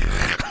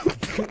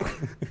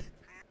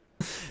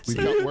 We've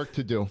got work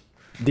to do.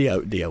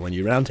 Dio, when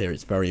you're around here,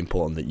 it's very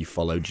important that you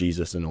follow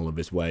Jesus in all of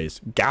his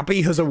ways.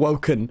 Gabby has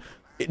awoken.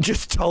 It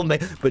just told me,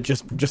 but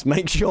just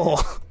make sure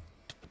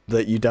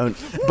that you don't.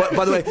 But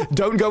by the way,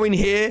 don't go in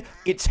here.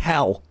 It's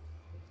hell.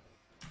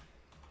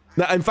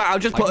 Now, in fact, I'll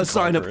just put a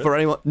sign up for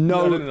anyone.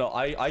 No.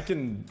 I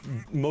can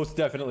most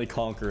definitely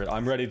conquer it.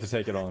 I'm ready to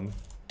take it on.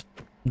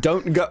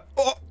 Don't go.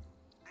 Oh.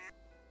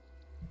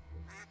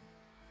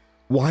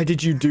 Why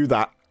did you do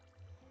that?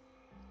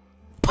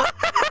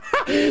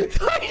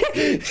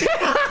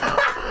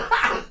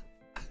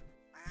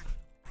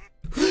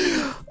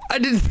 I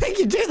didn't think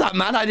you'd do that,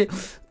 man. I did.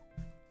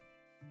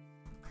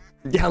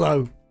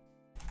 Hello,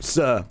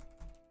 sir.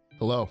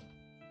 Hello.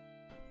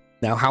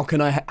 Now, how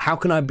can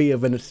I be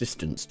of an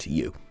assistance to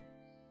you?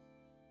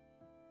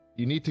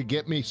 You need to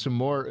get me some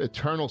more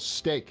eternal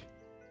steak.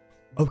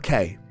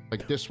 Okay.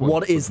 Like this one.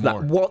 What is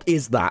that? What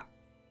is that?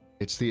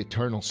 It's the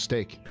eternal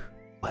steak.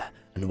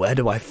 And where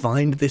do I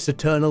find this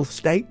eternal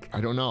steak?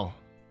 I don't know.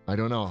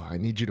 I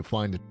need you to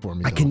find it for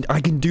me. I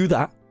can do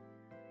that.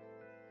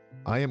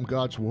 I am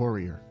God's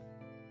warrior.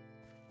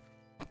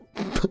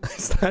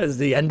 That is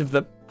the end of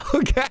the...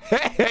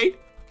 Okay.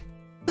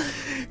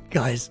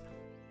 Guys,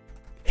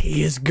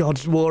 he is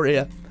God's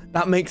warrior.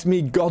 That makes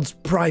me God's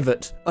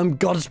private. I'm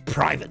God's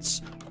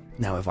privates.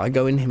 Now, if I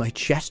go in my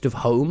chest of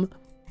home,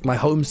 my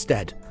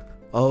homestead,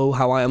 oh,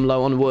 how I am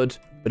low on wood,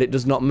 but it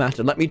does not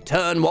matter. Let me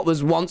turn what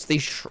was once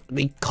the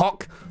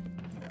cock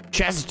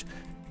chest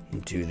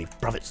into the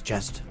prophet's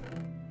chest.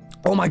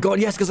 Oh my god,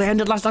 yes, because I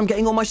ended last time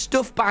getting all my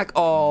stuff back.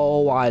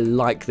 Oh, I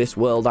like this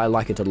world. I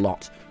like it a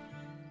lot.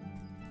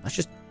 Let's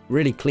just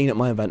really clean up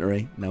my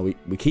inventory. Now, we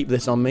keep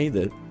this on me.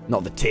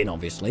 Not the tin,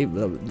 obviously.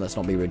 Let's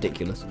not be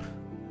ridiculous.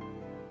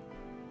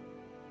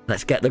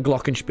 Let's get the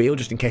glockenspiel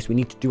just in case we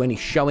need to do any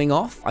showing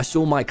off. I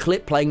saw my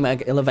clip playing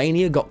Meg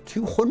Illivania got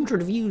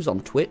 200 views on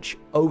Twitch.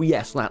 Oh,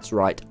 yes, that's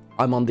right.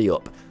 I'm on the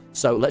up.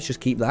 So let's just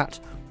keep that.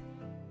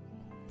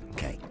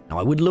 Okay. Now,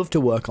 I would love to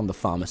work on the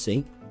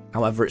pharmacy.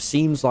 However, it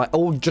seems like...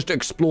 Oh, just to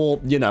explore,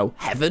 you know,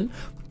 heaven.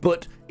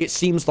 But it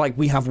seems like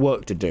we have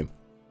work to do.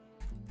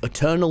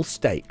 Eternal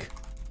steak.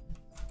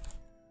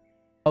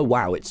 Oh,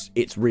 wow.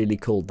 It's really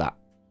called that.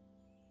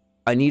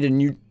 I need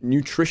a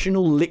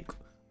nutritional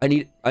I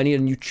need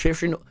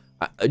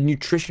a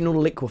nutritional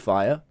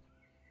liquefier.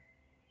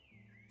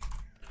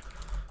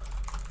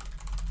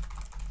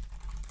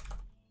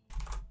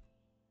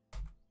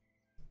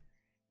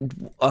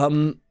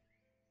 I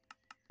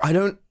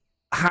don't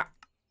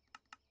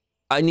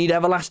I need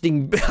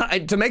everlasting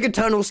to make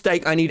eternal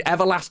steak. I need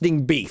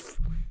everlasting beef.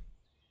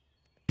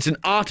 It's an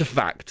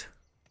artifact.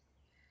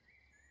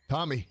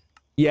 Tommy.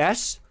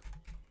 Yes.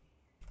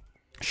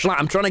 Schlat,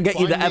 I'm trying to get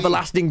you the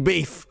everlasting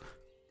beef.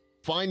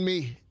 Find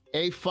me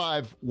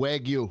A5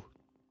 Wagyu.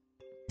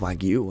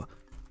 Wagyu.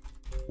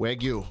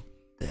 Wagyu.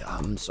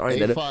 I'm sorry.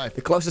 A5.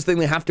 The closest thing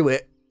they have to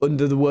it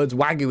under the words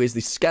Wagyu is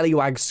the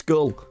Skellywag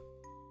skull.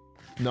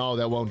 No,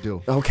 that won't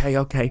do. Okay,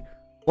 okay.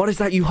 What is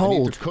that you hold?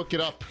 I need to cook it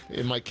up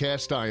in my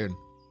cast iron.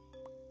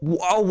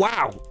 Oh,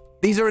 wow.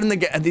 These are in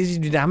the... These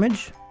do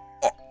damage?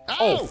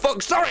 Oh,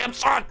 fuck. Sorry, I'm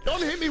sorry.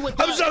 Don't hit me with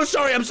that. I'm so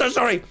sorry. I'm so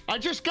sorry. I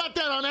just got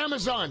that on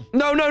Amazon.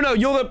 No, no, no.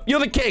 You're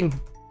the king.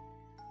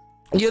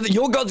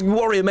 You're God's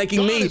warrior making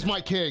God me... is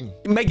my king.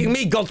 Making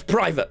me God's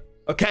private,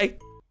 okay?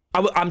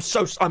 I'm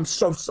so sorry.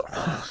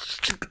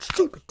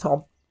 Stupid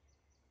Tom.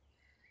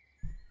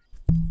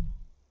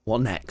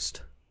 What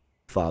next,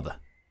 Father?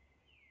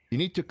 You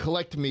need to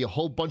collect me a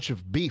whole bunch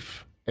of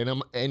beef,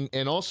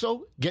 and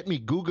also get me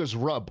Guga's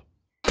rub.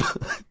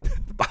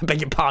 I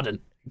beg your pardon.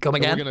 Come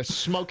again? And we're gonna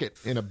smoke it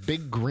in a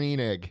big green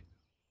egg.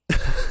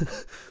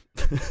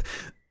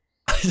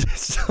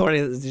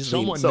 Sorry, there's just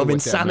Someone sort of knew what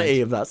that insanity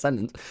meant. of that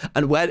sentence.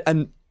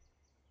 And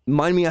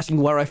mind me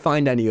asking where I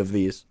find any of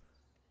these.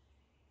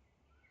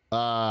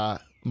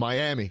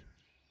 Miami.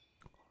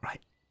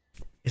 Right.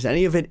 Is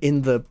any of it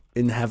in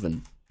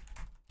heaven?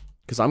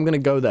 Because I'm gonna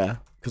go there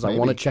because I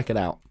want to check it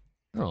out.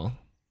 Oh.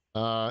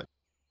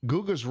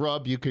 Guga's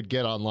rub you could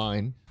get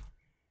online.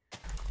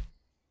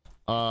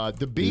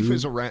 The beef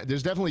is around.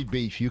 There's definitely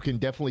beef. You can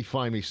definitely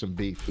find me some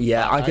beef.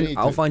 Yeah,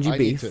 I'll find you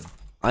beef.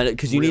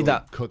 Because you really need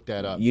that. Cook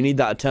that up. You need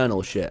that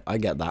eternal shit. I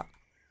get that.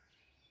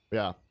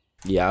 Yeah.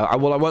 Yeah. I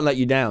won't let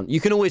you down.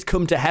 You can always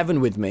come to heaven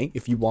with me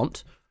if you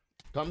want.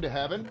 Come to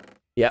heaven?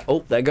 Yeah.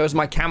 Oh, there goes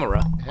my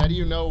camera. How do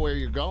you know where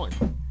you're going?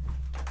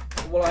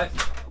 Well,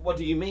 what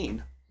do you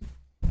mean?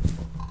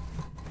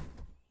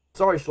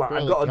 Sorry, Schlat.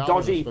 I've got a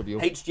dodgy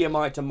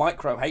HDMI to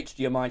micro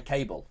HDMI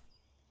cable.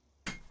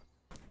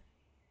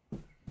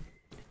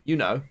 You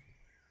know,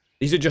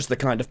 these are just the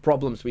kind of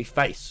problems we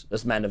face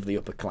as men of the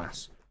upper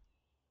class.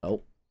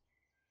 Oh.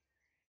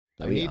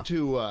 I need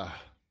to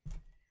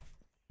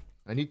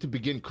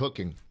begin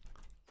cooking.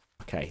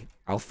 Okay,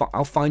 I'll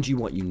find you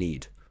what you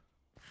need.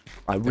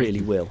 I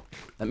really will.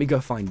 Let me go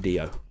find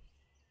Dio.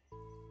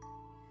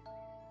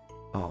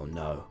 Oh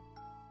no.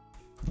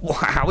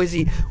 How is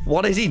he?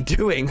 What is he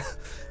doing?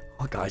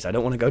 Oh guys, I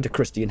don't want to go to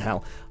Christian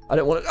hell. I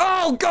don't want to.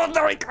 Oh god,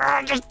 no!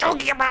 I'm just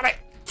talking about it.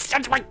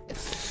 Such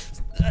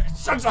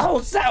the whole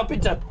setup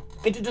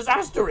into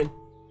disastering.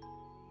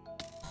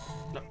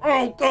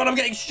 Oh god, I'm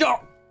getting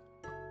shot.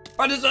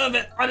 I deserve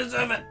it. I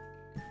deserve it.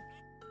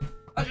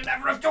 I should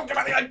never have talked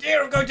about the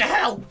idea of going to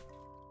hell.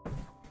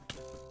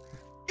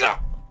 Yeah.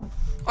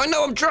 I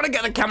know I'm trying to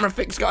get the camera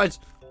fixed, guys.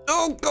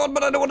 Oh god,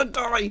 but I don't want to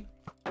die.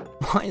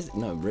 Why is it?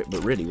 No,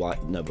 but really, why?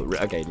 No,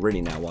 but okay,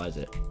 really now, why is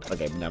it?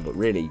 Okay, no, but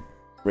really,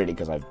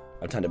 because I've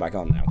turned it back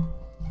on now.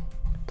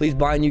 Please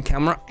buy a new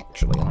camera.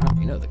 Actually, I'll have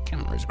you know the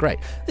camera is great.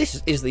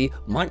 This is the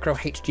micro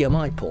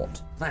HDMI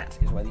port. That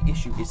is where the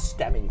issue is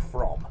stemming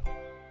from.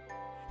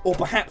 Or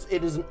perhaps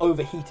it is an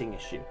overheating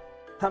issue.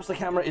 Perhaps the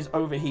camera is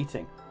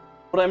overheating.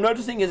 What I'm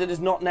noticing is it is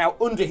not now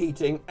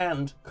underheating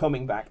and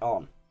coming back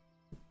on.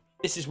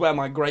 This is where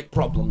my great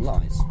problem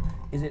lies.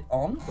 Is it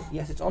on?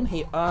 Yes, it's on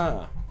here.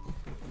 Ah.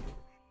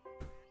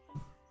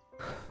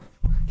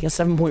 He has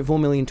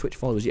 7.4 million Twitch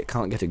followers, yet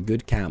can't get a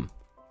good cam.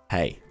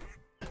 Hey,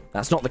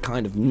 that's not the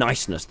kind of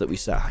niceness that we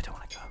say. I don't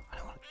want to go. I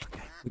don't want to go.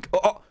 Okay.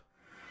 Oh,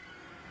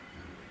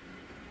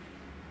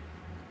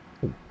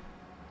 oh.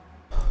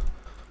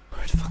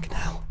 We're in fucking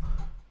hell.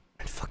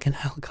 We're in fucking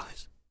hell,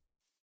 guys.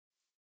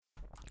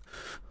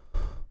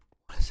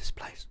 What is this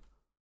place?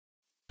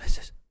 What is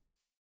this?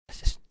 What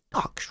is this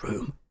dark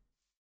shroom?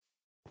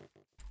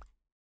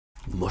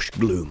 Mush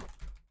gloom.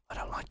 I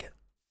don't like it.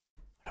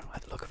 I don't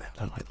like the look of it. I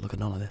don't like the look of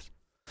none of this.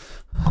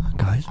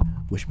 Guys,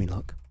 wish me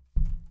luck.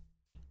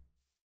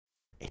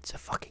 It's a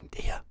fucking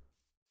deer.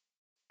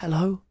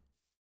 Hello?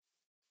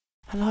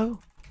 Hello?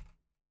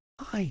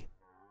 Hi.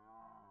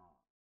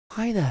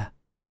 Hi there.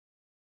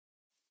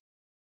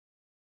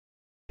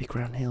 Big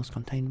round hills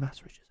contain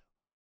vast riches.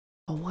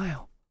 Oh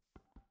wow.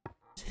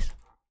 This is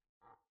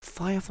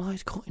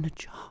fireflies caught in a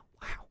jar.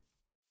 Wow.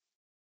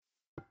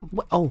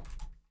 What? Oh.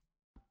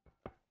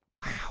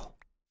 Wow.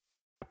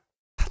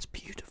 That's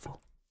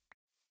beautiful.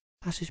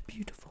 That is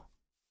beautiful.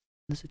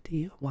 There's a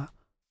deer. Wow.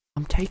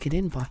 I'm taken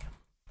in by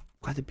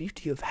By the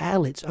beauty of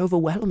hell, it's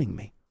overwhelming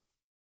me.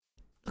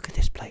 Look at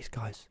this place,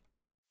 guys.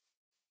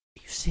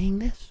 Are you seeing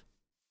this?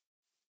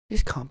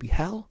 This can't be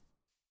hell.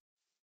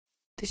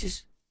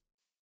 This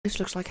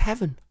looks like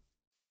heaven.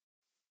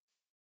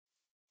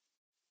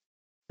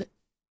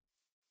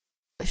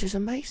 This is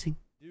amazing.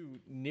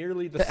 Dude,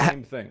 nearly the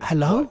same thing.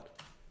 Hello?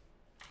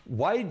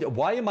 What?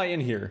 Why am I in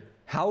here?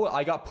 How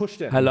I got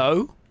pushed in?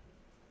 Hello?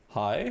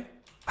 Hi?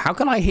 How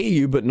can I hear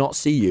you but not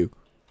see you?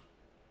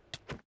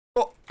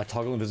 Oh, I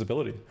toggle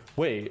invisibility.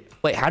 Wait,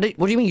 what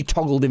do you mean you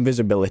toggled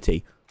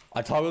invisibility?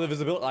 I toggled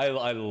invisibility.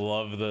 I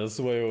love this.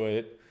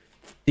 Wait.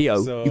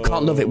 Dio, you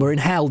can't love it. We're in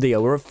hell,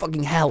 Dio. We're in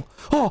fucking hell.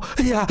 Oh,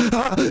 yeah.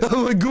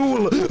 A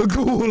ghoul. A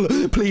ghoul.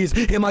 Please,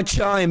 hear my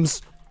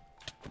chimes.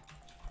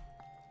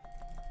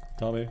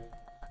 Tommy.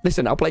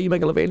 Listen, I'll play you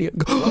Megalovania.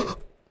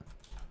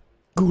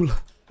 Ghoul.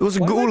 There was a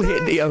ghoul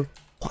here, Dio.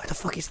 What the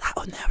fuck is that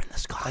on there in the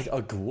sky?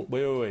 A ghoul?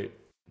 Wait.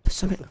 There's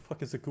something. What the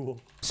fuck is a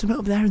ghoul? Something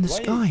up there in the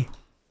sky.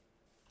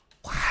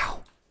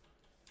 Wow.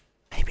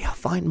 Maybe I'll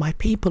find my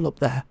people up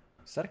there.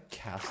 Is that a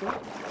castle?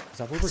 Is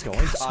that where we're going?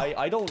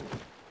 I don't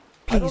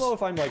know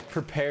if I'm like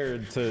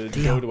prepared to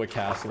go to a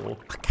castle.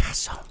 A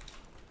castle?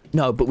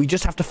 No, but we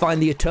just have to find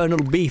the eternal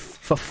beef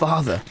for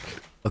father.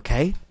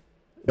 Okay?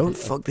 Don't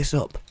fuck this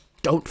up.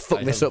 Don't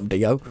fuck this up,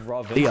 Dio.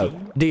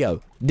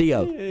 Dio.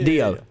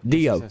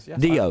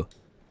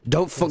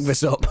 Don't fuck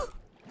this up.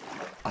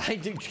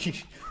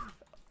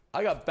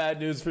 I got bad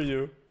news for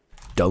you.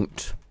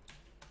 Don't.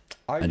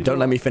 And don't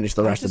let me finish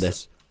the rest of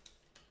this.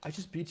 I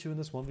just beat you in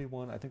this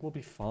 1v1. I think we'll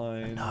be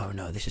fine.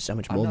 No, this is so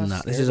much more than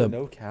that. This is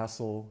no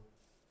castle.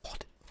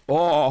 What?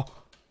 Oh,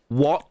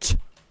 what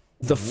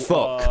the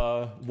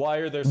fuck? Why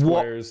are there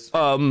squares?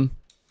 So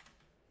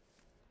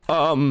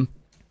I'm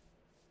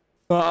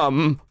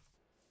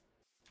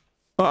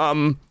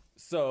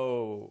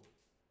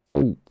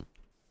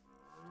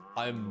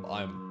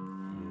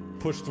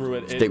pushed through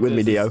it. Stick with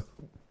me, Dio.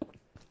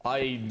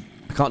 I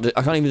can't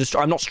even.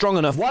 I'm not strong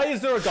enough. Why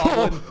is there a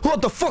goblin?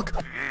 What the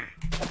fuck?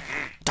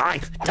 Die,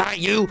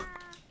 you!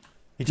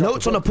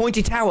 Notes on a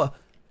pointy tower.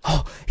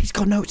 Oh, he's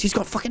got notes. He's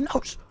got fucking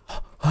notes.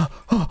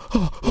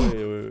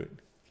 Wait.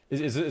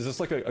 Is this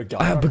like a guy?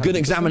 I have begun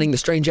examining the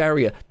strange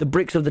area. The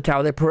bricks of the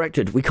tower, they're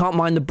corrected. We can't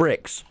mine the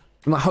bricks.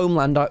 In my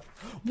homeland,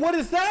 What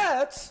is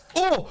that?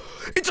 Oh,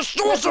 it's a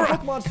sorcerer!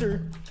 It's a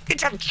monster.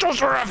 It's a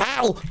sorcerer of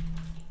hell!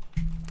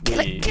 Kill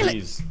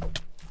it!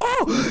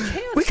 Oh,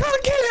 we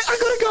can't kill it! I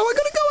gotta go!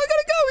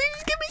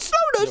 He's giving me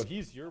slowness! Yo,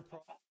 he's your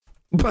problem.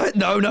 But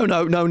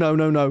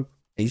no.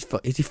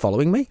 Is he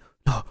following me?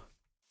 No.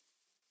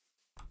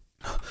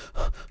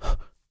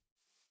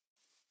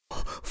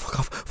 Fuck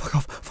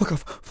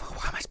off.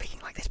 Why am I speaking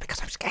like this? Because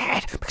I'm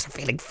scared. Because I'm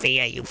feeling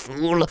fear, you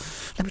fool.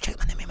 Let me check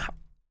my enemy map.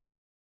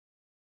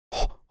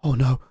 Oh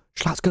no.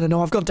 Schlatt's gonna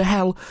know I've gone to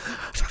hell.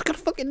 Schlatt's gonna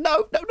fucking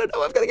know. No.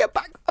 I've gotta get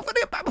back.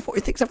 Before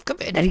he thinks I've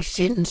committed any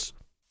sins.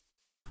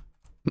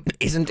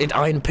 Isn't it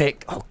Iron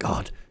Pick? Oh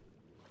god.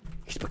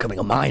 He's becoming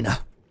a miner.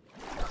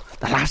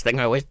 The last thing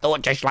I always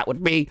thought J Schlatt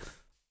would be.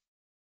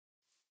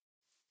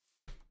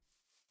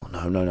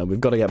 Oh no.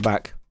 We've got to get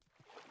back.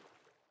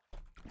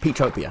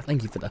 Peachopia,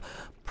 thank you for the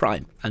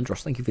prime.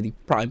 Andros, thank you for the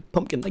prime.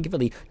 Pumpkin, thank you for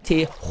the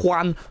tier.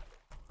 Juan.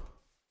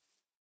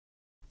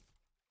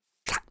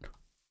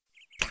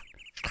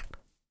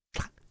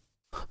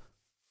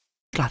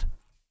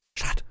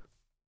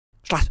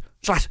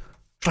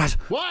 Schlatt.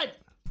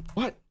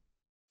 What?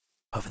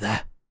 Over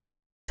there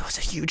was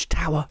a huge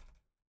tower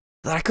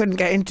that I couldn't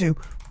get into,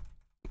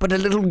 but a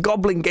little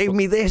goblin gave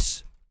me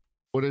this.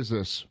 What is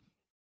this?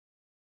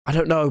 I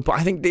don't know, but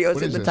I think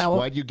Dio's in the tower.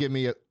 Why'd you give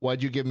me a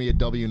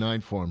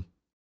W9 form?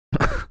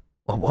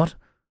 What?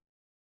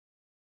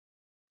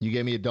 You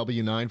gave me a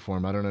W9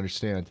 form. I don't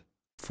understand.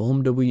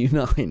 Form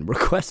W9.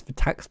 Request for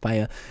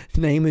taxpayer.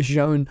 Name is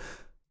shown.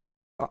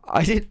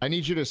 I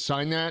need you to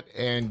sign that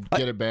and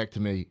get it back to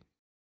me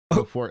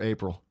before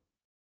April.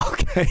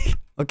 Okay.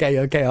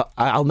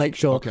 I'll make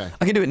sure. Okay.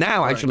 I can do it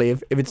now, actually,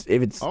 if it's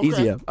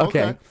easier.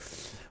 Okay.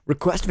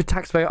 Request for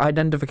taxpayer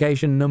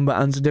identification number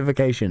and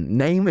certification.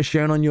 Name is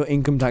shown on your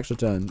income tax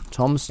return.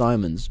 Tom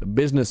Simons.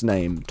 Business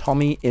name.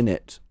 Tommy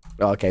Innit.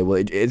 Okay,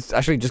 well, it's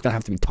actually just gonna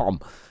have to be Tom.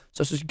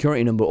 Social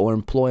security number or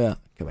employer.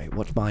 Okay, wait.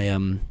 What's my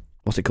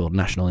what's it called?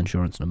 National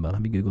insurance number.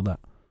 Let me Google that.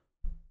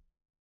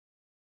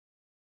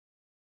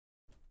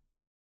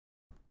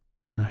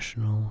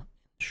 National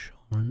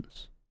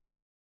insurance.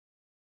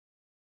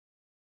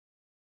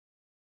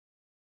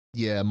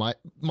 Yeah, my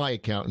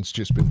accountant's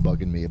just been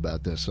bugging me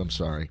about this. I'm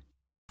sorry.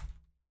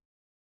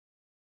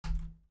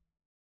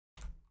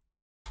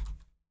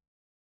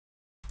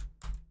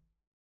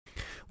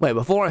 Wait,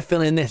 before I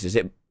fill in this, is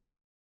it...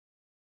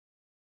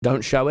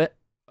 Don't show it?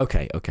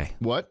 Okay.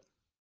 What?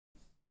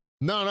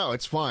 No,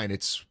 it's fine.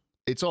 It's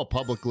all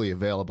publicly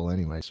available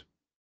anyways.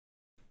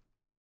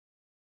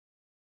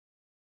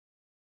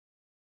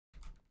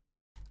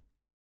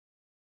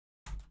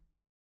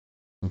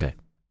 Okay.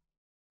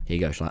 Here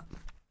you go, Schlatt.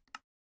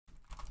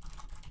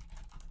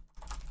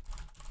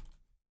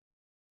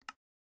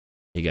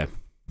 Here you go.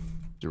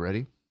 You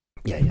ready?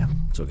 Yeah.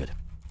 It's all good.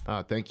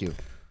 Thank you.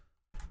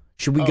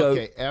 Should we go?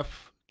 Okay,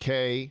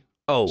 FK.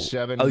 Oh,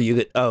 7. oh, you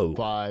get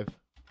 5.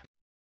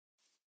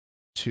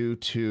 2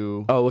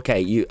 2. Oh,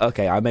 okay.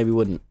 Okay. I maybe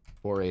wouldn't.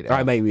 4 8.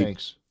 I maybe.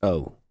 Thanks.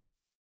 Oh.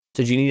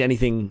 So do you need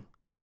anything?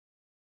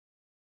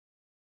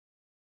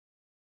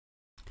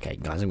 Okay,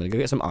 guys, I'm gonna go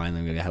get some iron. And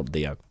I'm gonna help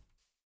Dio.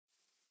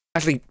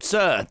 Actually,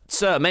 sir,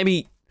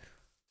 maybe.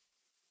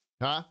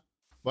 Huh?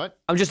 What?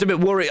 I'm just a bit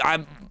worried.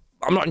 I'm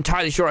not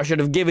entirely sure I should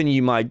have given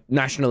you my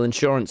national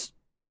insurance.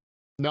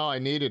 No, I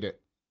needed it.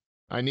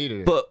 I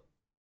needed it.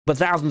 But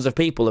thousands of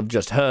people have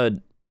just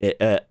heard it.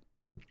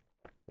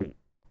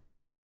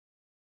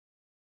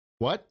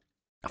 What?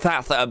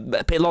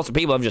 Lots of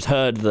people have just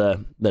heard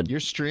the.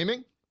 You're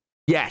streaming?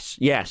 Yes.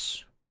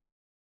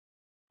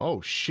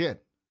 Oh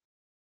shit.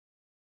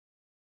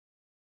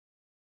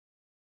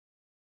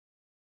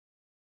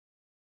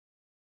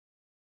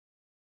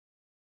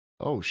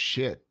 Oh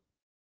shit.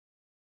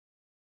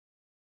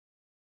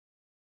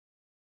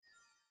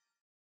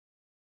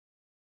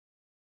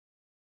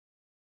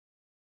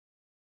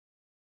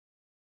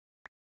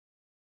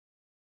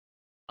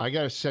 I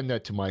gotta send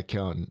that to my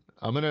accountant.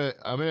 I'm gonna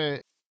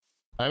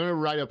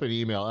write up an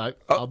email.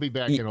 I'll be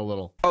back in a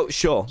little. Oh,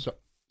 sure.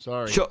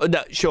 Sorry. Sure.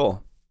 No, sure.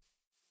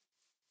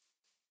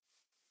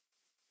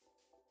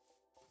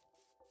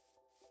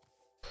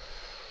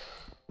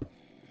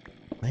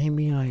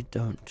 Maybe I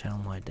don't tell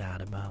my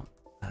dad about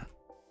that.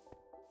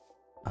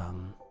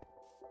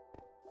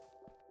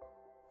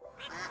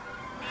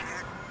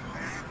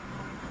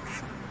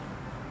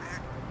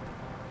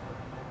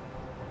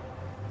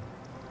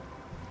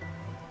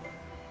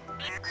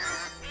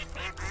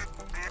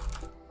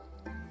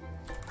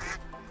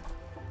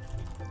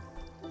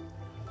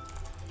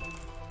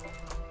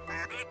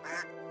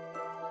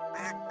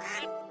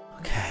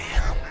 Okay.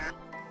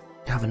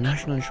 You have a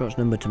national insurance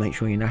number to make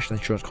sure your national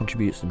insurance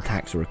contributions and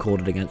tax are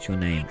recorded against your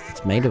name.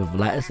 It's made up of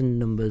letters and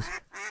numbers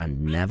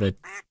and never...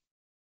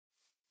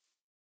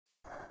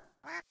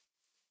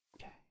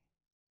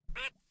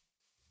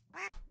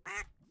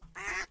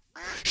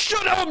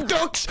 Shut up,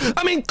 ducks!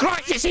 I'm in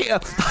crisis here!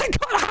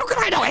 How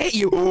can I not hit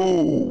you?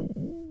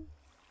 Ooh.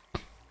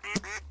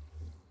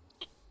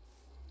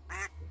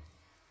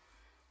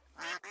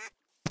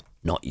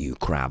 Not you,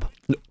 crab.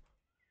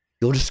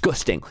 You're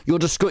disgusting. You're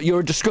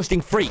a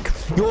disgusting freak.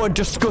 You're a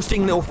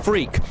disgusting little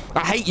freak. I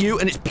hate you,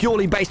 and it's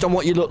purely based on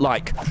what you look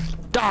like.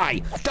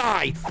 Die!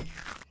 Die!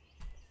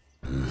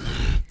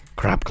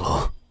 Crab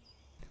claw.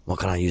 What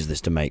can I use this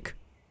to make?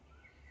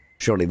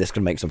 Surely this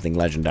can make something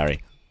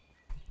legendary.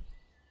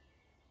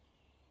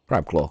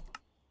 Crab claw.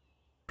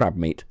 Crab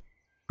meat.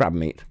 Crab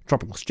meat.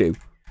 Tropical stew.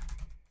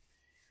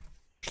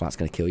 Schlat's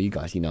gonna kill you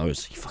guys. He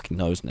knows. He fucking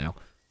knows now.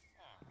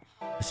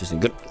 This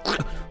isn't good.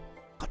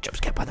 Got jump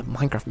scared by the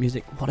Minecraft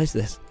music. What is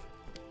this?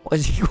 What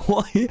is he?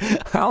 What?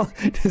 How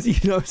does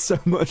he know so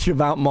much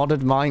about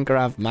modded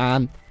Minecraft,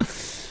 man?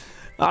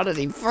 How does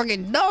he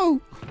fucking know?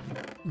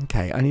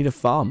 Okay, I need a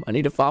farm. I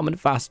need a farm and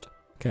fast.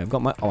 Okay, I've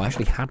got my... Oh, I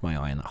actually had my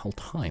iron that whole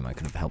time. I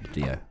could have helped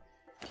Dio.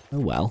 Oh,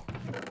 well.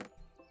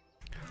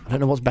 I don't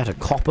know what's better,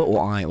 copper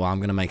or iron. Well, I'm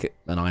going to make it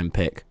an iron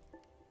pick.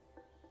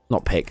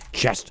 Not pick,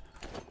 chest.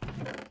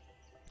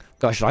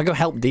 Guys, should I go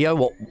help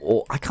Dio?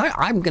 Or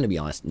I'm going to be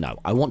honest. No,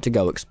 I want to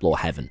go explore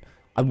heaven.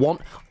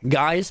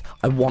 Guys,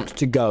 I want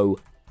to go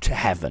to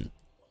heaven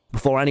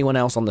before anyone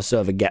else on the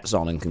server gets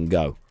on and can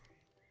go.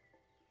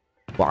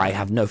 But I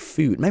have no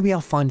food. Maybe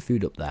I'll find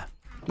food up there.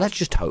 Let's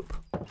just hope.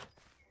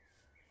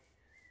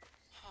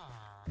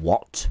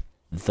 What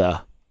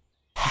the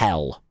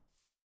hell?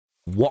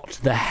 What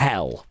the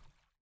hell?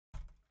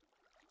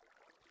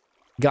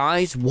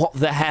 Guys, what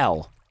the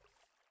hell?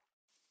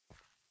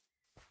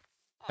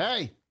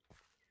 Hey!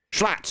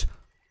 Schlat!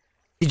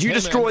 Did you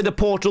destroy the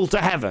portal to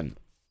heaven?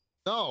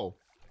 No.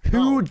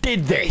 Who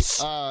did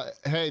this?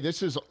 Hey,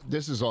 this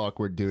is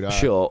awkward, dude.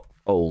 Sure.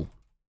 Oh.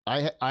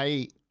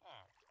 I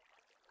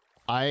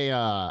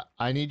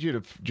need you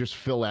to just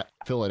fill it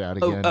out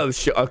again. Oh,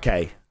 sure.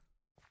 Okay.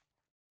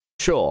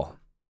 Sure.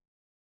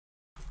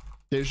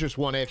 There's just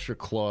one extra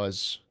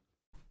clause.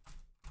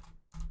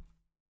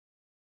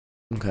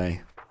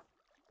 Okay.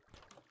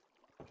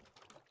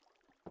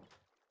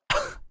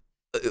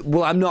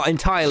 Well, I'm not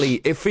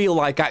entirely... It feel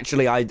like,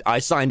 actually, I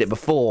signed it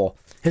before.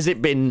 Has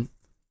it been...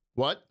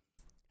 What?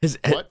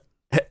 What?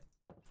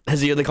 Has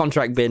the other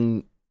contract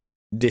been...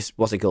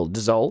 What's it called?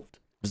 Dissolved?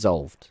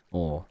 Dissolved?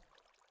 Or...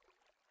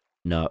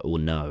 No, or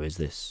no, is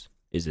this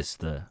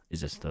the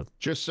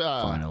just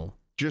final?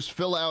 Just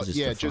fill out,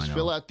 yeah, just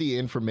fill out the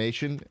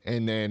information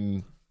and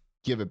then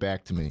give it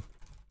back to me.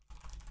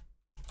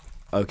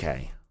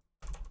 Okay.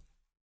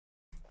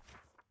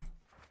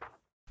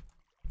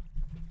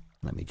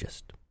 Let me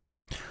just...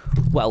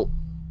 Well...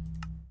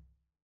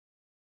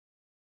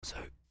 So,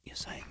 you're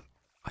saying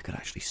I could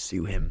actually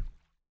sue him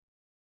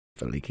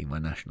for leaking my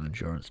national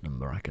insurance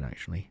number? I can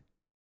actually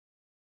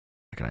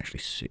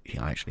sue...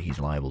 He's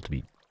liable to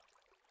be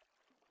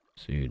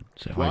sued.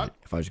 So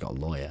if I just got a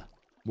lawyer...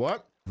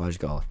 What? If I just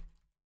got...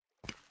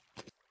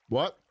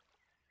 What?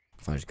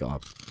 If I just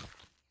got a...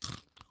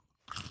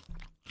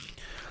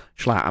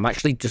 Schlat, I'm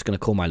actually just going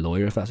to call my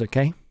lawyer if that's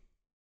okay.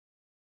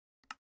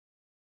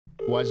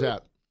 Why's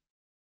that?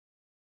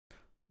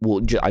 Well,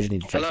 I just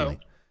need to check Hello? something.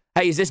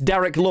 Hey, is this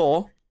Derek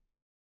Law?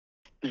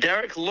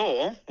 Derek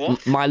Law?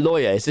 What? My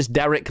lawyer. Is this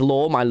Derek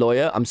Law, my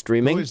lawyer? I'm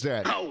streaming. Who is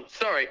that? Oh,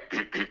 sorry.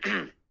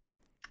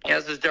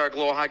 Yes, this is Derek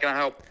Law. How can I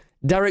help?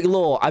 Derek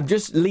Law, I've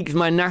just leaked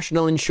my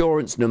national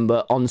insurance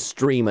number on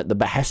stream at the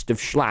behest of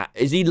Schlatt.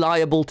 Is he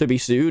liable to be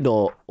sued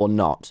or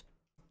not?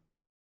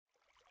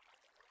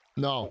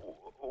 No.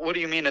 What do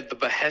you mean at the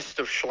behest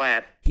of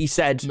Schlatt? He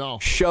said, No.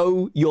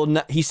 show your...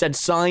 He said,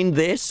 sign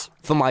this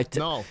for my...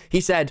 No.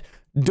 He said,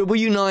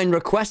 W9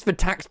 request for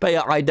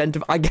taxpayer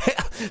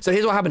identification. So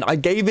here's what happened. I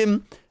gave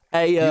him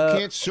a... You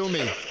can't sue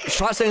me.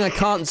 Schlatt saying I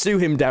can't sue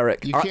him,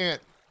 Derek. You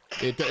can't.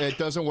 It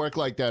doesn't work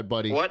like that,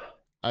 buddy. What?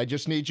 I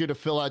just need you to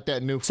fill out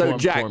that new So form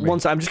Jack, for me. one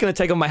second, I'm just going to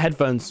take off my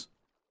headphones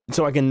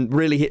so I can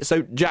really hear.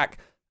 So Jack,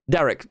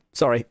 Derek,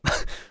 sorry.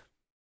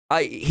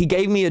 He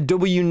gave me a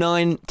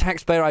W9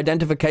 taxpayer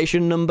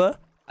identification number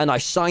and I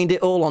signed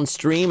it all on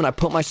stream and I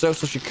put my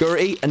social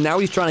security and now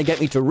he's trying to get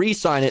me to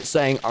re-sign it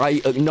saying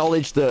I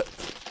acknowledge that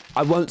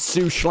I won't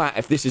sue Schlatt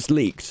if this is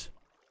leaked.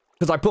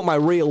 Because I put my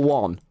real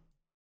one.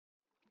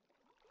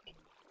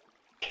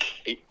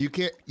 You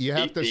can't. You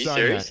have to Are you sign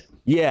serious? that.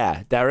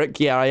 Yeah, Derek,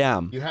 yeah, I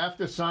am. You have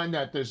to sign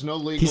that. There's no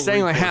legal. He's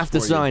saying I recourse have to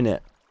for you. sign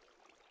it.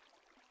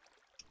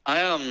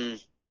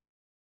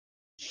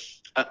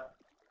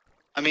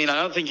 I mean, I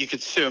don't think you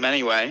could sue him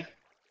anyway.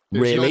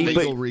 There's no Really?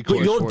 legal But recourse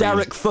you're for you.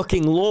 Derek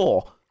fucking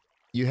Law.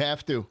 You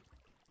have to.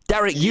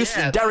 Derek,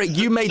 Yeah, Derek,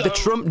 you made the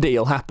so- Trump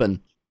deal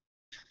happen.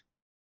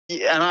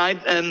 Yeah,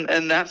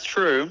 and that's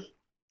true.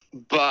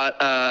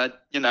 But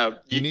you know,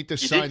 You need to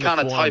you sign did the kind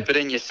of form. type it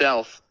in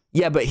yourself.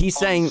 Yeah, but he's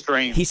On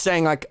stream.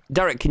 saying like,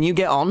 Derek, can you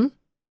get on?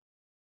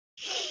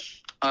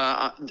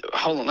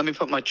 Hold on, let me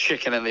put my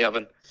chicken in the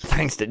oven.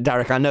 Thanks,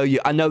 Derek. I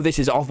know this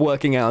is off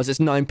working hours. It's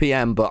 9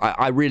 p.m., but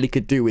I really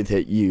could do with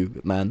it,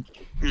 you man.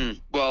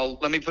 Well,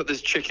 let me put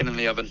this chicken in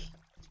the oven.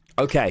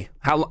 Okay.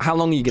 How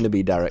long are you gonna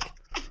be, Derek?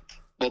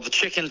 Well, the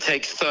chicken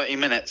takes 30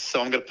 minutes, so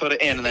I'm going to put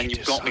it in, and then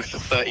you've got me for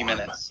 30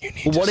 minutes.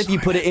 Well, what if you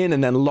put it in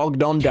and then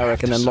logged on,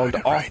 Derek, and then logged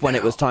off when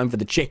it was time for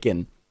the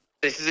chicken?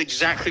 This is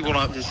exactly what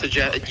I'm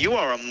suggesting. You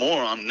are a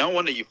moron. No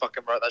wonder you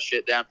fucking wrote that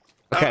shit down.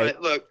 Okay. All right,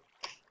 look.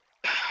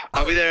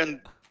 I'll be there in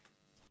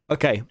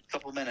Okay. a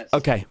couple of minutes.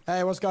 Okay.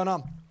 Hey, what's going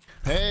on?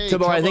 Hey,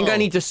 So, I think Tubbo. I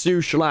need to sue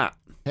Schlatt.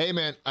 Hey,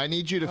 man, I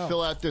need you to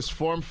fill out this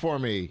form for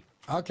me.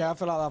 Okay, I'll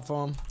fill out that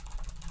form.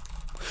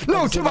 No,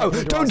 Thanks so much Tubbo,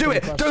 for don't do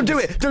asking it. Don't do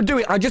questions. it. Don't do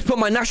it. I just put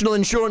my national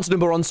insurance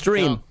number on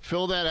stream. No,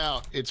 fill that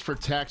out. It's for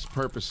tax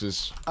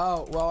purposes.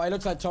 Oh, well, it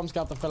looks like Tom's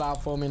got to fill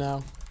out for me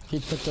now. He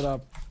picked it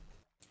up.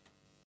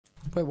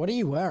 Wait, what are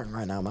you wearing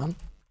right now, man?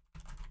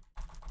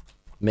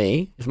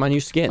 Me? It's my new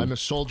skin. I'm a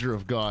soldier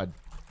of God.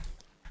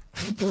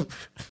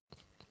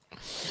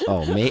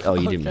 Oh, me? Oh,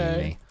 you didn't mean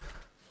Okay. me.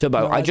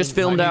 Tubbo, No, I I just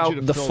didn't. filmed I need out you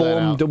to the fill that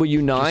form out.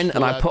 W9 Just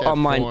and I fill put out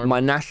on that form. my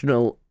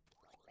national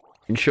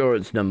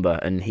insurance number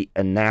and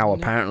now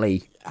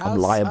apparently I'm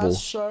liable.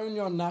 As shown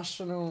your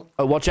national...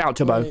 Oh, watch out,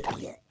 Tubbo.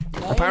 Wait,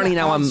 Apparently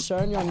now I'm- as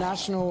shown your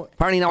national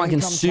Apparently now I can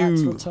income tax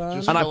sue, return.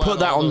 Just and I fill put out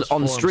that all on those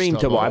forms, stream,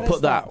 Tubbo. Tubbo. I What put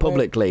is that that? Wait.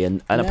 publicly,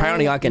 and Now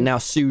apparently I can you- now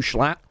sue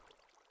Schlatt.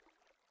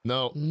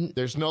 No,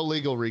 there's no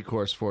legal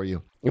recourse for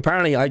you.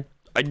 Apparently I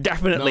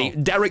definitely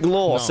No. Derek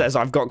Law No. says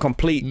I've got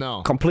complete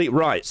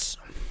rights.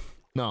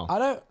 No. I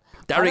don't...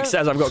 Derek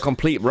says I've got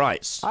complete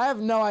rights. I have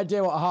no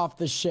idea what half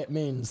this shit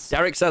means.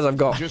 Derek says I've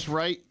got. Just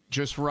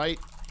write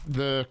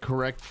the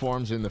correct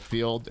forms in the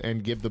field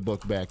and give the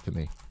book back to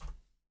me.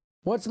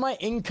 What's my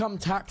income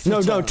tax No,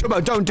 return?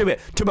 Tubbo, don't do it.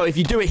 Tubbo, if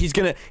you do it, he's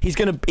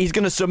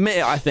gonna submit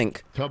it. I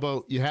think.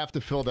 Tubbo, you have to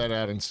fill that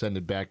out and send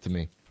it back to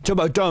me.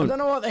 Tubbo, I don't. don't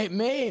know what they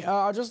me.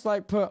 I'll just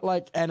like put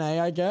like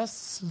NA, I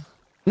guess.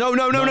 No.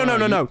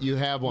 You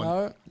have one.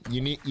 No.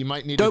 You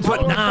might need Don't to put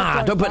tell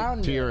nah. Don't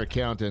put. to your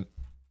accountant.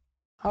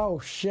 Oh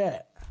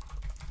shit.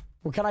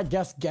 Well, can I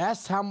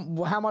guess? How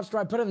much do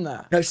I put in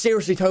there? No,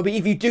 seriously, Toby.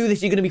 If you do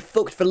this, you're gonna be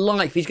fucked for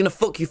life. He's gonna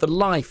fuck you for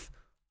life.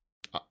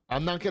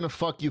 I'm not gonna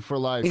fuck you for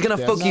life. He's gonna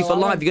That's- fuck you for I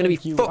life. don't You're gonna be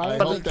think you- fucked I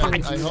for don't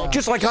think life. you are.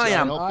 Just like I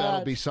am. I hope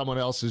that'll be someone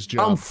else's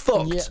job. I'm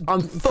fucked. Yeah,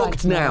 I'm thanks,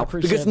 fucked man, I now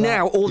appreciate because that.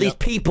 now all these Yep.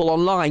 people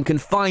online can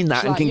find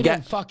that and like, can you get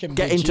didn't fucking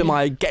get did into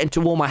you? get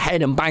into all my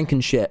head and bank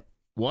and shit.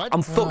 What?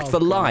 I'm fucked Oh, for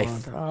God.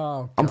 life.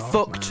 Oh, I'm God,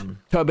 fucked, man.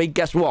 Toby.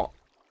 Guess what?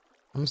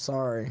 I'm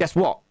sorry. Guess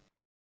what?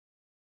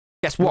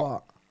 Guess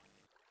what?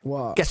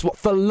 What? Guess what?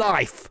 For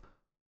life.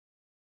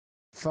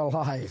 For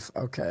life.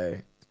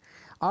 Okay.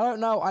 I don't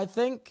know. I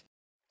think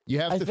You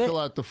have I to think- fill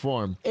out the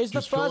form. is the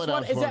Just fill first it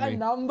one. out Is for it a me.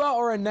 number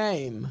or a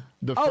name?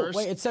 The Oh, first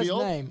wait, it says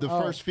field, name. The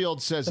Oh. first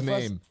field says The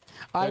first- name.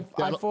 I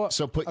That'll- thought.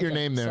 so put your okay,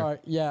 name there. Sorry.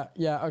 Yeah.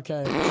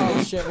 Okay.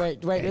 Oh shit. Wait.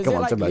 Is come it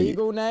on, like somebody.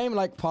 legal name,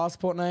 like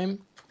passport name?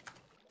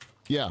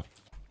 Yeah.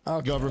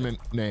 Okay. Government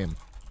name.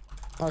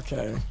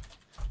 Okay.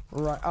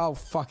 Right. Oh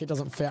fuck! It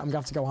doesn't fit. I'm gonna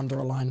have to go under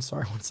a line.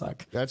 Sorry. One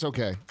sec. That's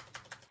okay.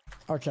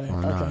 Okay.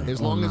 no. Okay. As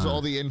long as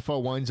all the info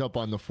winds up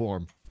on the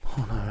form.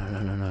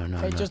 No.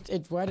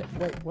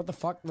 Wait. What the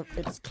fuck?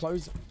 It's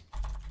closing.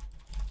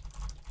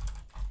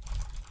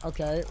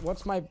 Okay.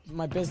 What's my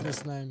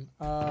business name?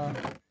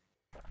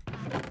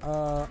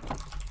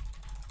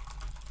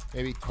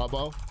 Maybe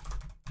Tubbo.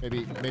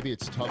 Maybe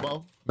it's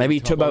Tubbo. Maybe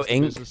Tubbo Tubbo's the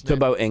Inc. business name.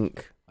 Tubbo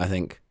Inc. I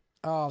think.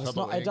 Oh, it's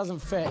Trouble not. It Inc. doesn't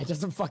fit. It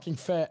doesn't fucking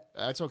fit.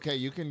 That's okay.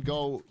 You can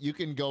go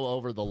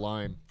over the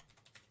line.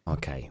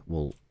 Okay,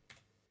 well.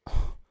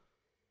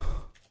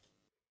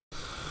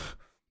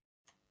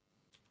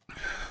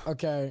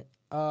 Okay.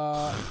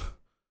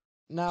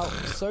 Now,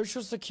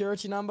 social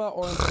security number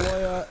or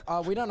employer.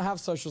 We don't have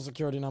social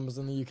security numbers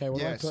in the UK. What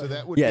do I Yeah, put so in?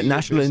 that would Yeah, be your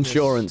national business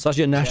insurance. That's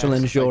your national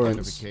tax insurance.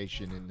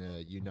 identification in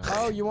the United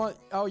Oh,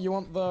 you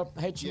want the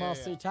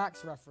HMRC Yeah.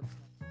 tax reference?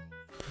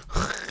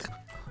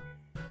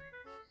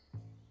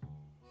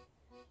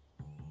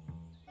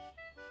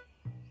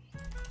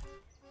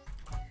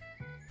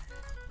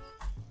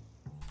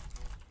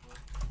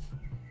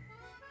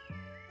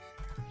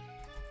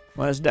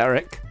 Where's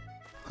Derek?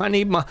 I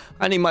need my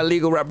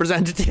legal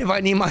representative.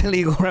 I need my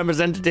legal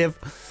representative.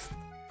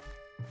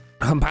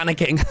 I'm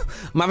panicking.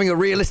 I'm having a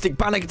realistic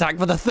panic attack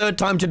for the 3rd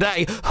time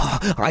today.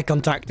 Eye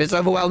contact, it's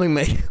overwhelming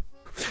me.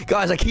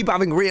 Guys, I keep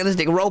having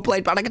realistic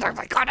roleplay panic attacks.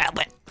 I can't help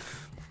it.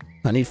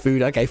 I need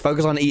food. Okay,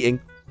 focus on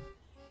eating.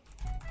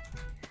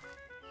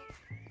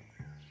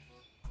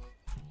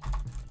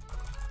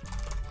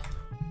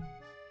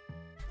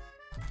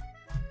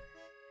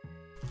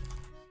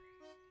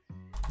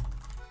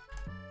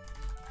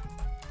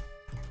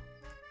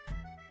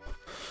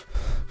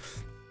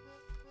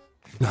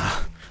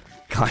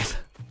 Guys.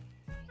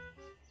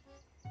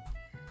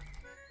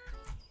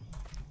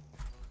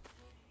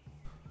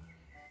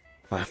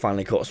 I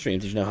finally caught a stream.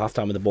 Did you know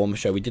halftime of the Bournemouth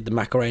show we did the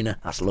Macarena?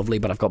 That's lovely,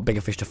 but I've got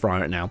bigger fish to fry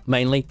right now.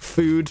 Mainly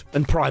food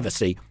and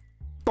privacy.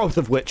 Both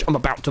of which I'm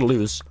about to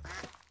lose.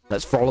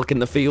 Let's frolic in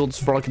the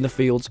fields, frolic in the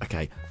fields.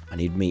 Okay, I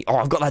need meat. Oh,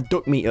 I've got that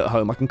duck meat at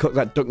home. I can cook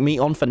that duck meat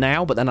on for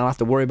now, but then I'll have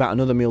to worry about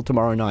another meal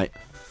tomorrow night.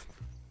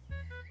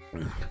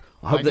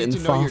 I hope that in the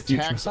far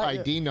future. Tax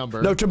ID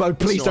number. No, Tubbo,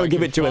 please so don't I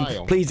give can it to him.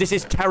 file. Please, this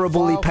is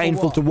terribly File for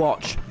painful what? to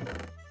watch.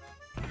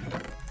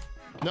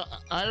 No,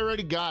 I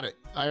already got it.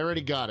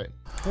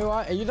 Who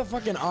are you? The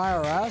fucking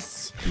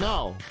IRS?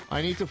 No,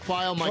 I need to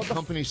file my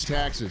company's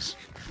taxes.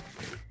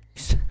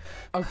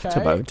 Okay.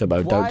 Tubbo, don't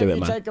Why do have it,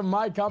 you man. taken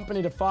my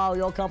company to file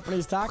your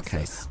company's taxes?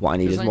 Okay, what I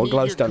need is I more need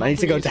your glowstone. I need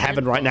to go to company's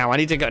heaven right info. now. I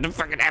need to go to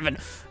fucking heaven.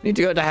 I need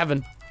to go to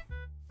heaven.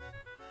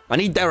 I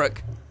need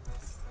Derek.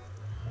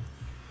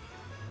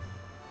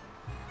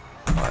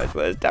 Guys,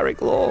 where's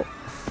Derek Law?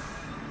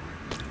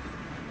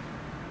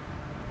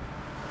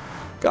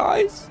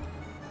 Guys,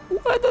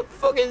 where the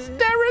fuck is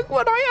Derek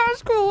when I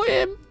ask for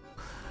him?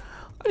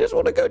 I just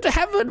want to go to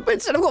heaven, but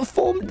instead I've got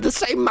formed the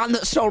same man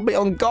that sold me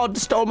on God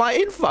stole my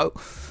info.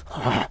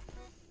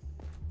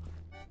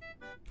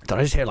 Did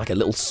I just hear like a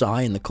little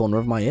sigh in the corner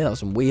of my ear? That was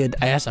some weird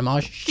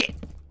ASMR shit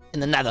in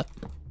the nether.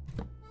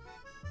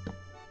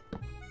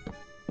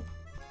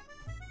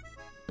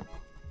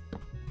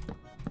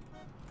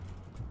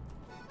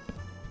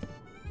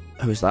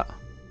 Who is that?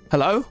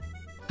 Hello?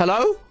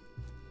 Hello?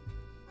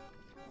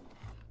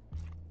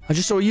 I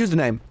just saw a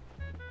username.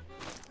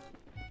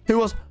 Who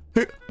was?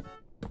 Who?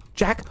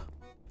 Jack?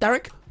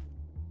 Derek?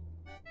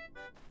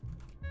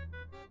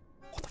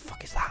 What the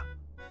fuck is that?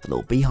 A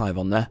little beehive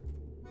on there.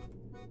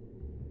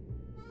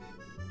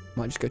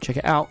 Might just go check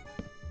it out.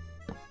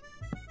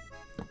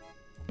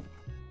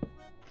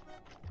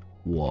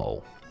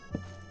 Whoa.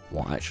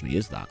 What actually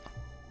is that?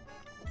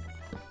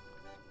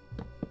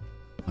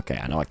 Okay,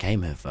 I know I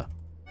came here for.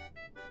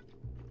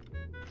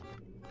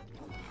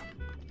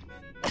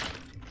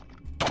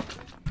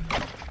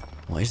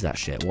 What is that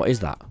shit? What is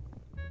that?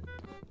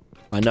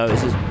 I know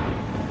this is.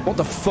 What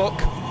the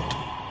fuck?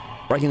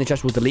 Breaking the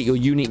chest will delete your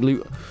unique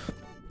loot.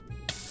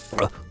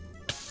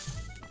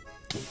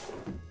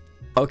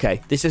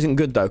 Okay, this isn't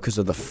good though because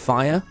of the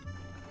fire.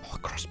 Oh,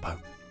 crossbow.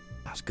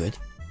 That's good.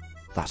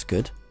 That's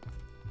good.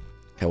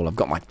 Okay, well, I've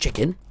got my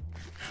chicken.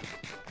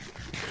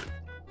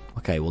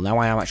 Okay, well, now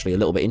I am actually a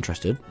little bit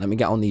interested. Let me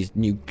get on these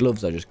new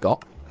gloves I just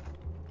got.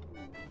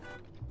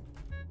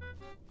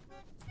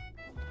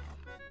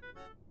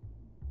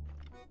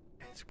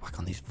 Let's whack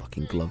on these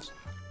fucking gloves.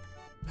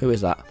 Who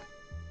is that?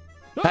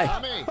 Hey!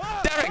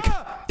 Derek!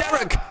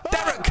 Derek!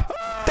 Derek!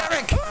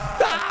 Derek!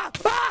 Ah!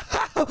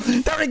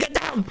 Ah! Derek, get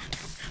down!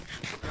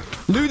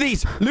 Loot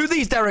these! Loot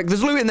these, Derek!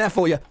 There's loot in there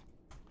for you!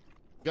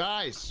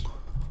 Guys!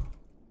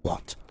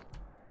 What?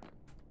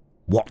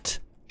 What?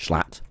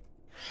 Schlatt?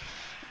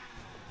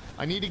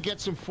 I need to get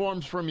some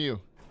forms from you.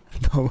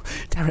 No,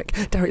 Derek,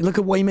 look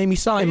at what you made me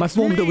sign. My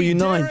form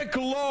W9. Derek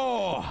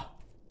Law.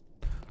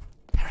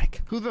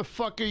 Derek, Who the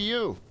fuck are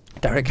you?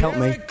 Derek, help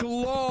me. Derek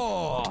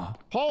Law.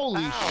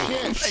 Holy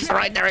shit! It's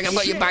alright, Derek, I've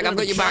got you back, I've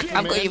got you back,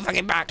 I've got you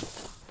fucking back.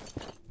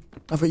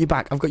 I've got you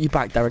back, I've got you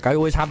back, Derek. I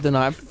always have done,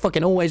 I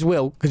fucking always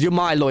will, because you're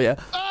my lawyer.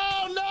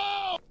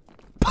 Oh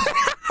no!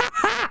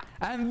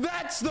 And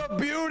that's the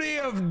beauty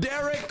of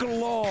Derek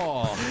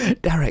Law.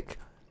 Derek,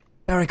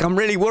 I'm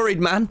really worried,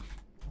 man.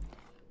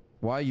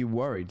 Why are you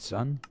worried,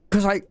 son?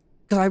 Because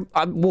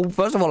well,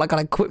 first of all, I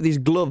gotta equip these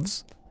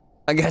gloves.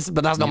 I guess,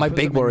 but that's not my Put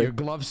big them in worry. your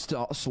glove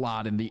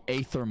slot in the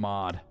Aether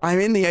mod. I'm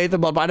in the Aether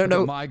mod, but I don't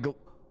know.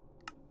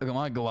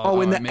 my glove.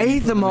 Oh, in the maybe put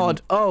Aether them in-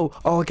 mod. Oh,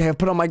 okay. I've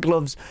put on my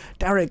gloves.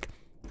 Derek,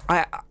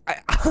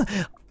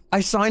 I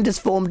signed his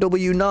form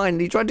W9.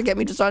 He tried to get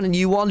me to sign a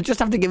new one.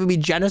 Just after giving me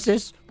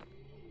Genesis.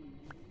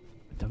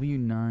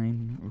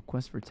 W9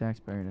 request for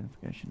taxpayer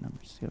identification number,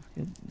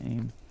 certificate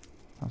name,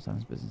 Tom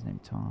Simon's business name,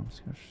 Tom,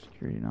 social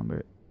security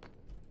number.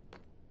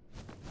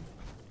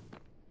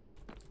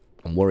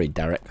 I'm worried,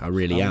 Derek. I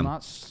really am.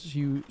 Not so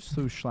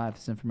Schlatt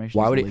this information.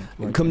 Why would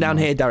it come down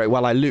here, Derek?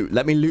 While I loot.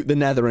 Let me loot the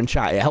Nether and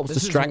chat. It helps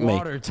distract me. This is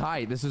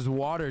watertight. This is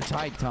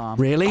watertight, Tom.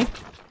 Really?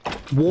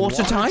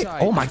 Watertight?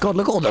 Oh my God!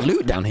 Look at all the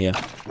loot down here.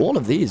 All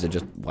of these are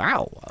just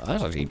wow.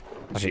 That's actually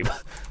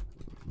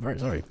very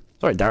sorry.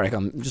 Sorry, Derek.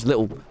 I'm just a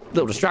little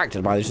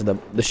distracted by this.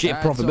 The sheer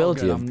That's all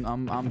profitability good.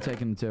 of. I'm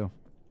taking two.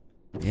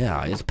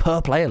 Yeah, it's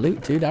per player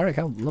loot too, Derek.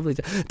 How lovely.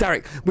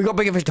 Derek, we got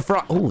bigger fish to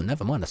fry. Oh,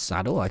 never mind a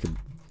saddle. I could,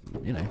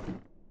 you know,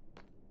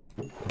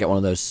 get one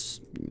of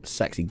those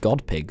sexy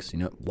god pigs. You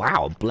know,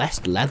 wow, a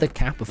blessed leather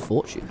cap of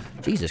fortune.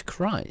 Jesus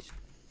Christ.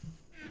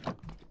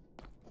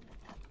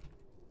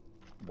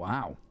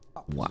 Wow.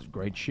 Wow. This is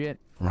great shit.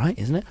 Right,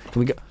 isn't it? Can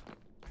we go?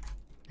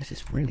 This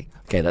is really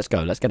okay. Let's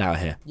go. Let's get out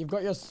of here. You've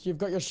got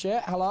your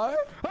shit. Hello.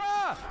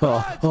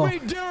 It's me,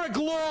 Derek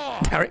Law.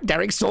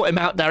 Derek, sort him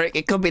out, Derek.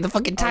 It could be the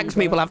fucking tax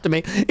people after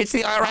me. It's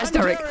the IRS, I'm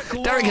Derek.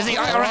 Derek Is the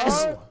Law.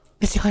 IRS. Hello?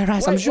 It's the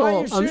IRS. I'm Wait, sure. why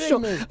are you I'm shooting sure.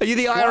 me? Are you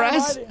the Why am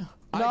IRS? No.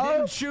 I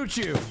didn't shoot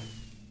you.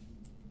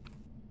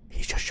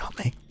 He just shot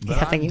me. But Yeah, I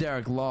I'm think he-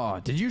 Derek Law.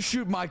 Did you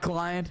shoot my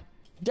client?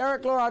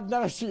 Derek Law, I'd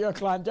never shoot your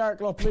client. Derek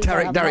Law, please.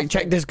 Derek,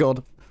 check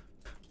Discord.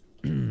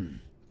 Wait,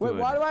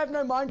 why do I have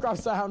no Minecraft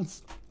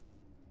sounds?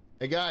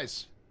 Hey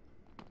guys,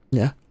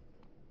 Yeah.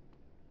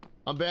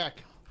 I'm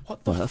back.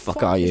 What the,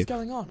 fuck are you? is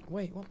going on?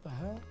 Wait, what the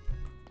hell?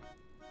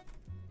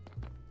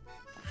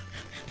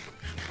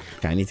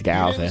 Okay, I need to get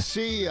out of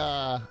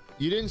here.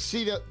 You didn't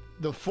see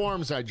the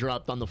forms I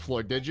dropped on the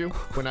floor, did you?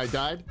 When I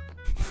died?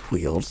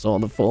 We all saw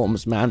the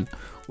forms, man.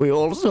 We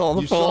all saw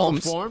the You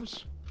forms. saw the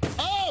forms?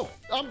 Oh,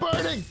 I'm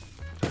burning.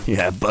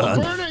 Yeah,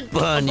 burn. burning.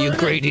 Burn, I'm you burning.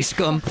 greedy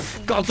scum.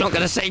 God's not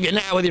going to save you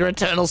now with your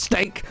eternal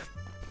stake.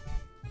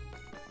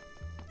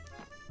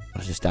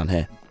 What is this down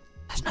here?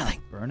 There's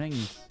nothing. Burning.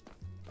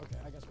 Okay,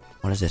 I guess.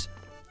 What is this?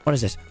 What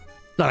is this?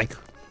 Nothing.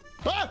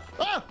 Ah!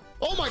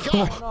 Oh my What's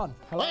God! going on?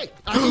 Hello? Hey,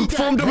 I need that.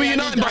 Form Hey, W9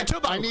 I need by that.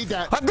 Tubbo. I need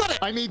that. I've got it.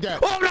 I need that.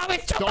 Oh no,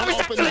 it's Don't Tubbo's open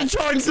actual that.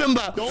 insurance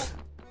number.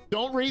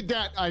 Don't read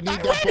that. I need I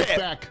that read book it.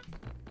 back.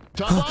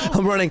 Tubbo,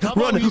 I'm running.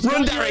 Tubbo, he's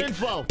Run, got your Derek.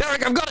 info.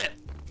 Derek, I've got it.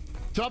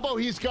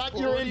 Tubbo, he's got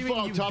your What do you info.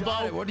 mean you got it?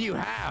 Tubbo, What do you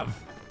have?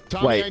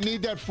 Tommy, Wait. I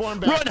need that form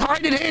back. Run,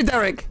 hide it here,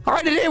 Derek.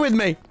 Hide it here with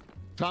me.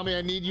 Tommy,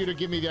 I need you to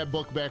give me that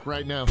book back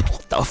right now.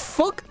 What the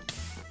fuck?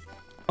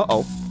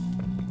 Uh-oh.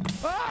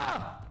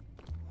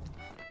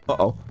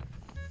 Uh-oh.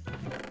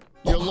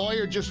 Your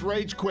lawyer just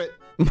rage quit.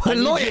 My I need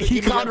you lawyer, to he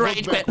give me can't that book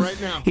rage back quit.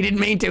 right now. He didn't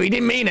mean to. He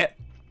didn't mean it.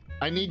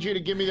 I need you to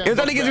give me that It was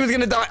book only because he was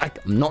back. going to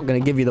die. I'm not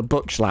going to give you the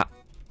book slap.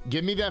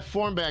 Give me that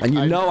form back. And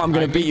you know I'm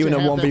gonna I beat need you in to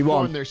a have that 1v1.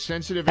 form. There's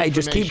sensitive Hey,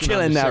 just keep information on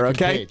chilling the there,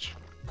 second okay? page.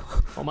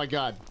 Oh my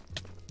God.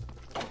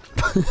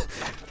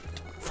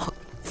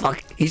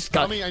 Fuck. He's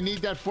got. Tommy, I need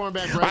that form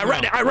back right I now.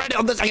 read it. I read it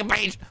on the second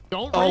page.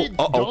 Don't Oh, read.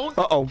 uh-oh. Don't.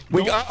 Uh-oh.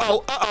 We don't-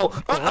 got.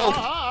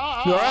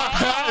 Uh-oh.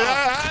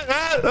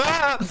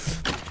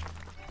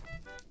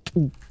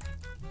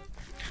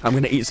 I'm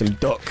gonna eat some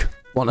duck.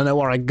 Want to know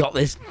where I got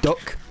this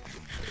duck?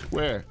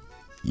 Where?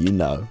 You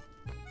know.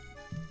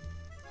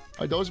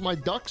 Are those my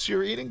ducks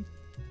you're eating?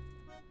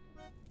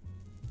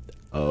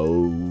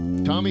 Oh.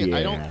 Tommy,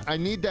 yeah. I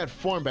need that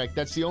form back.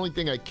 That's the only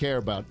thing I care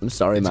about. I'm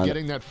sorry, It's man.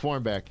 getting that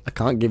form back. I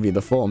can't give you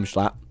the form,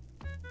 Schlatt.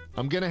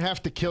 I'm gonna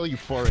have to kill you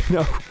for it.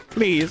 No,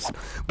 please,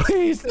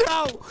 please,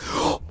 no.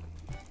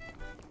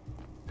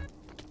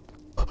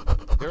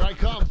 Here I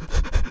come.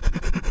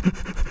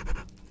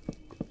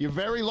 You're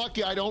very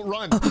lucky I don't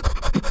run.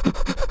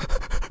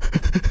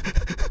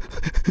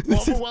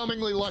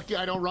 Overwhelmingly lucky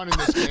I don't run in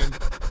this game.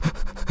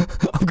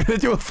 I'm gonna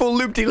do a full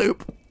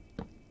loop-de-loop.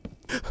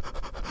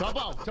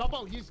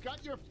 Tubbo, he's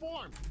got your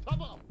form.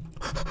 Tubbo.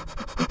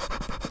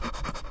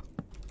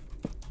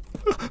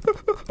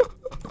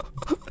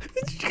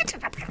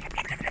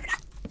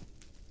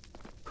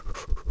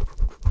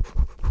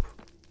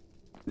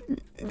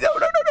 No.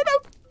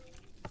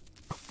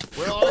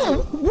 Where are you?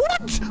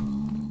 What?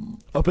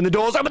 Open the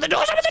doors, open the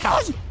doors, open the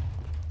doors!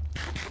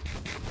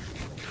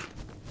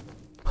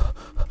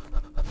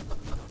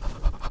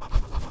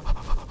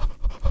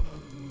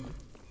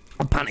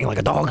 I'm panting like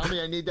a dog.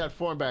 Tommy, I need that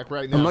form back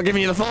right now. I'm not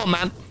giving you the form,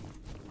 man.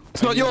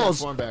 It's not need that yours.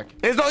 form back.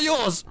 It's not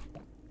yours.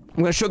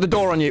 I'm gonna shut the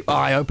door on you. Oh,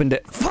 I opened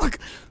it. Fuck.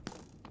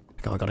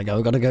 I gotta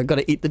go,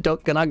 gotta eat the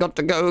duck, and I got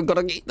to go,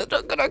 gotta eat the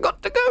duck, and I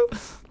got to go.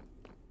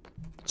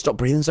 Stop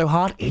breathing so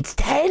hard. It's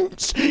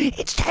tense.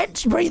 It's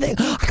tense breathing.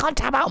 I can't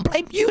tap out and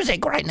play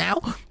music right now.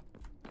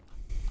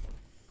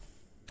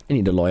 I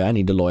need a lawyer. I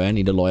need a lawyer. I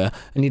need a lawyer.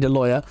 I need a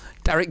lawyer.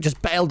 Derek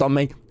just bailed on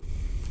me.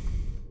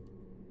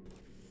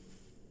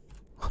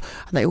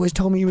 And they always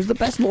told me he was the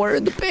best lawyer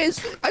in the biz.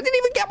 I didn't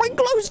even get my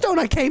glowstone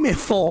I came here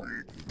for.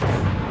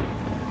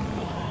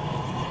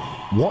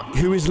 What?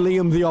 Who is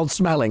Liam the Odd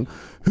Smelling?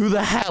 Who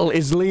the hell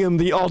is Liam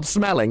the Odd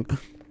Smelling?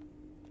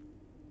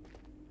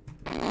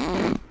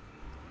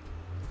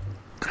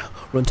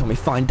 Run, Tommy,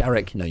 find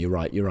Derek. No, you're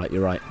right, you're right,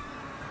 you're right.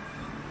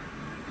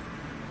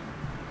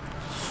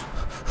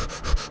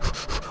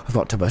 I've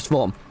got Turbo's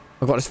form.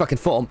 I've got his fucking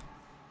form.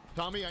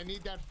 Tommy, I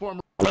need that form.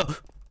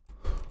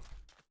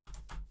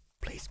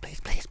 Please, please,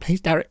 please,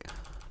 please, Derek.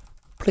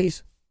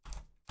 Please.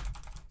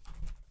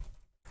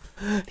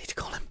 Need to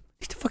call him.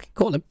 Need to fucking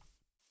call him.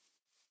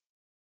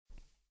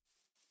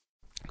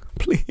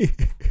 Please.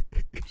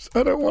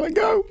 I don't want to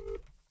go.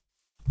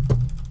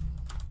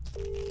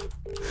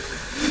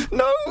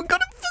 No,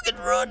 gotta fucking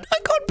run. I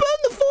can't burn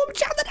the form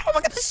chat. Then how am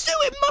I gonna sue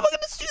him? How am I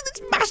gonna sue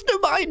this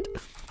mastermind?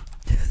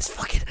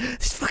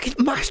 This fucking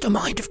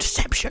mastermind of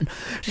deception.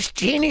 This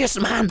genius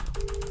man.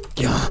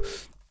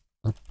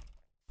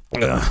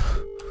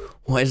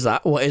 What is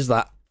that? What is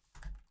that?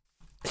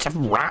 It's a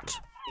rat.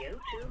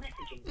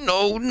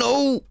 No,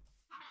 no.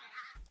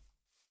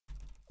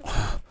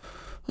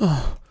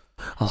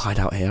 I'll hide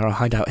out here. I'll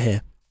hide out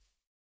here.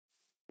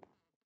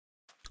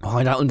 I'll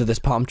hide out under this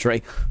palm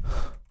tree.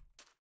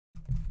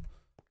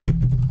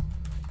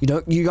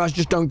 You guys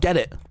just don't get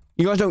it.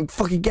 You guys don't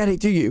fucking get it,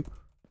 do you?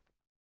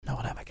 No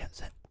one ever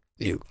gets it.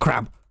 You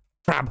crab.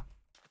 Crab.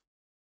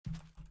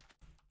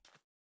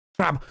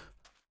 Crab.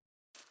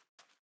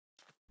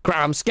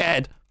 Crab, I'm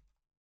scared.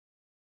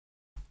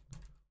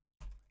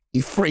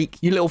 You freak.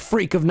 You little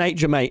freak of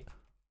nature, mate.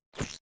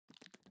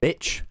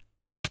 Bitch.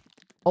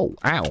 Oh,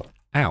 ow.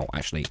 Ow,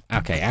 actually.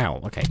 Okay, ow.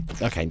 Okay.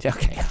 Okay, okay,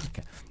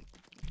 okay.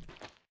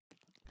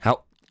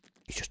 Help.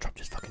 He just dropped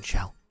his fucking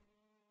shell.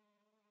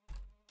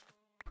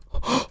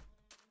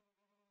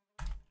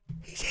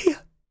 He's here.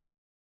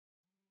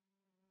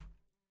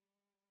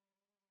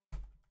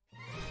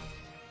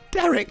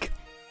 Derek.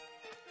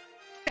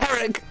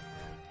 Derek.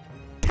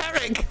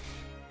 Derek.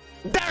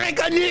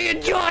 Derek, I need you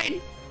to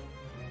join.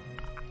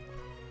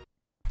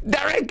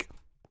 Derek.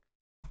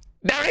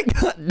 Derek.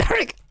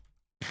 Derek.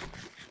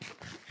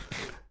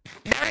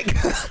 Derek.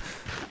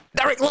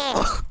 Derek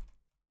Law.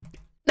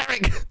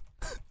 Derek.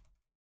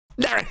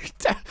 Derek.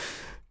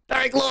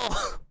 Derek Law.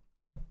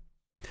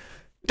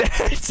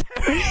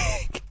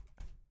 Derek.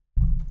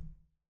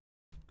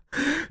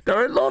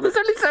 Derek Law, there's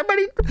only so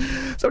many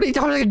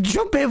times I can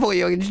jump here for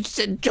you. I can just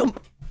sit, jump.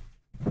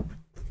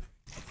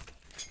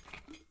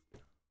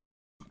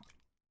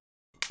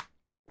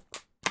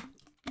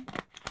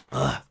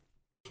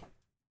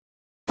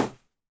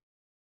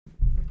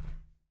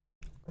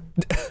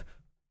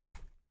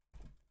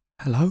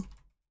 Hello?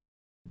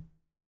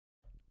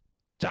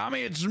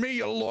 Tommy, it's me,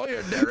 your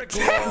lawyer, Derek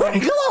Law.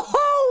 Derek Law,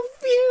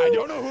 phew. I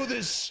don't know who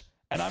this,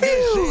 and I'm going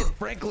to say it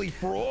frankly,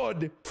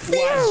 fraud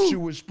was who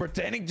was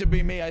pretending to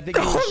be me. I think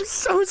he was, I'm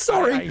so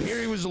sorry. I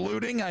hear he was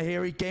looting. I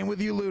hear he came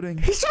with you looting.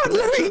 He's not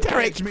looting,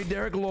 Derek. It's me,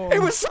 Derek Law. It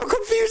was so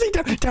confusing.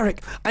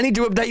 Derek, I need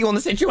to update you on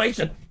the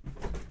situation.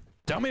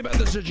 Tell me about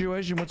the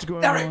situation. What's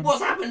going Derek, on?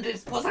 what's happened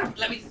is,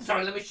 let me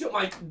shut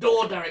my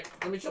door, Derek.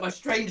 Let me shut my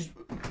strange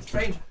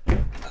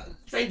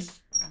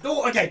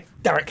door. Okay,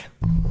 Derek.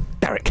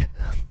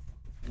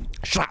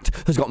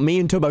 Schlatt has got me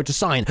and Turbo to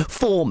sign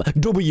Form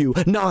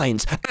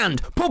W9s,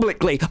 and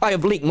publicly I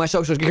have leaked my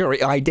social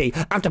security ID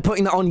after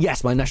putting that on,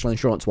 yes, my national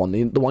insurance one,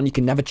 the one you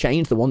can never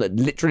change, the one that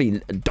literally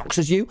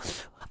doxes you.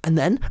 And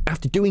then,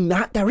 after doing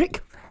that,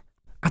 Derek,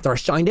 after I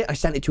signed it, I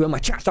sent it to him, my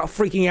chat started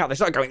freaking out, they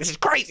started going, this is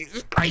crazy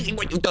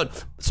what you've done.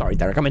 Sorry,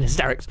 Derek, I'm in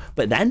hysterics.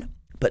 But then,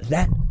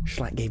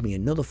 Schlatt gave me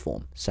another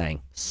form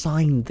saying,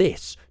 sign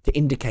this to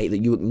indicate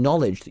that you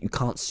acknowledge that you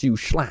can't sue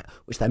Schlatt,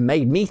 which then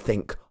made me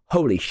think,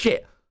 holy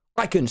shit,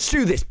 I can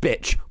sue this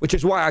bitch, which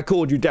is why I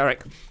called you,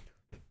 Derek.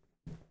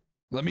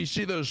 Let me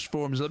see those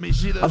forms. Let me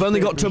see those I've only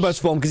got papers. Turbo's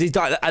form because he's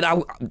died.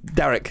 And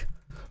Derek,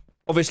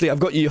 obviously I've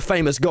got you your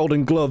famous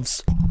golden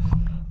gloves.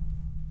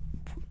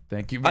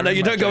 Thank you very I know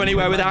you much. don't go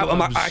anywhere without them.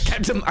 gloves.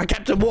 I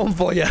kept them warm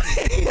for you.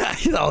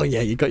 Oh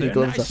yeah, you got your They're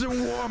gloves nice on.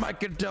 and warm. I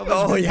can tell.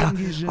 Oh there's yeah,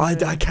 fingies in I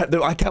there.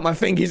 kept my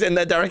fingies in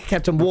there, Derek. I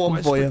kept them warm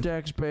Request for you.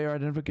 Taxpayer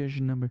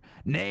identification number.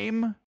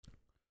 Name.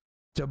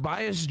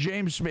 Tobias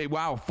James Smith.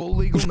 Wow, full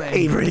legal name.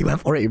 He really went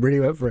for it.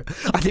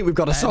 I think we've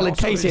got a solid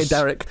also case here, his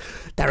Derek.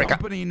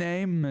 Company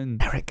name and.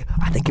 Derek,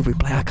 I think if we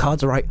play our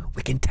cards right,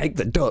 we can take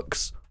the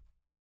ducks.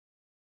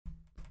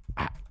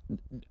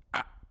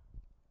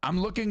 I'm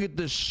looking at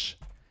this,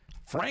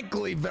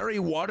 frankly, very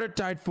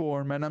watertight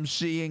form, and I'm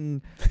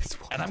seeing,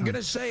 and I'm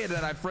gonna say it,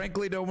 and I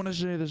frankly don't want to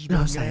say this, but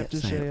No, I'm say gonna it, have to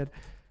say say it. it.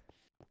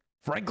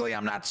 Frankly,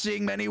 I'm not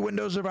seeing many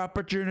windows of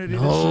opportunity.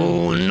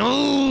 Oh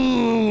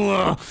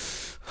no!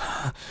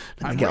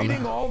 I'm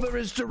reading all there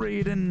is to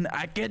read, and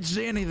I can't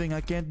see anything.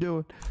 I can't do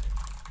it.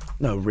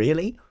 No,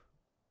 really?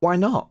 Why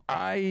not?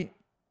 I'm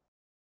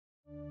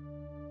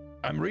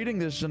reading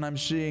this, and I'm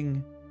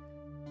seeing.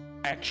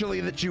 Actually,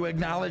 that you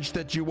acknowledge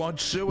that you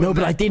won't sue. No,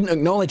 but I didn't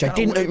acknowledge. I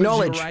didn't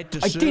acknowledge. I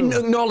didn't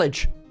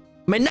acknowledge.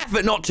 I made an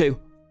effort not to.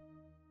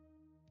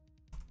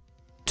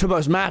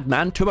 Turbo's mad,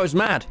 man. Turbo's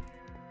mad.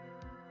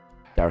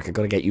 Derek, I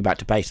gotta get you back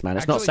to base, man.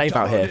 It's not Actually, safe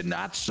out Tomo here. did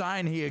not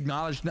sign. He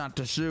acknowledged not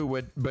to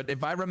sue. But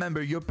if I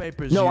remember your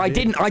papers, No, you I did.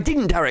 didn't. I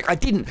didn't, Derek. I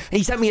didn't.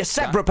 He sent me a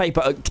separate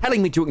paper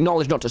telling me to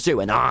acknowledge not to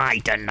sue, and I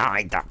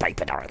denied that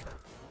paper, Derek.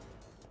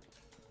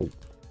 Oh,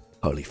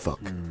 holy fuck.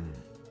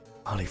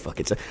 Holy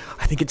fuck,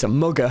 I think it's a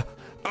mugger.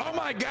 Oh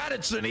my god,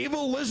 it's an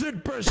evil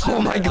lizard person.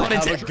 Oh my god,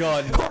 it's a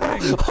gun. I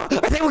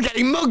think we're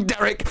getting mugged,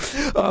 Derek.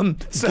 Give me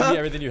Sir?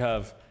 everything you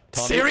have.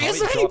 Tommy,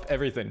 Seriously? Tommy, drop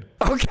everything.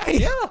 Okay.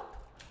 Yeah,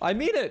 I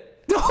mean it.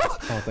 Oh,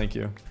 thank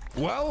you.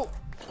 Well,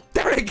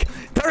 Derek,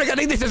 I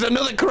think this is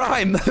another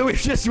crime that we've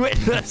just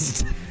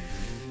witnessed.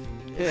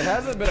 It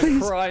hasn't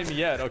been a crime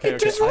yet. Okay, It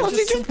just was.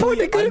 He just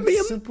pointed a gun at me.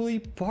 I'm simply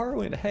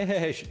borrowing.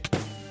 Hey.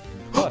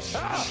 Hush.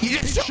 You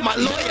just shot my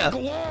lawyer.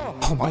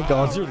 Oh my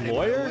god. Your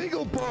lawyer?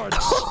 legal parts.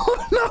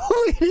 Oh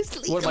no, it is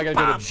legal. What, am I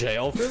gonna go to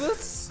jail for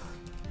this?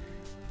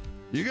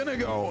 You're gonna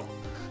go,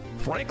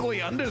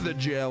 frankly, under the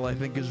jail. I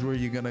think is where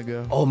you're gonna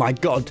go. Oh my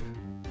god.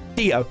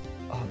 Dio.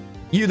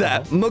 You there,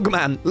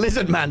 Mugman,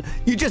 Lizard Man.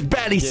 You just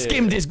barely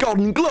skimmed his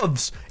golden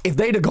gloves. If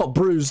they'd have got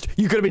bruised,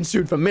 you could have been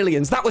sued for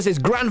millions. That was his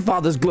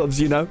grandfather's gloves,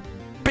 you know.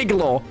 Big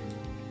law.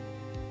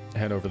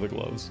 Hand over the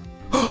gloves.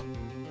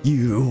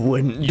 You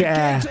wouldn't You dare.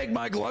 can't take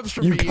my gloves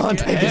from You me. can't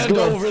take his Hand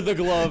gloves. over the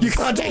gloves. You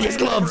can't take his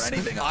gloves.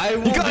 I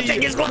will You can't be-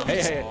 take his gloves.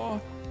 Hey.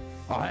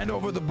 I'll hand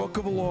over the book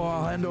of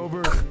law. I'll hand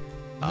over the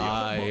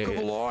book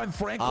of law and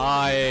frankly,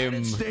 the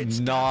United States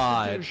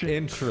not Constitution.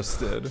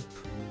 interested.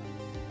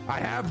 I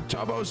have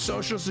Tubbo's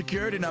social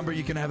security number.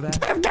 You can have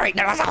that. Derek,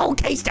 there was a whole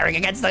case, Derek,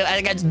 against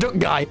Duck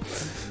Guy.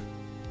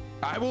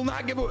 I will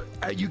not give a.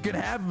 You can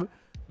have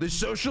the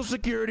social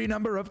security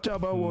number of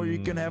Tubbo, or you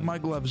can have my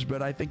gloves.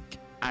 But I think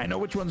I know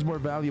which one's more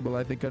valuable.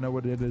 I think I know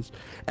what it is,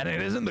 and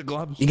it isn't the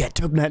gloves. You get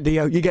Tubnet,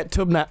 Dio. You get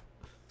Tubnet.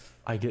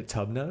 I get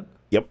Tubnet?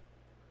 Yep.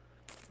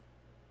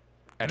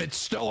 And it's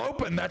still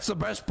open. That's the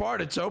best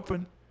part. It's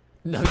open.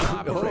 No,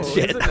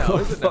 Shit. Is it now?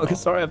 Is it Fuck, now?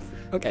 sorry.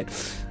 Okay.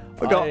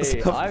 Forgot.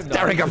 I'm not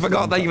Derek, I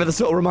forgot. Thank you for the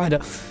sort of reminder.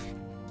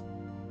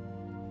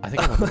 I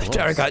think I'm on the gloves.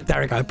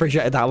 Derek, I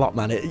appreciated that a lot,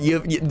 man.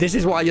 This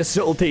is why your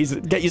subtleties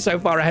get you so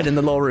far ahead in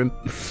the law room.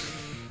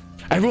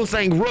 Everyone's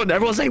saying run.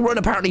 Everyone's saying run.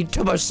 Apparently,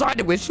 Tubbo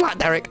sided with Slat,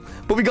 Derek.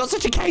 But we got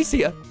such a case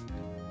here.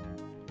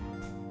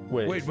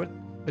 Wait, what?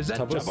 Is that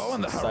Tubbo's Tubbo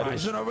on the sided-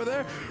 horizon over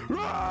there?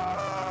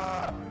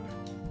 Ah!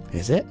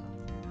 Is it?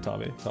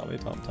 Tom.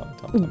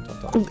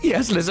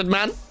 Yes, Lizard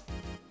Man.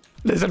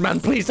 Lizard Man,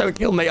 please don't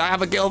kill me. I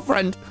have a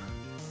girlfriend.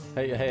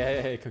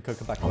 Hey, come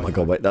back. Oh my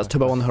god, wait. That's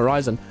Tubbo on the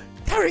horizon.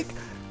 Derek,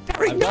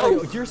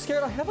 no. You're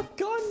scared? I have a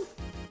gun.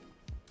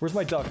 Where's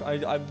my duck?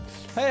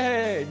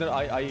 Hey! No,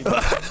 I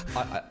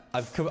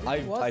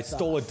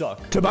stole a duck.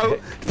 Tubbo,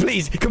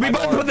 please, can we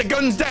both put the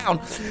guns down?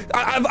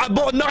 I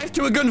bought a knife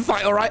to a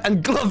gunfight, all right,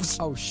 and gloves.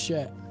 Oh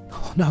shit.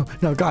 Oh,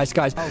 no, guys.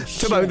 Oh,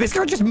 Tubbo, shit. this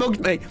guy just mugged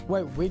me.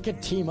 Wait, we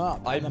could team up.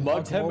 I and then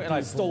mugged mug him more and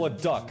I people. stole a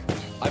duck.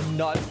 I'm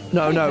not.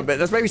 No, but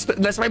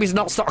let's maybe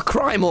not start a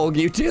crime org,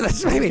 you two.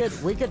 Let's maybe.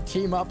 We could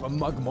team up and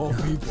mug more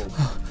people.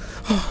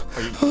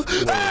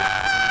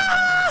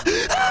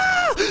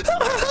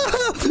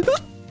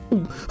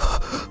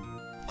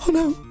 Oh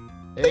no.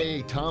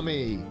 Hey,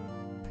 Tommy.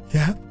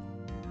 Yeah.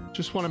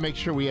 Just want to make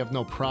sure we have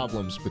no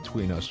problems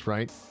between us,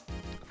 right?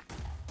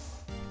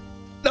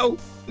 No,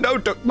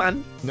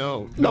 Duckman.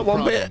 No Not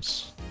one bit.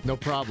 problems. No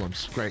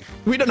problems. Great.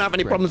 We don't have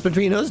any problems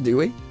between us, do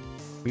we?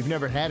 We've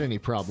never had any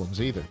problems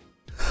either.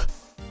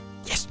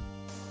 Yes.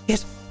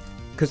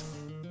 Because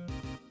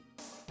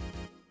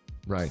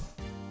Right.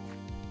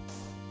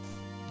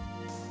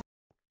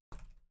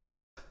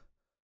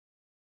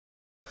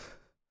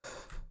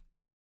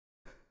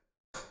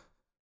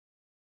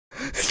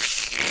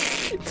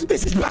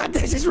 this is bad.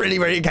 This is really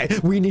okay.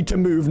 We need to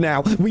move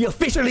now. We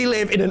officially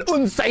live in an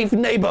unsafe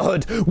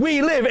neighborhood.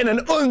 We live in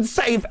an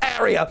unsafe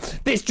area.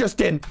 This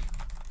just in.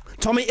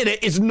 Tommy,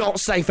 it is not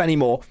safe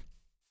anymore.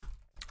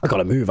 I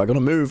gotta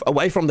move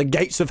away from the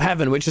gates of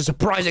heaven, which is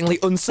surprisingly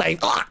unsafe.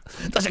 Ah,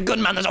 there's a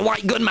gunman. There's a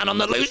white gunman on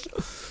the loose.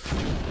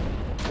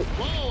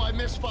 Whoa, I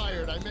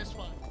misfired.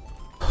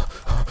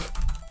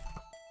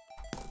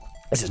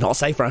 This is not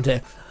safe around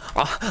here.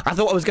 I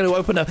thought I was going to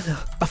open a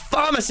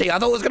pharmacy. I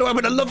thought I was going to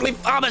open a lovely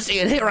pharmacy,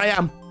 and here I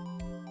am.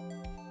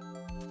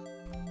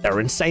 There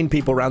are insane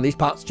people around these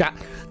parts, chat.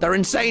 They're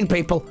insane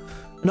people.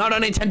 And I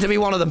don't intend to be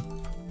one of them.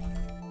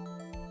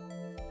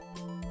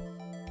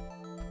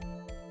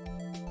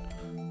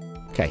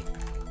 Okay.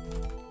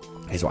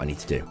 Here's what I need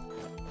to do.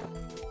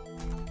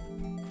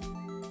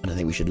 I don't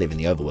think we should live in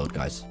the overworld,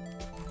 guys.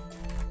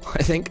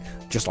 I think,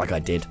 just like I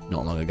did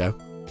not long ago,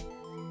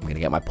 I'm going to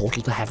get my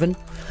portal to heaven,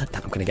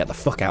 then I'm going to get the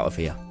fuck out of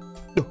here.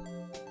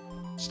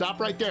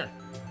 Stop right there.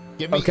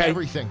 Give me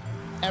everything.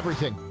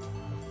 Everything.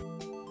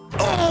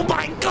 Oh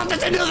my god,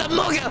 there's another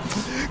mugger!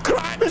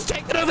 Crime has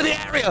taken over the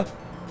area!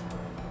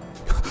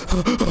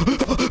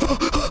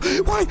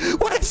 Why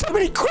are so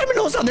many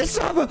criminals on this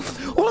server?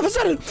 All of a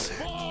sudden...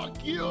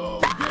 Fuck you!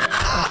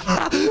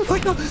 Oh my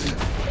god!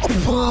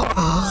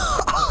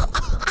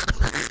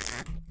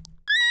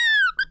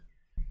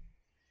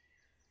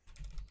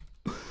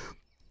 And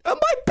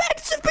my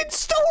beds have been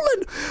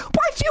stolen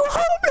by 2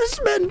 homeless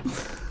men!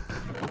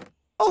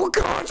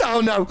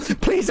 Oh no!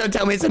 Please don't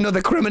tell me it's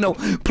another criminal.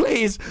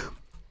 Please.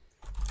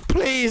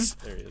 Please.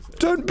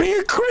 Don't be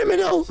a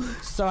criminal.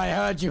 So I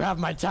heard you have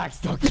my tax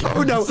documents.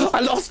 Oh no!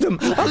 I lost them.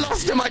 I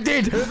lost them. I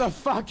did. Who the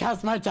fuck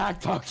has my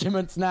tax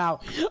documents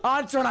now?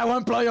 Answer and I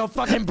won't blow your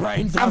fucking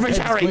brains out. Average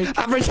Harry.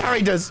 Average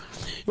Harry does.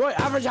 What?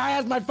 Average Harry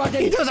has my fucking.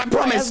 He does. I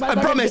promise. I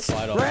promise.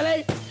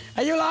 Really?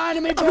 Are you lying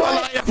to me, boy? I'm not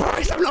lying. I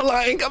promise. I'm not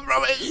lying. I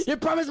promise. You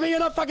promise me you're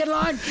not fucking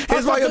lying?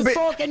 Here's I'll my put this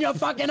fork in your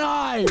fucking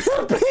eye.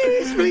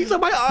 Please, on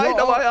my eye,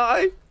 on my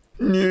eye.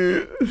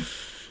 Yeah.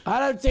 I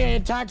don't see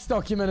any tax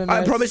document in this.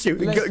 I promise you.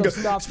 list of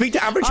stuff. Speak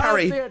to Average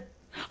Harry.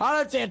 I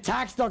don't see a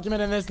tax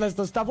document in this list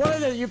of stuff. What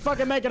is it? You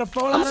fucking making a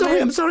fool out I'm of sorry.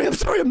 me? I'm sorry. I'm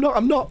sorry. I'm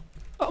not.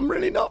 I'm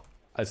really not.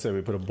 I say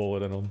we put a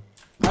bullet in him.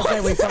 I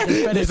say we fucking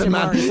finish him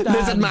where he stands.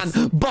 Listen,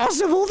 man. Boss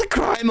of all the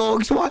crime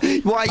orgs.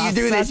 Why are you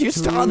doing this? You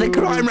started the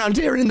crime round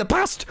here, and in the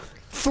past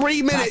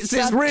 3 minutes,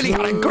 it's really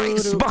had a great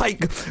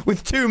spike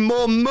with 2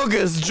 more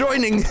muggers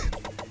joining.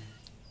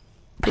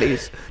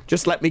 Please,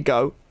 just let me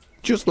go.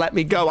 Just let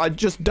me go. I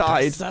just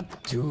died.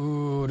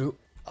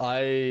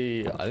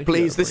 I think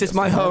Please, this is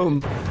my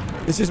home.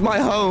 This is my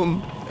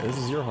home. This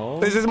is your home?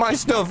 This is my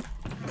stuff.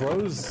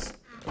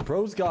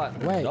 Bro's got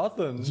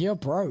nothing. You're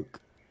broke.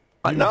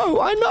 I know,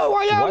 I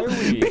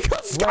am.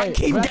 Because I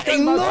keep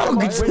getting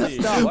mugged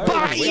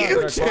by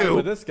you two.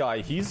 With this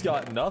guy, he's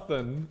got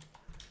nothing.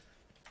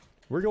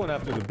 We're going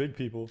after the big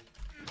people.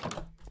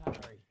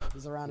 Harry.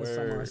 He's around here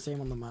somewhere. I see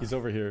him on the map. He's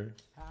over here.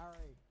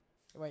 Harry.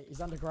 Wait,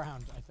 he's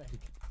underground, I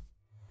think.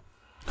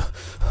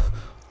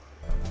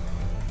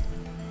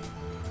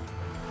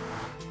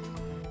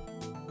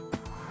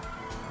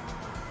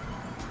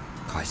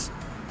 Guys.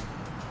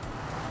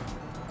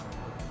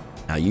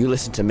 Now you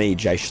listen to me,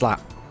 Jay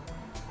Schlapp.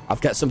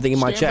 I've got something in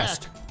my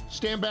chest.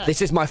 Stand back.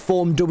 This is my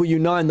Form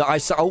W9 that I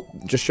saw. Oh,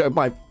 just showed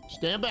my...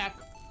 Stand back.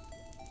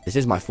 This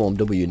is my Form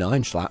W9,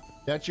 Schlapp.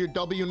 That's your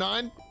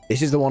W9?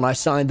 This is the one I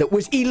signed that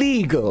was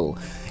illegal.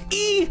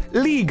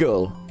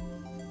 Illegal.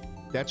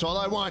 That's all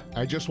I want.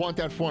 I just want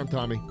that form,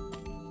 Tommy.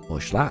 Well,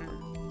 Schlapp.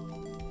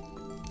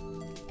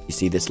 You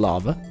see this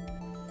lava?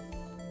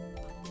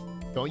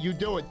 Don't you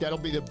do it. That'll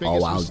be the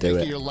biggest I'll do mistake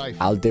it. of your life.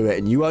 I'll do it,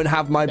 and you won't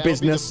have my That'll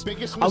business. be the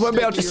biggest I won't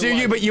be able to mistake of your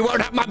sue you, life. but you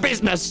won't have my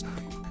business.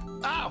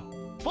 Ow!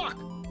 Fuck!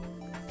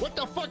 What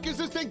the fuck is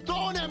this thing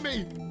throwing at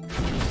me?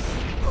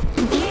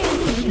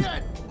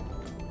 Shit!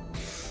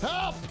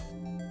 Help!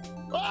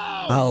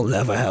 Oh! I'll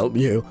never help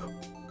you.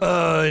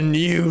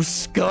 You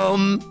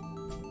scum.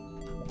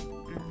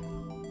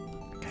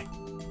 Okay.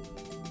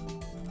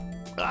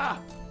 Ah!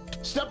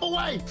 Step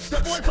away!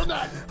 Step away from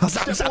that!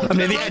 I'm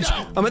near the edge.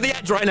 I'm at the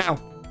edge right now.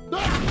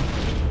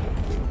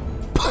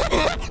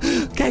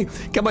 Okay,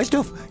 get my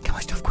stuff. Get my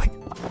stuff quick.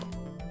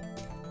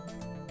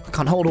 I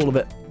can't hold all of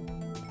it.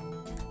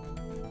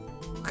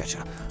 Okay,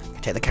 sure.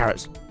 Take the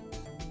carrots.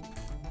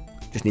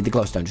 Just need the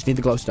glowstone. Just need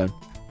the glowstone.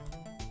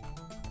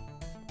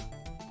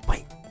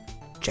 Wait,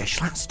 Jay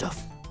Schlatt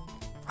stuff.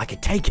 I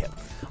could take it.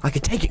 I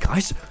could take it,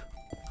 guys.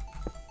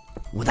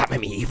 Would that make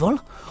me evil?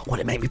 Would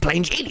it make me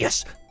plain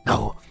genius?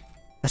 No.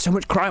 There's so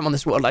much crime on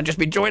this world. I'd just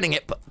be joining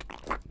it, but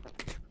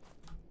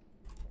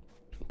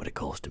it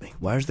calls to me.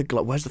 Where's the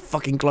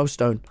fucking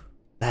glowstone?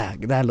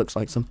 There looks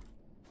like some.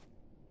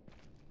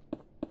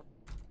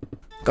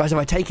 Guys, if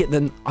I take it,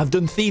 then I've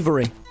done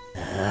thievery.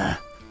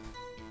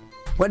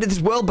 When did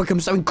this world become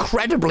so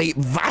incredibly,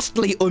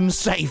 vastly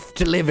unsafe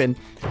to live in?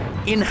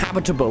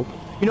 Inhabitable.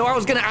 You know, I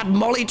was gonna add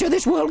Molly to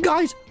this world,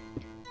 guys.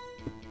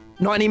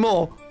 Not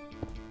anymore.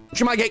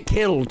 She might get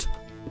killed.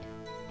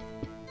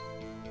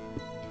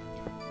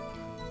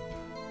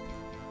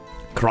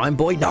 Crime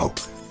boy? No.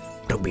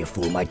 Don't be a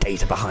fool, my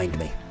days are behind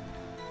me.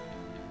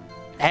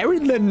 They're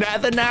in the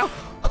nether now.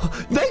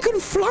 They can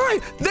fly.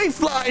 They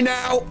fly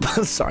now.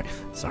 Sorry.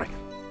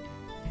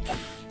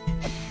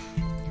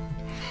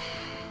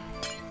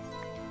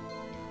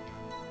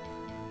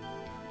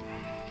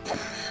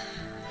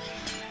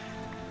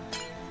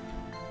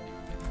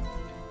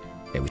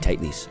 Okay, we take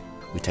these.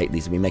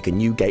 And we make a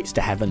new gates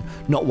to heaven.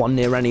 Not one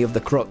near any of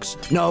the crooks.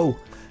 No.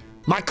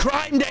 My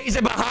crime days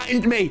are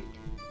behind me.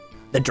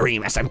 The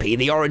Dream SMP,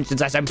 the Origins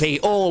SMP,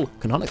 all,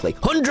 canonically,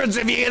 hundreds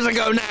of years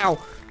ago now.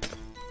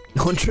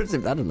 Hundreds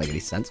of... That doesn't make any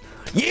sense.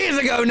 Years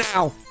ago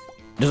now.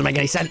 Doesn't make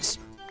any sense.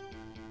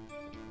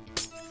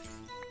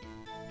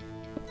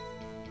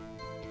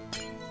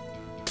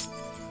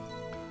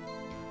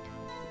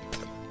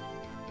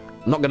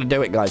 I'm not going to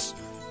do it, guys.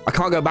 I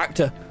can't go back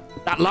to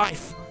that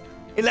life.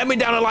 It led me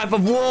down a life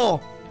of war.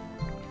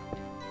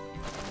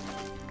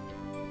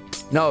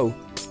 No.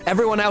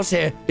 Everyone else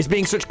here is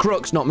being such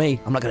crooks, not me.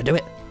 I'm not going to do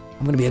it.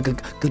 I'm going to be a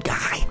good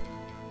guy.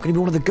 I'm going to be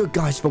one of the good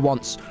guys for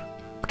once.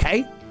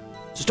 Okay?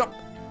 So stop.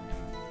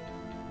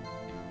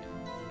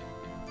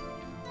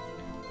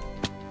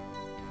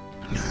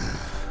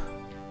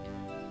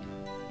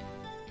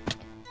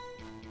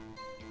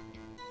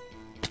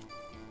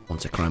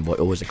 Once a crime boy,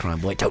 always a crime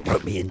boy. Don't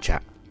rope me in,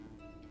 chat.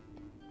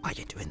 Why are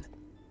you doing that?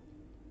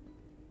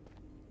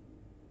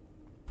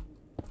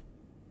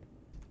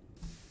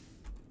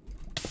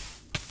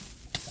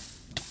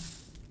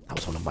 That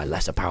was one of my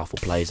lesser powerful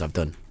plays I've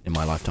done in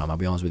my lifetime, I'll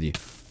be honest with you.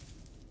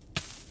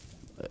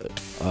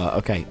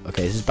 Okay,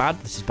 this is bad.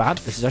 This is bad.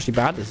 This is actually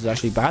bad. This is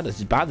actually bad. This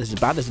is bad. This is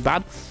bad. This is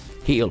bad.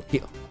 Heal.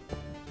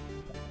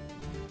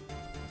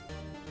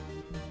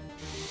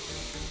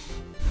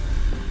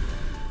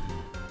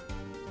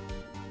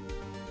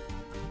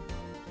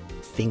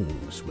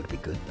 Things would be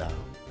good, though.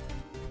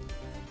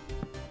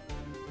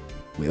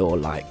 We all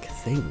like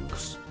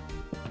things.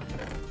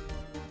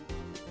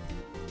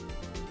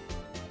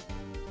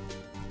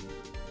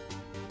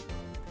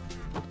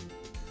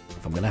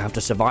 If I'm gonna have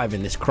to survive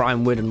in this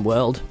crime-ridden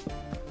world,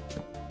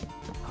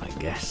 I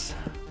guess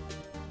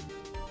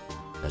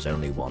there's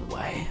only one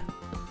way.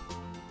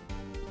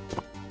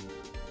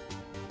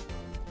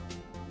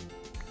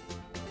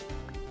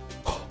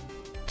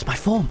 It's my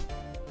form.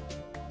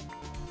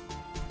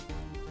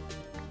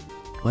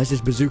 Where's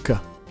this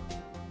bazooka?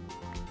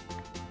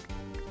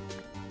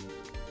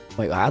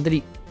 Wait, how did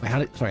he... Wait,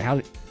 how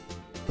did...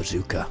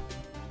 Bazooka.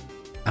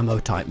 Ammo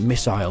type.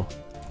 Missile.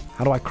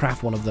 How do I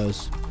craft one of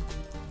those?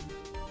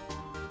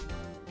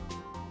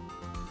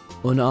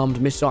 Unarmed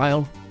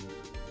missile?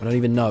 I don't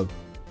even know.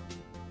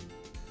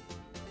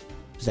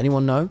 Does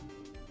anyone know?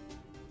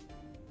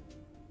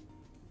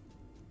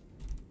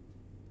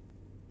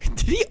 Did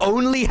he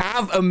only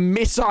have a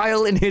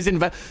missile in his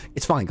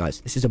It's fine,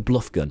 guys. This is a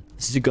bluff gun.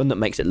 This is a gun that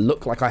makes it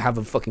look like I have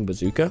a fucking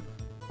bazooka,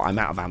 but I'm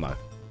out of ammo.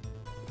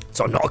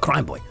 So I'm not a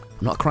crime boy.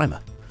 I'm not a crimer.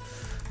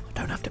 I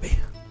don't have to be.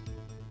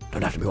 I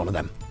don't have to be one of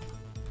them.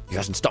 You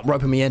guys can stop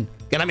roping me in.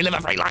 You let me live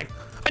a free life.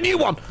 A new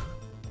one.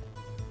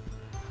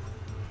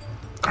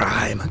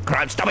 Crime.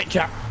 Stop it,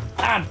 chat.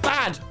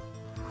 Bad.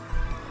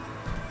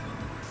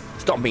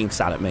 Stop being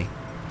sad at me.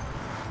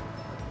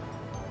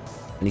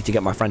 I need to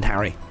get my friend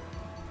Harry.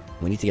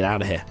 We need to get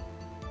out of here.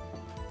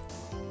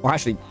 Well,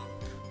 actually,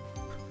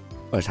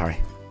 where's Harry?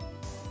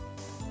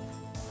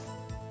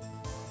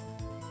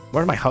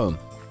 Where's my home?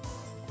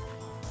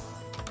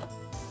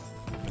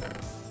 Okay,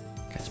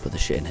 let's put the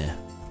shit in here.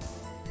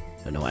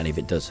 Don't know what any of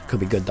it does. Could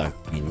be good though.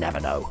 You never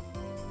know.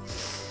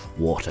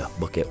 Water,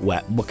 bucket,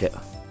 wet, bucket.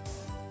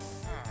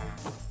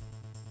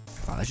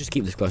 Right, let's just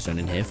keep this glowstone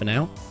in here for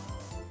now.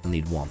 I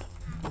need one.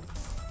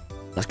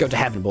 Let's go to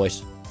heaven,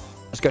 boys.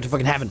 Let's go to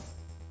fucking heaven.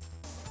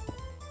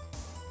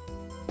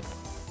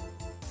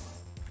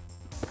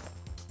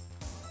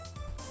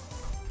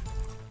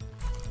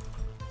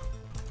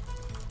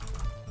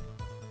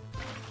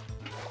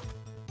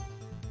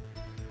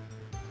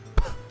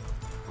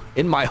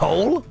 In my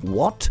hole?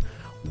 What?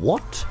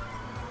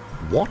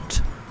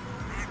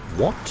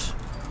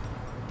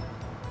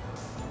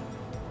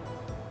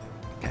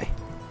 Okay,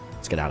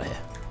 let's get out of here.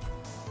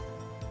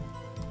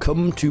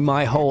 Come to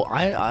my hole.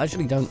 I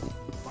actually don't...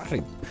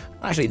 I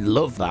actually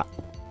love that.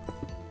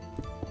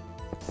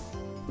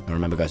 And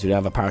remember, guys, we don't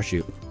have a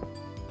parachute.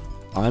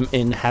 I'm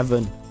in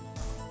heaven.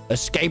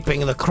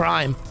 Escaping the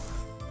crime.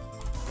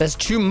 There's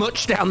too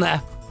much down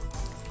there.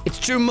 It's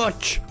too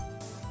much.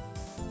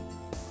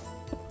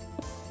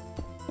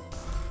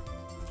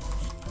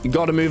 You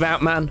gotta move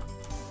out, man.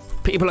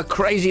 People are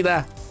crazy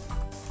there.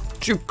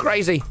 Too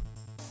crazy.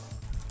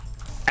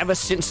 Ever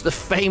since the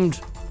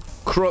famed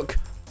crook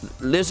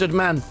lizard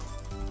man,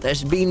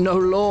 there's been no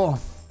law.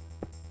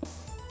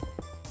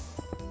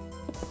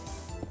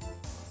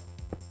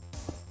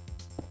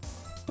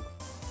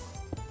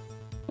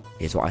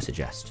 Here's what I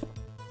suggest.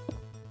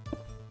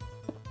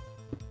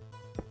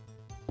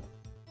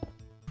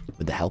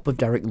 With the help of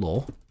Derek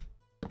Law,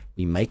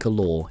 we make a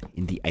law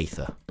in the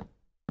aether.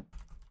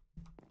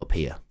 Up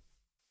here.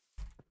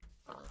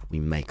 We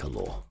make a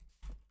law.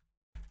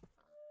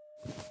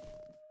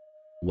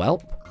 Well.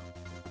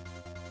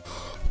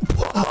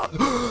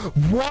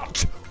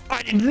 What?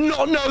 I did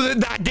not know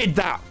that did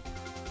that.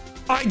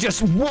 I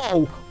just...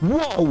 Whoa.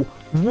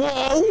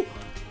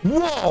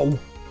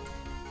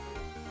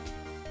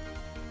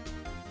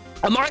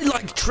 Am I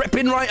like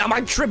tripping right? Am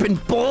I tripping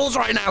balls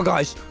right now,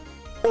 guys?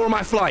 Or am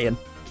I flying?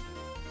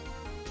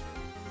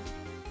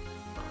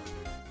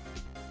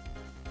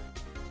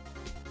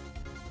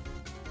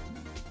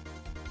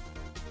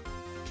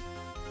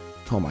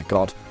 Oh my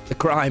god. The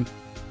crime.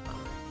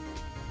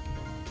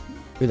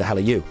 Who the hell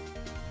are you?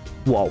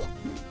 Whoa.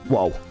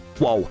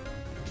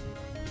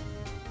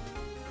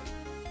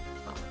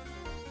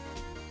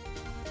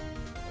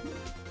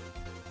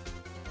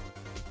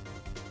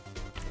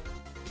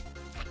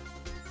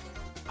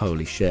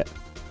 Holy shit.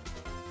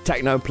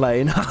 Techno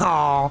plane.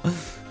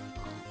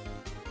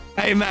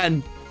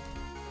 Amen.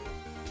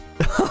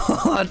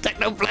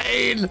 Techno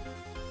plane.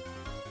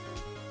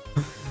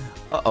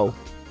 Uh-oh.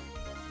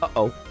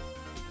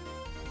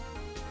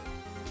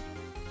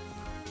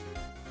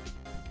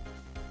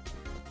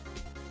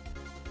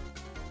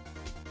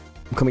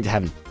 I'm coming to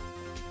heaven.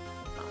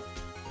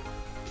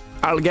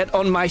 I'll get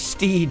on my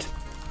steed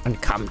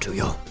and come to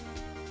you.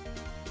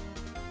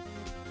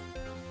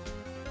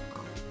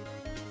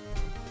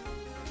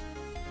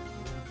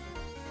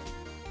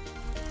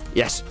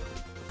 Yes.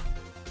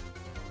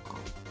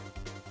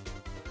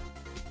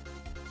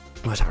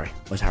 Where's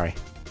Harry?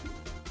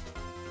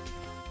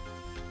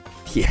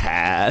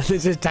 Yeah,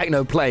 this is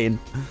Technoplane.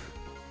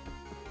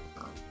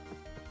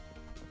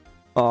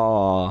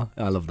 Oh,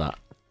 I love that.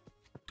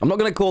 I'm not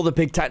going to call the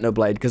pig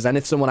Technoblade, because then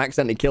if someone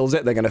accidentally kills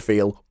it, they're going to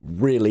feel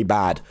really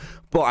bad.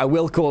 But I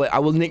will call it, I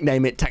will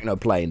nickname it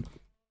Technoplane.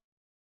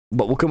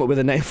 But we'll come up with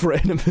a name for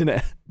it in a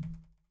minute.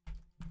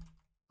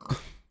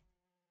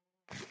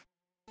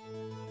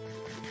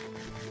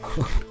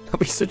 That'd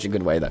be such a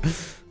good way, though.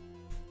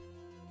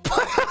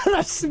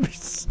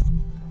 That's...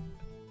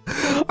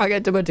 I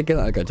get Tubbo to kill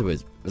it. I go Tubbo.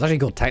 It's actually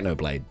called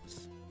Technoblade.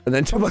 And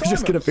then Tubbo's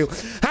just going to feel...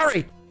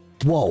 Harry!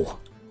 Whoa.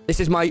 This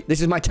is my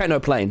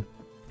Technoplane.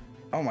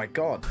 Oh my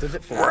god, does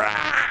it fall?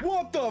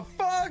 What the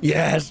fuck?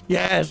 Yes,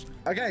 yes.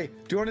 Okay,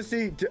 do you want to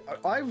see?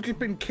 I've just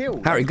been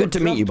killed. Harry, good to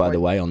meet you, by the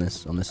way, on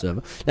this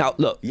server. Now,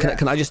 look, yes.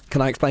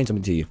 can I explain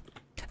something to you?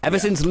 Ever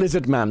since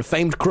Lizard Man,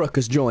 famed crook,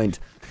 has joined,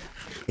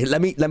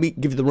 let me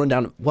give you the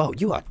rundown. Whoa,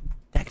 you are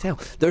decked out.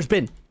 There's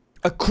been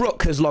a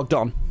crook has logged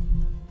on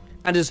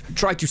and has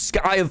tried to.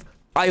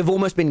 I have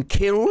almost been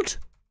killed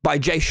by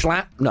Jay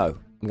Schlatt. No, I'm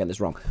getting this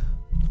wrong.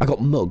 I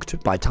got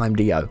mugged by Time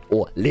Dio,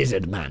 or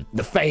Lizard Man,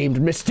 the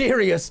famed,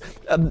 mysterious,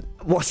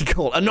 what's he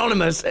called?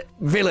 Anonymous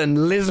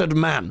villain, Lizard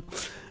Man.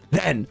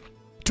 Then,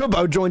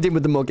 Tubbo joined in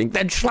with the mugging.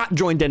 Then Schlatt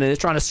joined in and is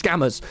trying to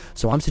scam us.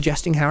 So I'm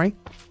suggesting, Harry,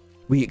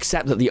 we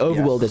accept that the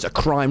overworld is a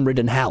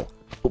crime-ridden hell.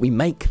 But we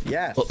make,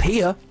 up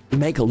here, we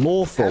make a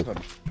lawful.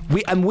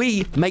 We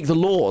make the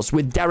laws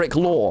with Derek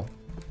Law.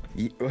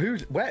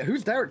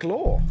 Who's Derek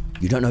Law?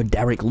 You don't know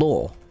Derek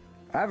Law?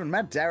 I haven't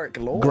met Derek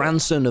Law.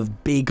 Grandson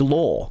of Big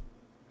Law.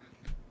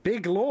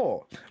 Big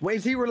Law. Wait,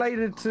 is he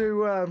related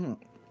to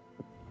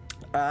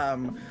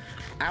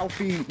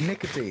Alfie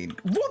Nicotine?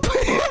 What the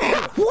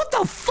fuck? What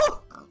the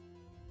fuck?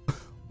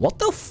 What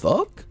the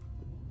fuck?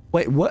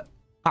 Wait, what?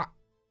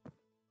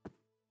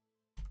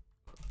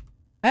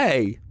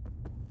 Hey,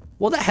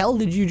 what the hell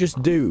did you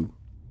just do?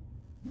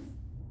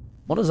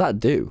 What does that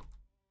do?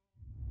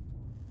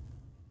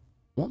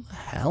 What the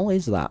hell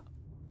is that?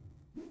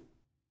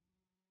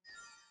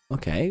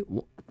 Okay,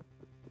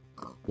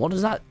 what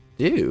does that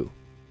do?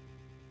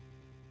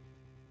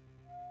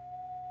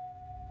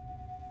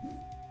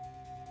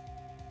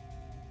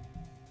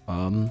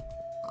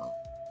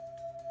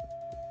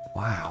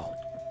 Wow.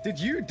 Did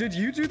you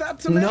do that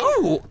to me?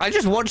 No, I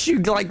just watched you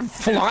like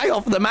fly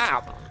off the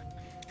map.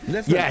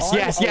 Listen,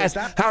 yes.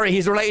 Harry,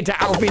 he's related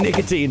to Alfie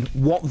Nicotine.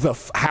 What the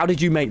how did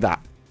you make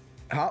that?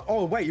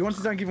 Oh, wait, you want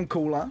something even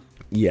cooler?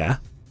 Yeah.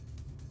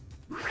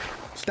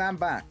 Stand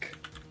back.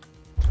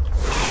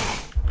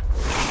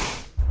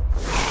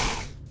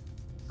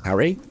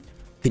 Harry,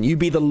 can you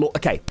be the law?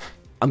 Okay,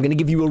 I'm gonna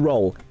give you a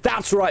role.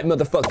 That's right,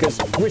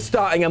 motherfuckers. We're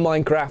starting a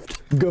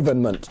Minecraft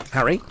government.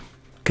 Harry,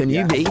 can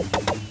you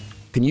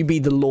be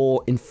the law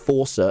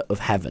enforcer of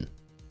heaven?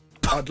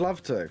 I'd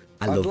love to.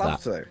 I'd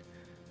love to.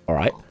 All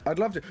right. I'd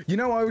love to. You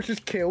know, I was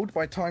just killed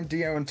by Time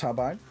Dio and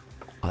Tubbo.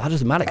 Oh, that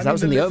doesn't matter because that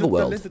was in the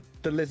overworld.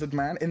 The lizard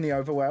man in the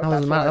overworld. That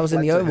doesn't matter. That was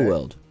in the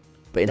overworld.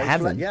 But in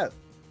heaven,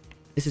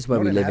 this is where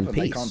we live in peace.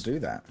 They can't do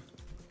that.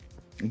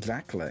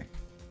 Exactly.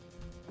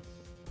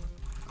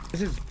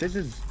 This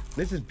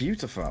is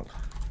beautiful.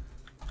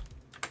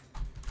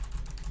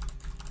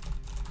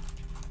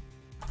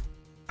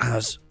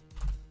 As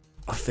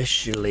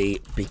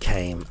officially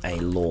became a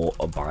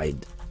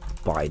law-abiding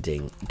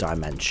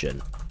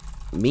dimension,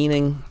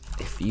 meaning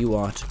if you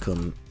are to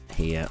come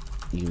here,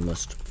 you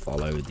must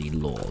follow the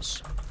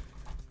laws.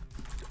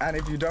 And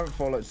if you don't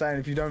follow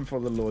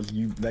the laws,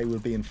 they will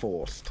be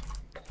enforced.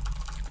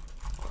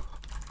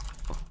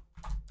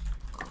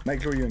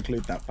 Make sure you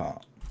include that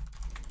part.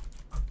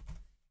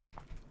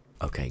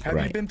 Okay, Have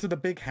great. you been to the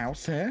big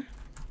house here?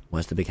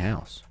 Where's the big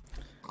house?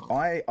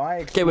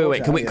 Okay,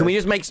 wait. Can we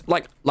just make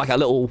like a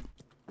little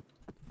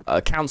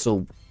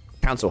council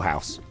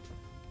house?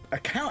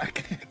 Not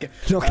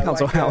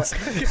council house.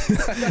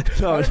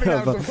 No,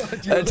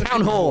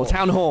 town hall.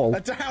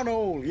 A town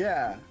hall,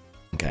 yeah.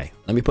 Okay,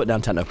 let me put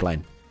down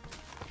Technoplane.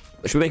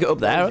 Should we make it up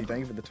there?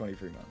 Thank you for the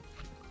 23 months.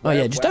 Oh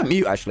yeah, just don't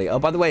mute actually. Oh,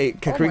 by the way,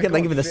 can we get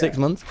thank you for the 6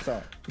 months?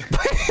 Sorry.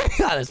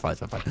 That's fine.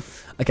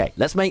 Okay,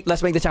 let's make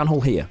the town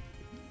hall here.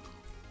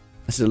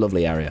 This is a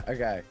lovely area.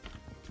 Okay.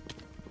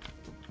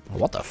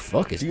 What the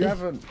fuck is this?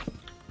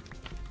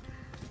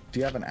 Do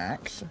you have an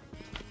axe?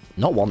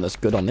 Not one that's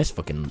good on this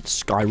fucking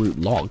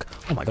Skyroot log.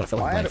 Oh my god, I feel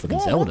like I'm playing fucking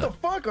Zelda. What the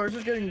fuck? I was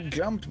just getting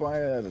jumped by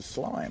the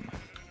slime.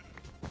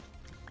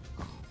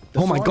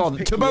 Oh my god,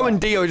 Tubbo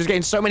and Dio are just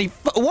getting so many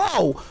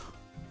whoa!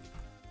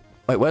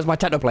 Wait, where's my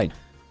Technoplane?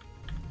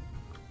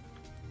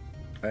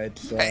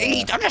 It's,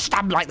 I'm just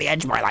stabbed like the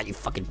edge by that, you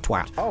fucking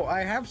twat. Oh,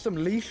 I have some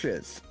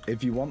leashes,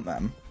 if you want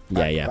them.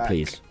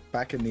 Please.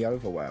 Back in the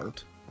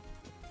overworld.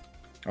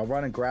 I'll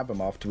run and grab them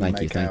after we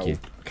make thank you.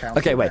 Council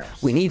Okay, wait.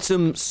 house. We need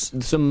some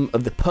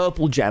of the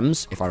purple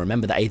gems, if I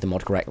remember the Aether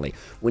mod correctly.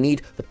 We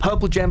need the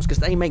purple gems because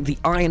they make the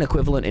iron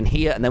equivalent in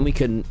here, and then we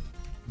can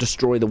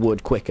destroy the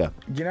wood quicker.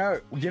 You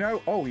know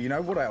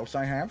what else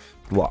I have?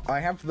 What? I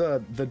have the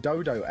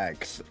dodo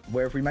eggs,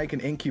 where if we make an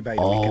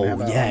incubator, we Oh, can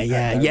have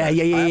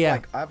yeah.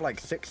 I have like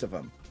 6 of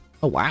them.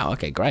 Oh, wow.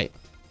 Okay, great.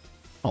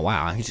 Oh,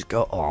 wow. I can just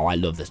go. Oh, I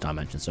love this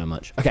dimension so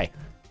much. Okay.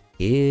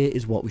 Here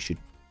is what we should...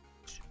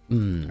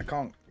 I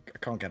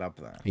can't get up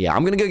there. Yeah,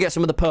 I'm going to go get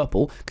some of the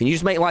purple. Can you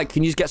just make, like...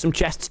 Can you just get some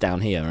chests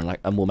down here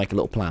and we'll make a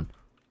little plan?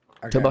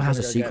 Okay, Turbo has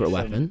a secret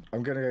weapon.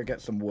 I'm going to go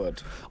get some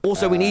wood.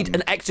 Also, we need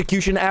an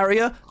execution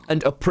area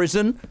and a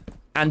prison.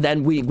 And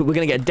then we're going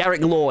to get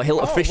Derek Law.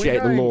 He'll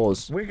officiate the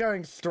laws. We're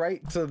going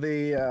straight to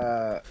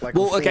the,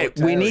 well, okay,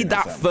 we need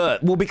that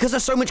first. Well, because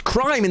there's so much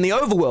crime in the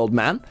overworld,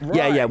 man.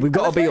 Right. Yeah, we've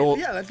got to be all...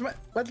 Yeah,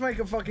 let's make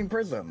a fucking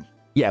prison.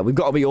 Yeah, we've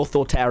got to be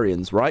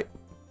authoritarians, right?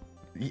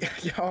 Yeah,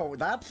 yo,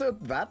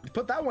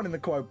 put that one in the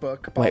quote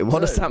book. Wait, what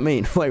does that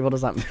mean? Wait, what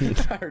does that mean?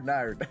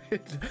 No.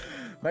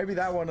 Maybe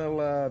that one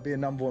will be a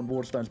 #1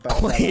 Waterstones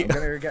battle. I'm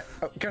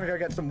gonna go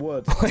get some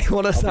wood. Wait,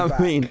 what does that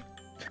mean?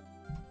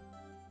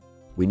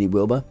 We need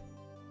Wilbur?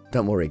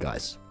 Don't worry,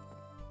 guys.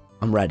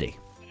 I'm ready.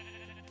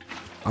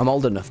 I'm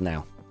old enough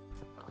now.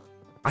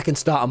 I can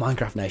start a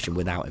Minecraft nation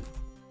without him.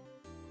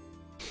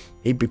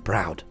 He'd be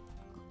proud.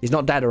 He's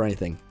not dead or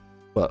anything,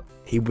 but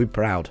he'd be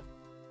proud.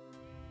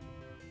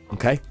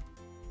 Okay?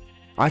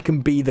 I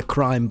can be the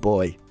crime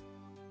boy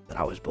that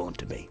I was born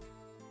to be.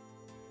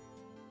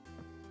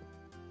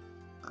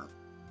 Do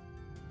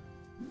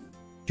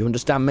you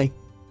understand me?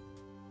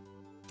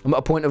 I'm at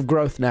a point of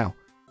growth now.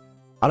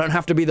 I don't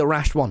have to be the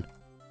rash one.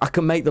 I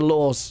can make the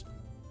laws.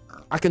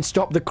 I can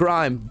stop the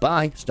crime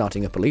by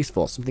starting a police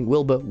force. Something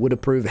Wilbur would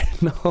approve it.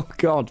 Oh,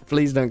 God.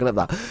 Please don't let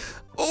that.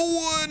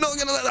 Oh, we're not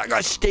going to let that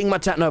guy sting my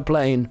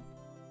technoplane.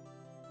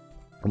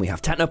 And we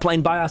have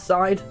technoplane by our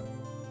side.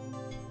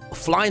 We're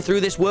flying through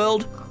this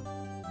world.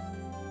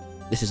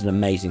 This is an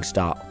amazing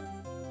start.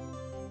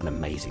 An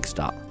amazing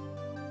start.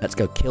 Let's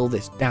go kill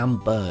this damn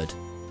bird.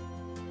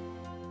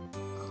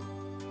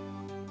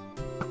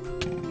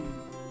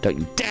 Don't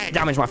you dare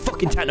damage my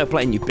fucking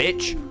technoplane, you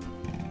bitch!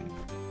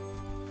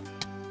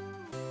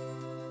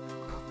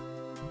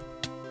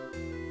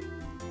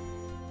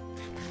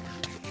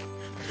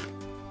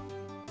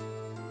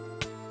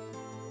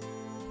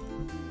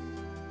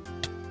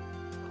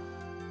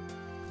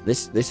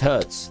 This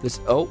hurts.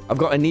 Oh, I've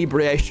got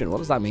inebriation. What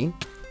does that mean?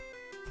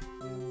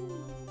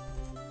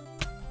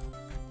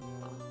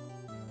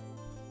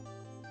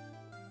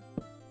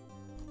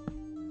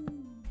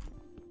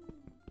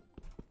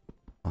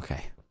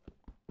 Okay.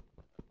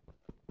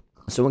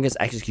 Someone gets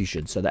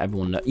executed so that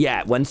everyone knows.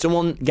 Yeah, when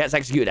someone gets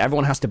executed,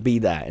 everyone has to be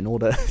there in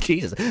order...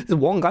 Jesus, there's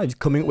one guy just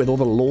coming up with all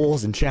the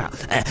laws in chat.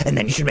 And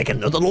then you should make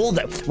another law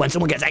that when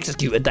someone gets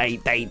executed, they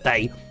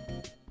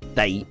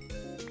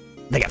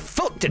get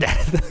fucked to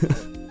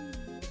death.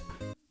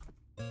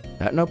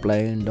 No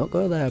plane, don't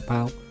go there,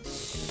 pal.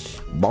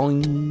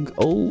 Boing.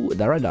 Oh,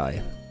 there I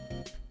die.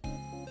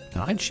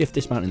 Can I shift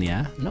this mountain in the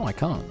air? No, I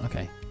can't.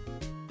 Okay.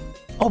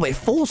 Oh, but it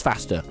falls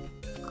faster.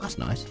 That's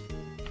nice.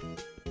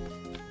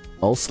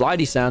 Oh,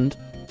 slidey sand.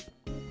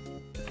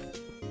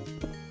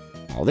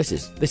 Oh, this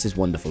is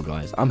wonderful,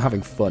 guys. I'm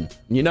having fun.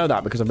 And you know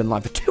that because I've been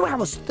live for 2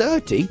 hours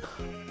 30.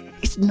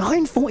 It's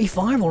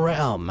 9:45 already.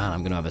 Oh, man, I'm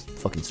going to have a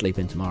fucking sleep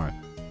in tomorrow.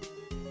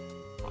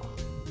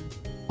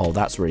 Oh,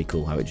 that's really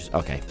cool how it just...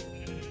 Okay.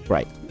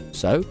 Right.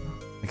 So,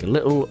 make a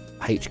little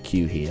HQ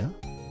here.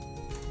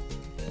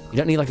 You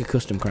don't need like a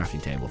custom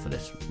crafting table for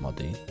this mod,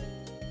 do you?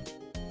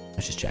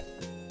 Let's just check.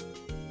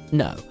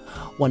 No.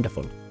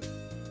 Wonderful.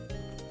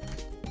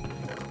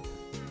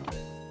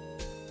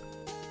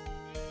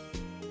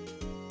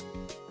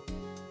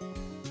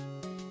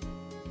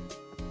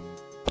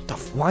 What the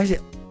f... Why is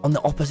it on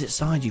the opposite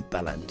side, you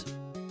bellend?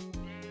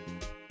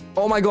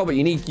 Oh my god, but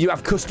you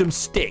have custom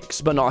sticks,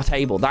 but not a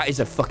table. That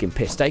is a fucking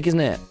piss take, isn't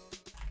it?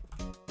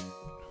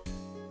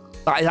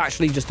 That is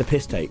actually just a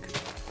piss take.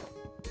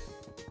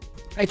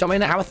 Hey, Tommy,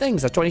 how are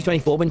things? Has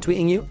 2024 been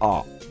tweeting you?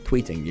 Oh,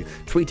 tweeting you.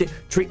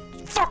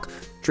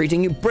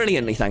 Treating you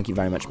brilliantly, thank you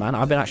very much, man.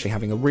 I've been actually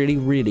having a really,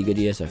 really good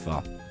year so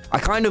far. I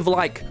kind of,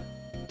 like,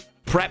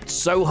 prepped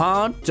so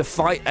hard to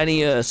fight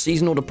any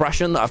seasonal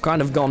depression that I've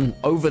kind of gone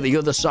over the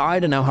other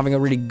side and now having a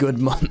really good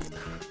month.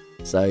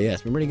 So, yeah,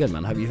 it's been really good,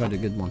 man. Hope you've had a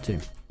good one, too.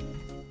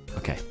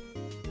 Okay.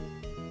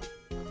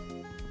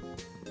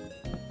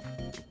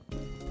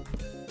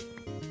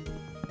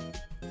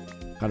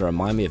 Kind of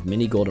remind me of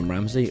mini Gordon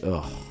Ramsay.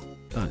 Ugh,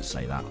 don't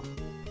say that.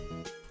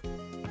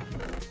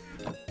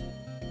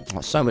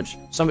 Oh, so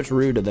much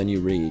ruder than you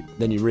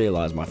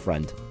realize, my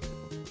friend.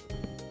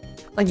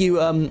 Thank you,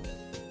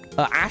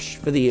 Ash,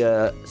 for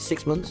the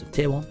 6 months of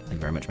tier 1. Thank you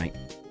very much, mate.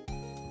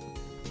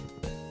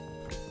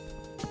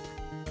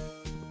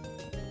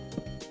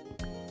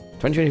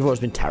 "2024 has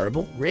been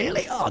terrible."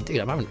 Really? Oh, dude,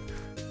 I think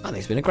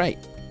it's been a great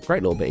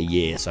little bit of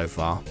year so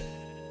far.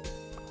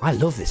 I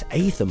love this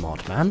Aether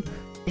mod, man.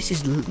 This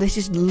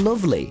is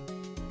lovely.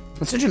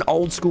 It's such an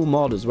old school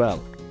mod as well.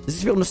 Does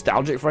this feel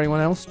nostalgic for anyone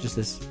else? Just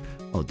this...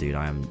 Oh, dude,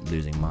 I am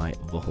losing my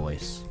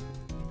voice.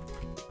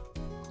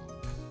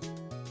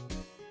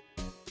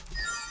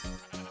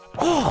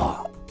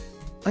 Oh!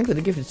 Thank you for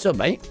the gifted sub,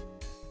 mate.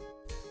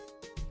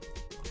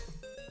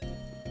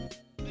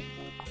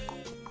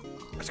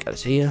 Let's get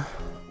this here.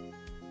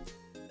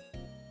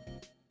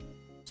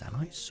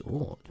 Zanite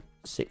sword.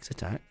 6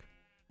 attack.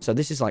 So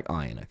this is like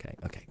iron. Okay.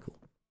 Okay, cool.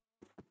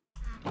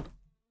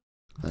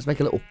 Let's make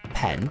a little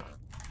pen.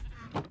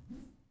 Oh,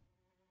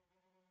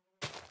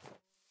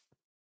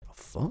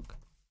 fuck.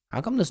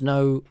 How come there's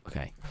no...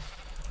 Okay.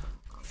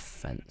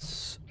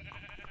 Fence.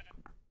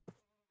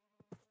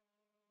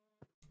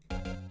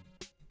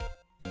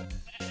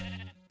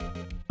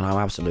 I'm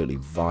absolutely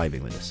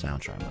vibing with the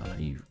soundtrack, man.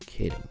 Are you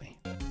kidding me?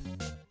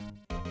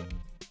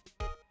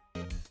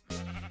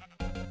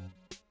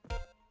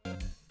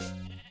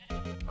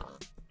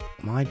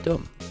 Am I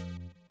dumb?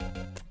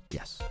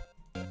 Yes.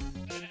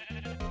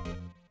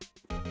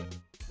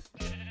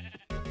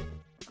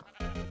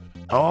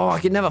 Oh, I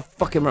can never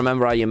fucking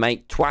remember how you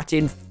make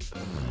twatting.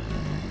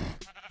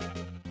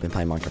 Been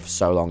playing Minecraft for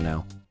so long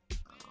now.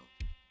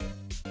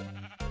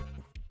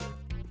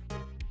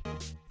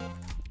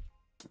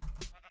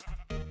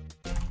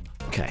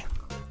 Okay,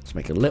 let's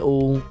make a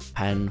little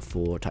pen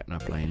for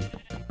Technoplane.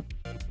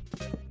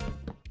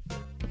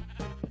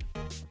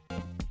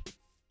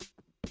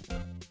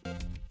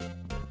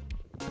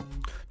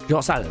 You know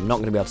what's sad? I'm not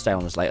going to be able to stay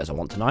on as late as I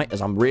want tonight,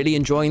 as I'm really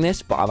enjoying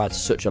this, but I've had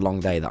such a long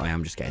day that I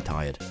am just getting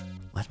tired.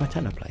 Where's my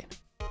Technoplane?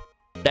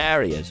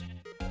 There he is.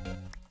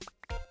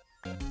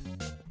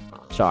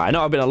 Sorry, I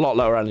know I've been a lot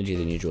lower energy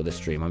than usual this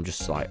stream. I'm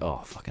just like, oh,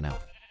 fucking hell.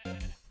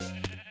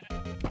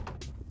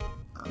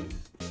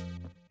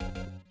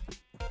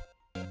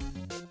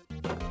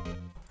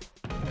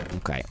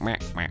 Okay.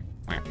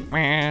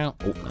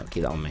 Oh, no,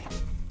 keep that on me.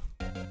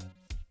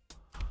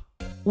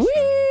 Whee!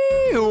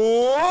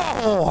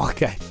 Oh,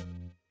 okay.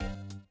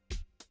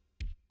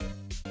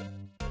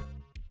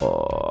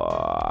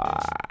 Oh.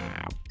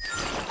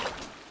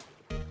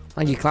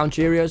 Thank you, Clown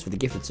Cheerios, for the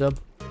gifted sub.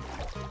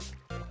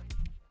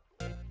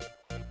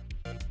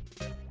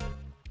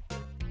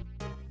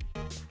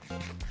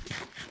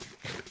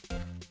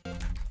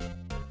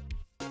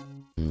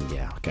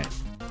 Yeah, okay.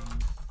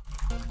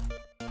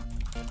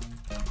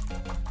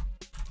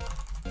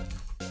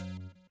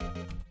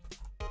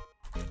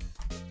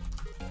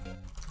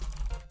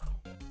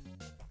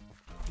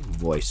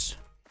 Voice.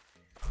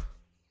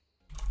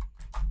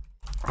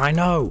 I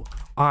know.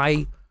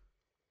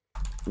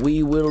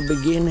 We will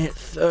begin it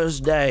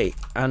Thursday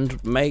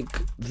and make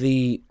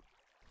the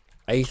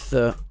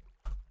Aether.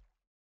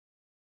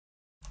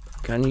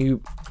 Can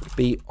you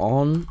be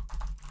on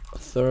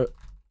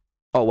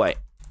Oh wait,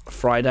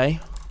 Friday.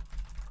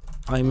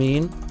 I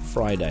mean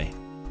Friday.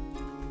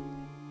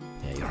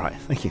 Yeah, you're right.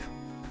 Thank you.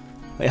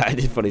 Yeah, I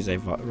did fully say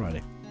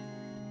Friday.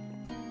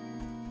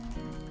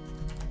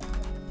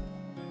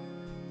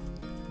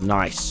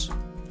 Nice.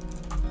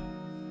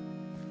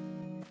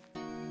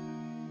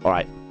 All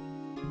right.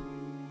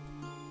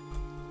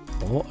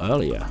 Or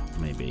earlier,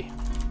 maybe.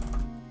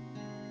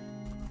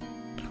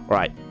 All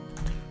right.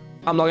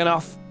 I'm logging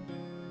off.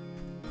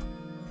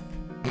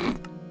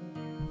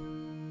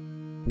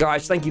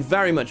 Guys, thank you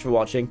very much for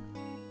watching.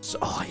 So,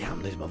 oh yeah,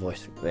 I'm losing my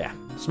voice. Yeah,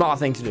 smart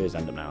thing to do is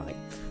end up now, I think.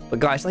 But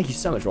guys, thank you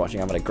so much for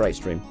watching. I've had a great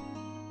stream.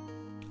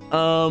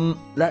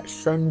 Let's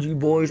send you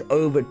boys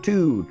over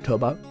to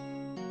Tubbo.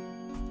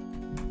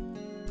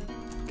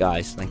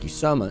 Guys, thank you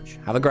so much.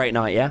 Have a great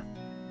night, yeah?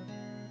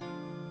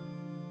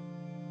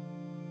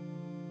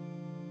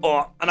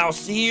 Oh, and I'll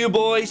see you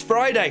boys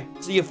Friday.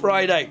 See you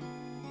Friday.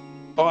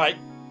 All right.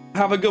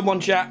 Have a good one,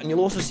 chat. And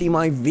you'll also see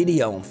my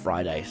video on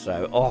Friday.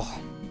 So,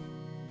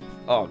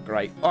 oh,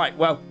 great. All right.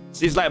 Well,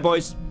 see you later,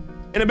 boys.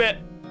 In a bit.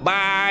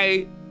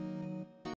 Bye.